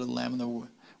by the blood of the Lamb and the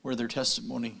word of their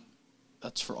testimony.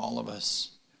 That's for all of us.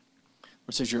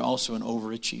 It says you're also an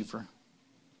overachiever.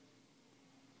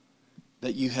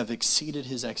 That you have exceeded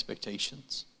his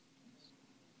expectations.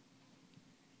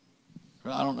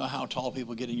 I don't know how tall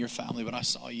people get in your family, but I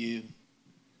saw you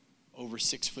over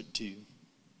 6'2".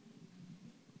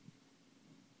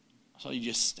 I saw you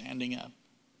just standing up.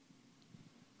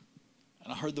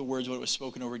 And I heard the words, what was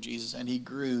spoken over Jesus, and he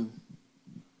grew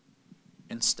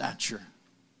in stature.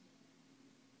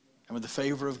 And with the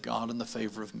favor of God and the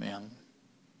favor of man.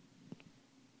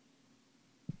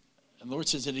 And the Lord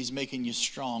says that he's making you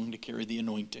strong to carry the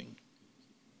anointing.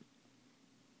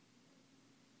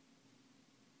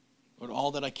 Lord,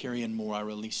 all that I carry and more I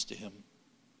release to him.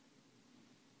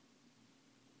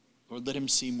 Lord, let him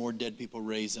see more dead people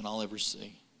raised than I'll ever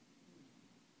see.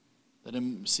 Let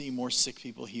him see more sick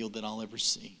people healed than I'll ever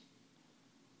see.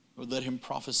 Lord, let him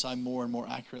prophesy more and more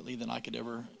accurately than I could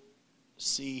ever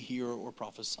see, hear, or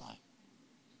prophesy.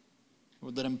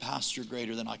 Lord, let him pastor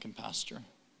greater than I can pastor.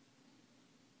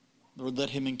 Lord,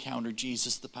 let him encounter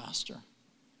Jesus the pastor.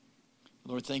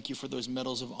 Lord, thank you for those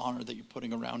medals of honor that you're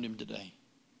putting around him today.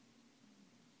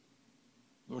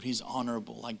 Lord, he's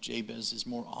honorable, like Jabez is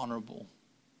more honorable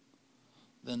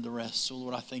than the rest. So,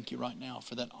 Lord, I thank you right now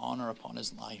for that honor upon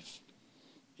his life.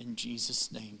 In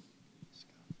Jesus' name.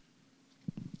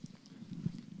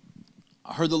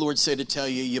 I heard the Lord say to tell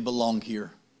you, you belong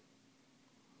here.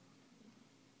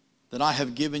 That I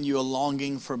have given you a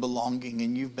longing for belonging,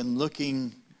 and you've been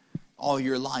looking all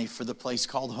your life for the place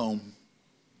called home.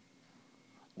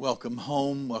 Welcome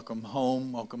home, welcome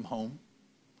home, welcome home.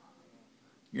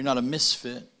 You're not a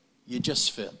misfit, you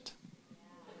just fit.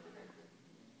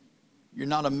 You're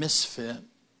not a misfit,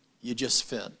 you just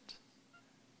fit.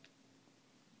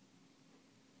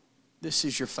 This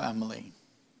is your family.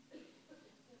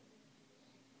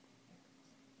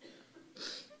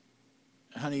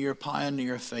 Honey, you're a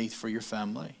pioneer of faith for your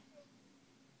family.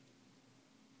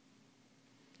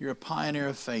 You're a pioneer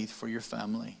of faith for your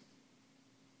family.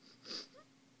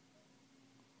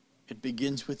 It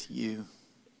begins with you.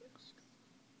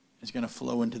 It's going to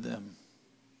flow into them.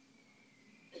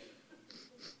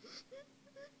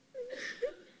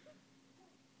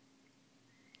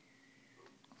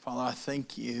 Father, I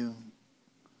thank you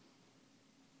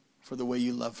for the way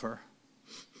you love her.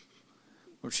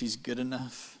 Lord, she's good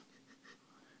enough,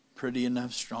 pretty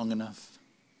enough, strong enough,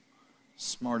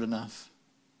 smart enough.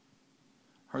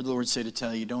 I heard the Lord say to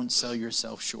tell you, don't sell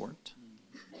yourself short.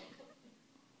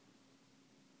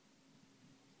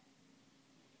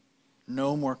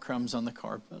 No more crumbs on the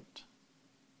carpet.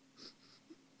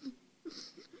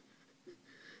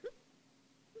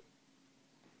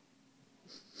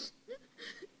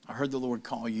 I heard the Lord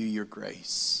call you your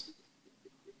grace.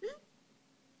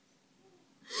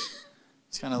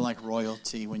 It's kind of like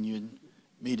royalty when you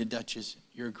meet a duchess,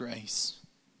 your grace.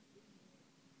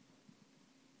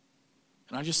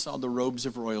 And I just saw the robes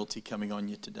of royalty coming on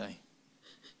you today.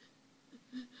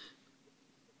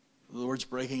 The Lord's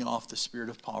breaking off the spirit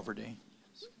of poverty.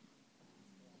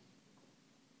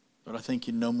 But I think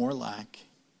you no more lack,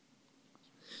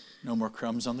 no more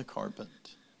crumbs on the carpet.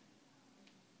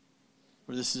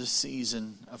 For this is a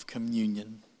season of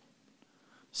communion,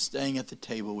 staying at the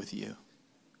table with you.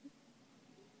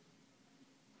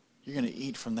 You're going to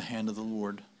eat from the hand of the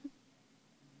Lord.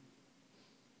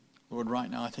 Lord,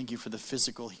 right now I thank you for the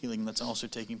physical healing that's also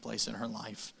taking place in her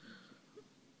life.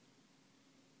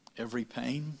 Every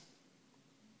pain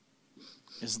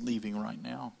is leaving right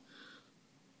now.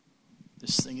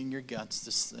 This thing in your guts,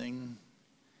 this thing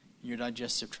in your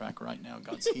digestive tract right now,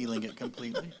 God's healing it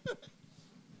completely.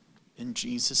 In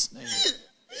Jesus' name.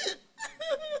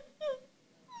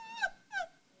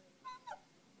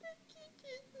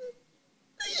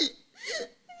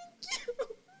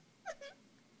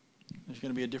 There's going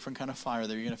to be a different kind of fire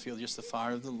there. You're going to feel just the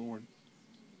fire of the Lord.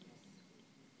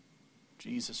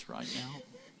 Jesus right now.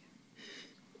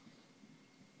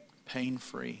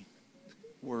 Pain-free.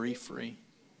 Worry-free.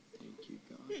 Thank you,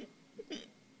 God.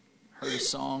 Heard a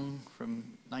song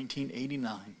from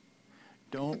 1989.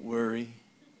 Don't worry.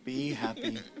 Be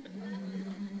happy.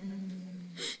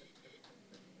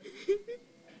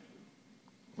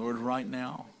 Lord, right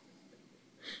now.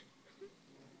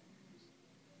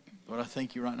 Lord, I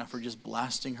thank you right now for just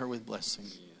blasting her with blessing.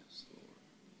 Yes, Lord.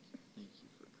 Thank you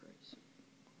for grace.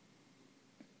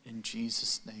 In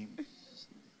Jesus' name.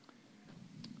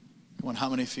 Come on,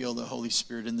 how many feel the Holy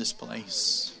Spirit in this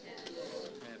place?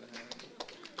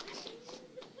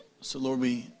 So, Lord,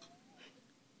 we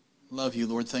love you,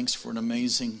 Lord. Thanks for an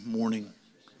amazing morning.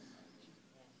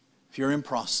 If you're in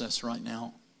process right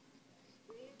now,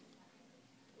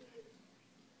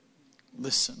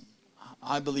 listen.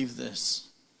 I believe this.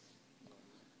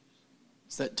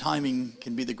 It's that timing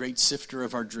can be the great sifter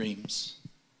of our dreams.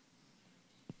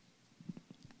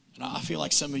 And I feel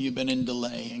like some of you have been in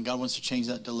delay, and God wants to change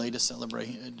that delay to celebrate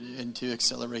into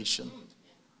acceleration.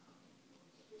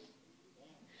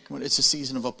 Come on, it's a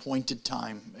season of appointed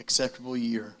time, acceptable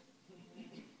year.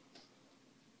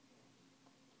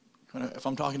 If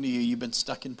I'm talking to you, you've been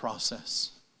stuck in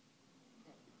process.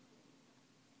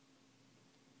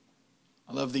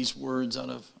 I love these words out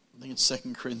of, I think it's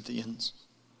 2 Corinthians,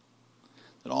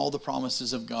 that all the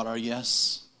promises of God are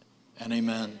yes and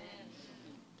amen.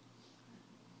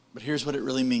 But here's what it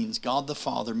really means. God the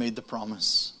Father made the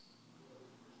promise.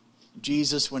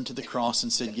 Jesus went to the cross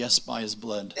and said yes by his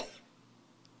blood.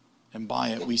 And by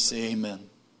it we say amen.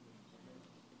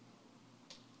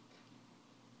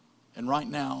 And right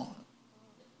now,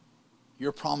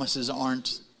 your promises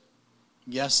aren't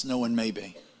yes, no, and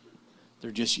maybe. They're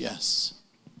just yes.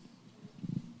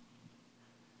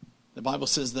 The Bible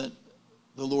says that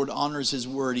the Lord honors his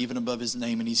word even above his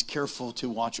name, and he's careful to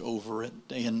watch over it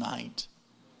day and night.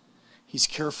 He's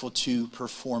careful to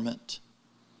perform it.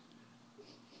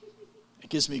 It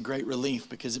gives me great relief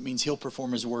because it means he'll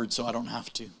perform his word so I don't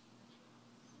have to.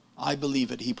 I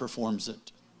believe it, he performs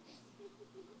it.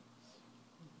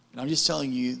 And I'm just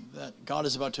telling you that God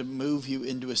is about to move you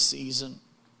into a season.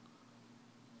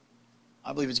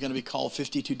 I believe it's going to be called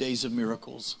 52 Days of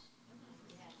Miracles.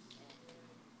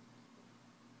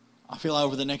 I feel like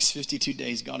over the next 52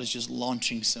 days, God is just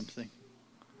launching something.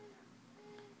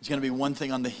 There's going to be one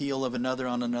thing on the heel of another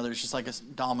on another. It's just like a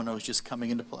domino is just coming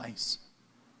into place.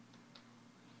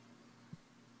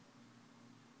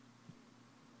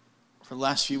 For the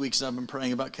last few weeks, I've been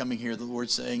praying about coming here. The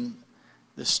Lord's saying,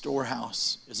 this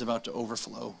storehouse is about to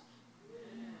overflow.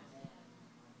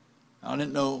 I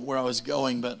didn't know where I was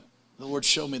going, but the Lord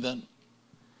showed me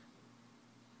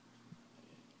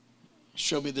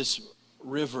this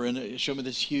river, and it showed me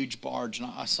this huge barge,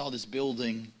 and I saw this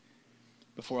building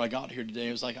before I got here today.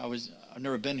 It was like I've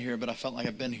never been here, but I felt like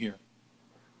I've been here.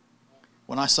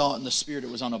 When I saw it in the spirit, it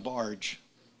was on a barge.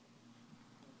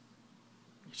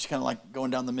 It's kind of like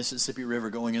going down the Mississippi River,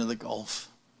 going into the Gulf,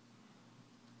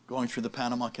 going through the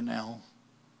Panama Canal.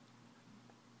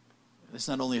 It's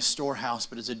not only a storehouse,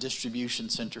 but it's a distribution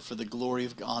center for the glory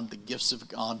of God, the gifts of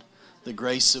God, the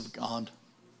grace of God,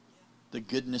 the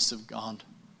goodness of God,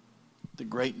 the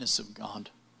greatness of God.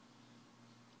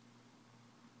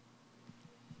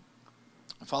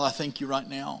 And Father, I thank you right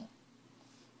now,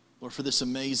 Lord, for this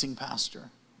amazing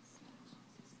pastor.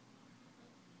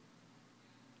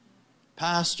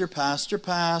 Pastor, pastor,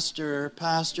 pastor,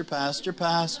 pastor, pastor,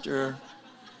 pastor.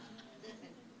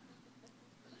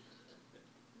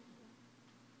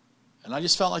 And I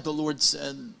just felt like the Lord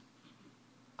said,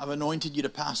 I've anointed you to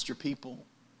pastor people,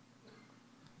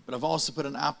 but I've also put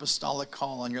an apostolic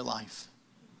call on your life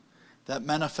that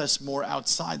manifests more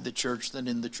outside the church than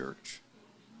in the church.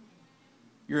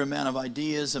 You're a man of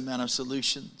ideas, a man of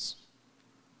solutions.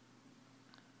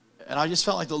 And I just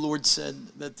felt like the Lord said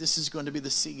that this is going to be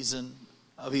the season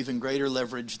of even greater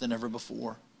leverage than ever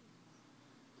before.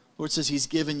 The Lord says he's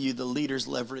given you the leader's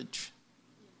leverage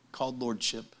called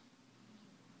lordship.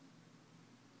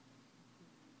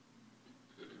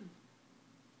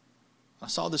 I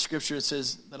saw the scripture, it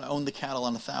says that I own the cattle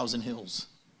on 1,000 hills.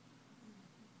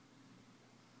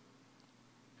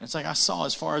 And it's like I saw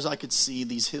as far as I could see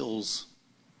these hills.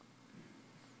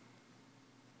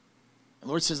 And the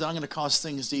Lord says that I'm going to cause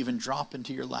things to even drop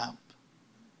into your lap.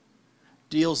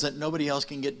 Deals that nobody else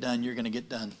can get done, you're going to get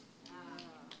done.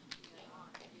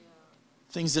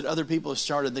 Things that other people have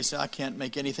started, they say, I can't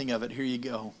make anything of it. Here you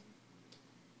go.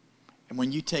 And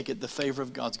when you take it, the favor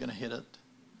of God's going to hit it.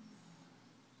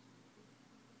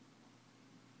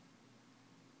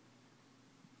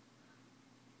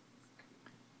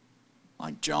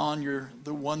 Like John, you're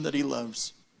the one that he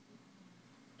loves.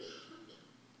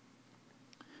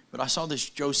 But I saw this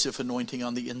Joseph anointing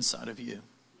on the inside of you.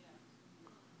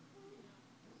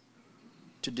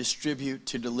 To distribute,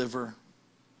 to deliver,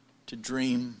 to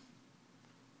dream,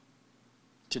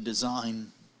 to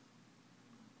design,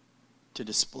 to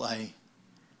display,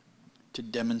 to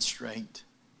demonstrate.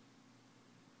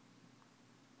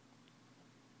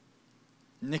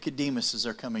 Nicodemuses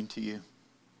are coming to you.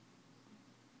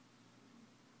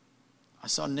 I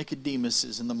saw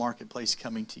Nicodemuses in the marketplace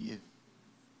coming to you.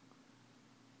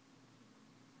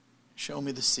 Show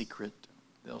me the secret,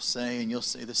 they'll say, and you'll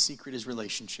say the secret is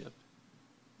relationship.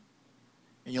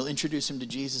 And you'll introduce him to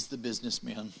Jesus the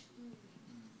businessman.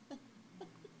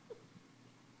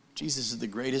 Jesus is the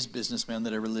greatest businessman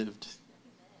that ever lived.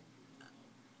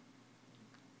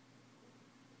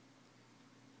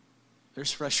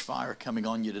 There's fresh fire coming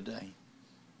on you today.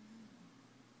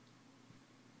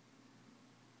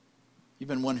 You've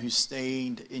been one who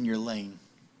stayed in your lane.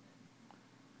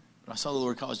 But I saw the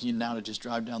Lord causing you now to just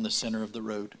drive down the center of the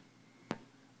road.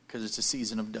 Because it's a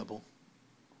season of double.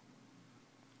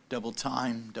 Double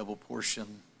time, double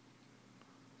portion.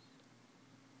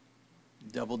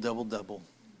 Double, double, double.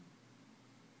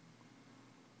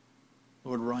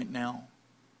 Lord, right now,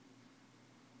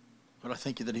 Lord, I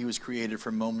thank you that he was created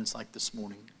for moments like this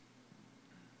morning.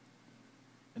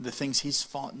 And the things he's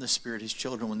fought in the spirit, his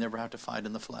children will never have to fight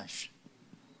in the flesh.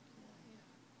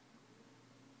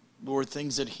 Lord,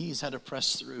 things that he's had to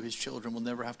press through, his children will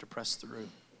never have to press through.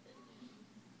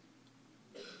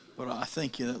 But I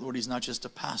thank you that, Lord, he's not just a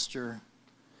pastor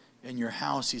in your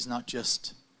house. He's not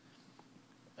just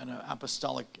an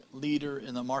apostolic leader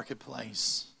in the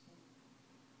marketplace.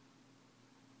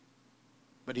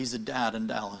 But he's a dad in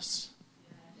Dallas.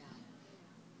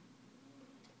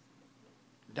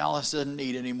 Dallas doesn't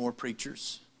need any more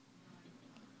preachers.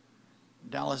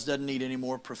 Dallas doesn't need any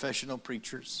more professional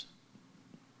preachers.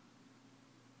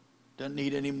 Doesn't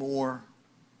need any more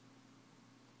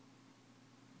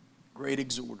great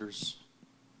exhorters.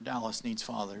 Dallas needs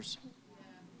fathers.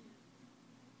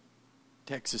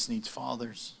 Texas needs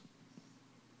fathers.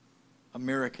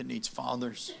 America needs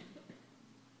fathers.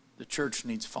 The church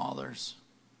needs fathers.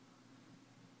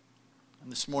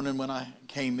 And this morning when I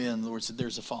came in, the Lord said,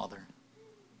 there's a father.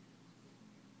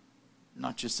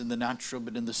 Not just in the natural,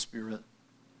 but in the spirit.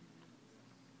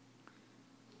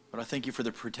 But I thank you for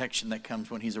the protection that comes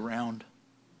when he's around.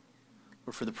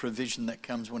 Or for the provision that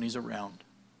comes when he's around.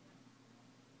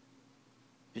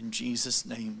 In Jesus'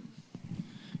 name.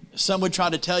 Some would try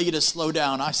to tell you to slow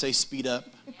down. I say speed up.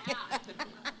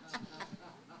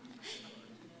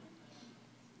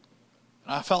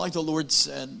 I felt like the Lord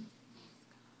said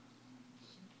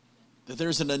that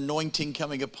there's an anointing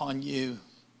coming upon you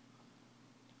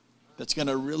that's going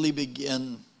to really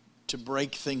begin to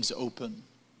break things open.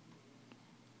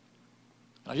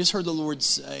 I just heard the Lord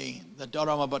say that,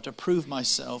 daughter, I'm about to prove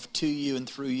myself to you and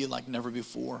through you like never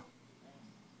before.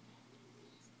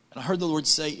 And I heard the Lord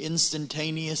say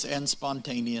instantaneous and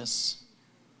spontaneous.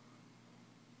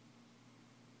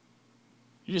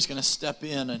 You're just going to step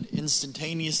in, and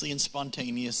instantaneously and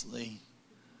spontaneously,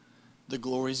 the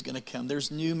glory is going to come. There's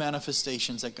new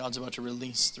manifestations that God's about to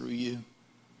release through you.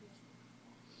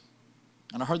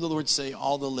 And I heard the Lord say,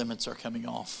 all the limits are coming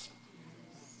off.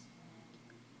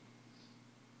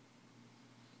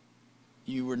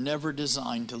 You were never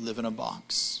designed to live in a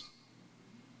box.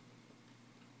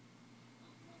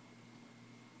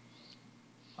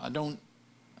 I don't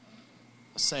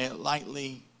say it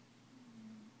lightly.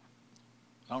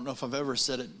 I don't know if I've ever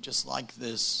said it just like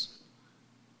this.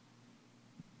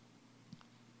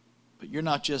 But you're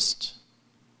not just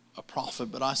a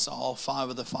prophet, but I saw all 5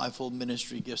 of the 5-fold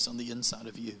ministry gifts on the inside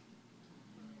of you.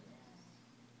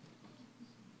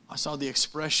 I saw the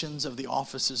expressions of the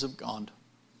offices of God.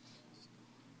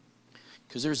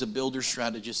 Because there's a builder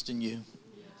strategist in you.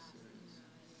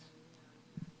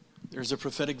 There's a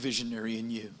prophetic visionary in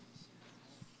you.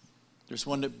 There's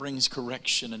one that brings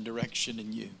correction and direction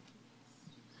in you.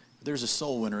 There's a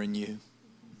soul winner in you. In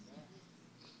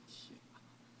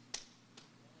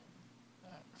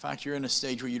fact, you're in a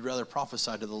stage where you'd rather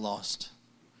prophesy to the lost.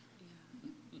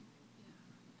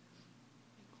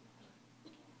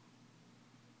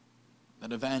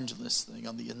 That evangelist thing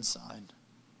on the inside.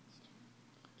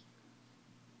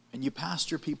 And you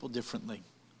pastor people differently.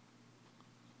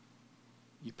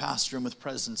 You pastor them with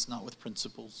presence, not with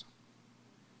principles.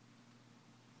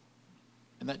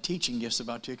 And that teaching gift's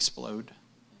about to explode.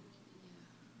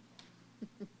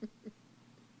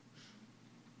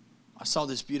 I saw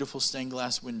this beautiful stained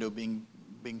glass window being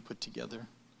put together.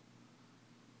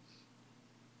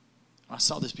 I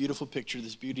saw this beautiful picture,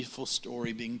 this beautiful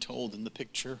story being told in the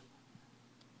picture.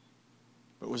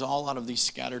 But it was all out of these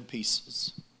scattered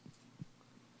pieces.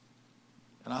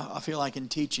 And I feel like in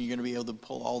teaching, you're going to be able to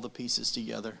pull all the pieces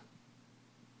together.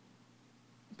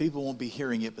 People won't be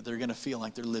hearing it, but they're going to feel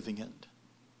like they're living it.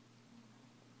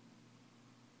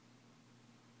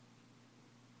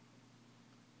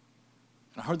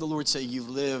 And I heard the Lord say, you've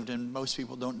lived, and most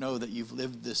people don't know that you've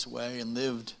lived this way and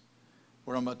lived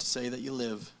where I'm about to say that you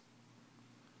live.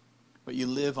 But you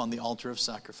live on the altar of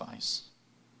sacrifice.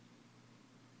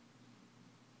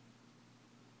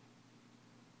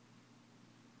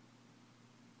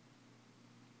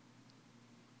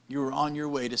 You were on your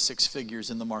way to 6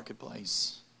 figures in the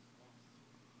marketplace.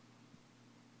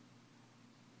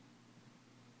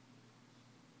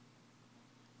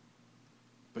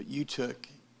 But you took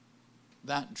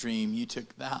that dream, you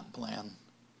took that plan,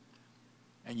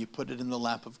 and you put it in the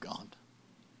lap of God.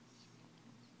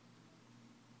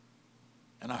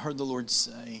 And I heard the Lord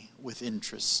say, with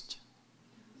interest.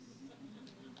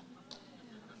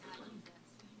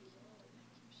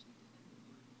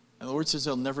 And the Lord says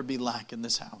there'll never be lack in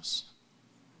this house.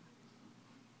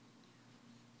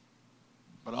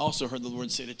 But I also heard the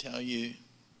Lord say to tell you,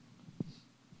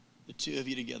 the 2 of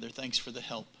you together, thanks for the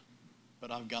help, but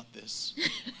I've got this.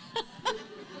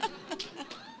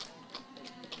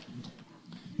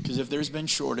 Because if there's been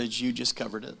shortage, you just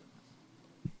covered it.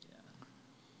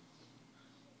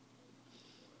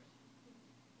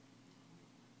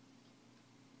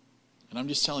 And I'm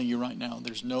just telling you right now,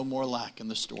 there's no more lack in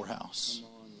the storehouse.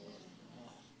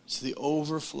 It's the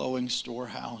overflowing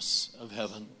storehouse of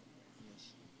heaven.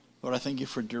 Lord, I thank you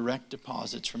for direct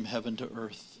deposits from heaven to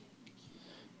earth.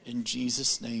 In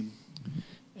Jesus' name,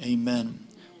 amen.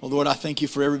 Well, Lord, I thank you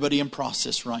for everybody in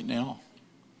process right now.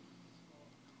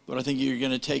 Lord, I think you're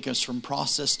going to take us from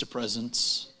process to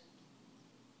presence,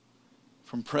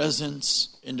 from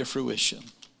presence into fruition.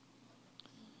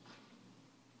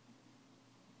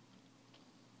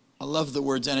 I love the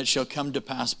words, and it shall come to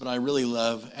pass, but I really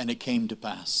love, and it came to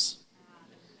pass.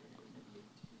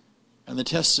 And the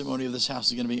testimony of this house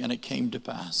is going to be, and it came to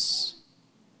pass.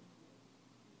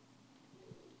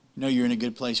 You know you're in a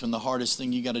good place when the hardest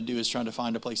thing you got to do is trying to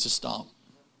find a place to stop.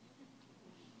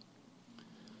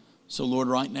 So Lord,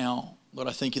 right now, Lord,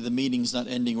 I thank you the meeting's not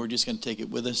ending. We're just going to take it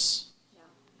with us.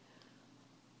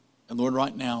 And Lord,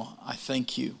 right now, I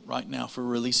thank you right now for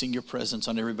releasing your presence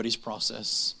on everybody's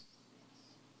process.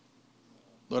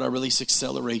 Lord, I release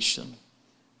acceleration.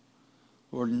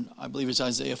 Lord, I believe it's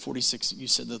Isaiah 46, you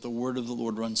said that the word of the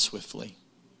Lord runs swiftly.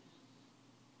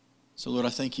 So Lord, I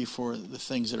thank you for the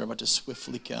things that are about to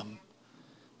swiftly come.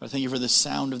 I thank you for the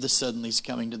sound of the suddenlies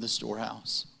coming to the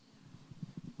storehouse.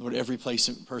 Lord, every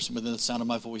person within the sound of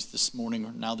my voice this morning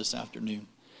or now this afternoon.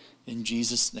 In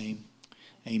Jesus' name,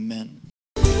 amen.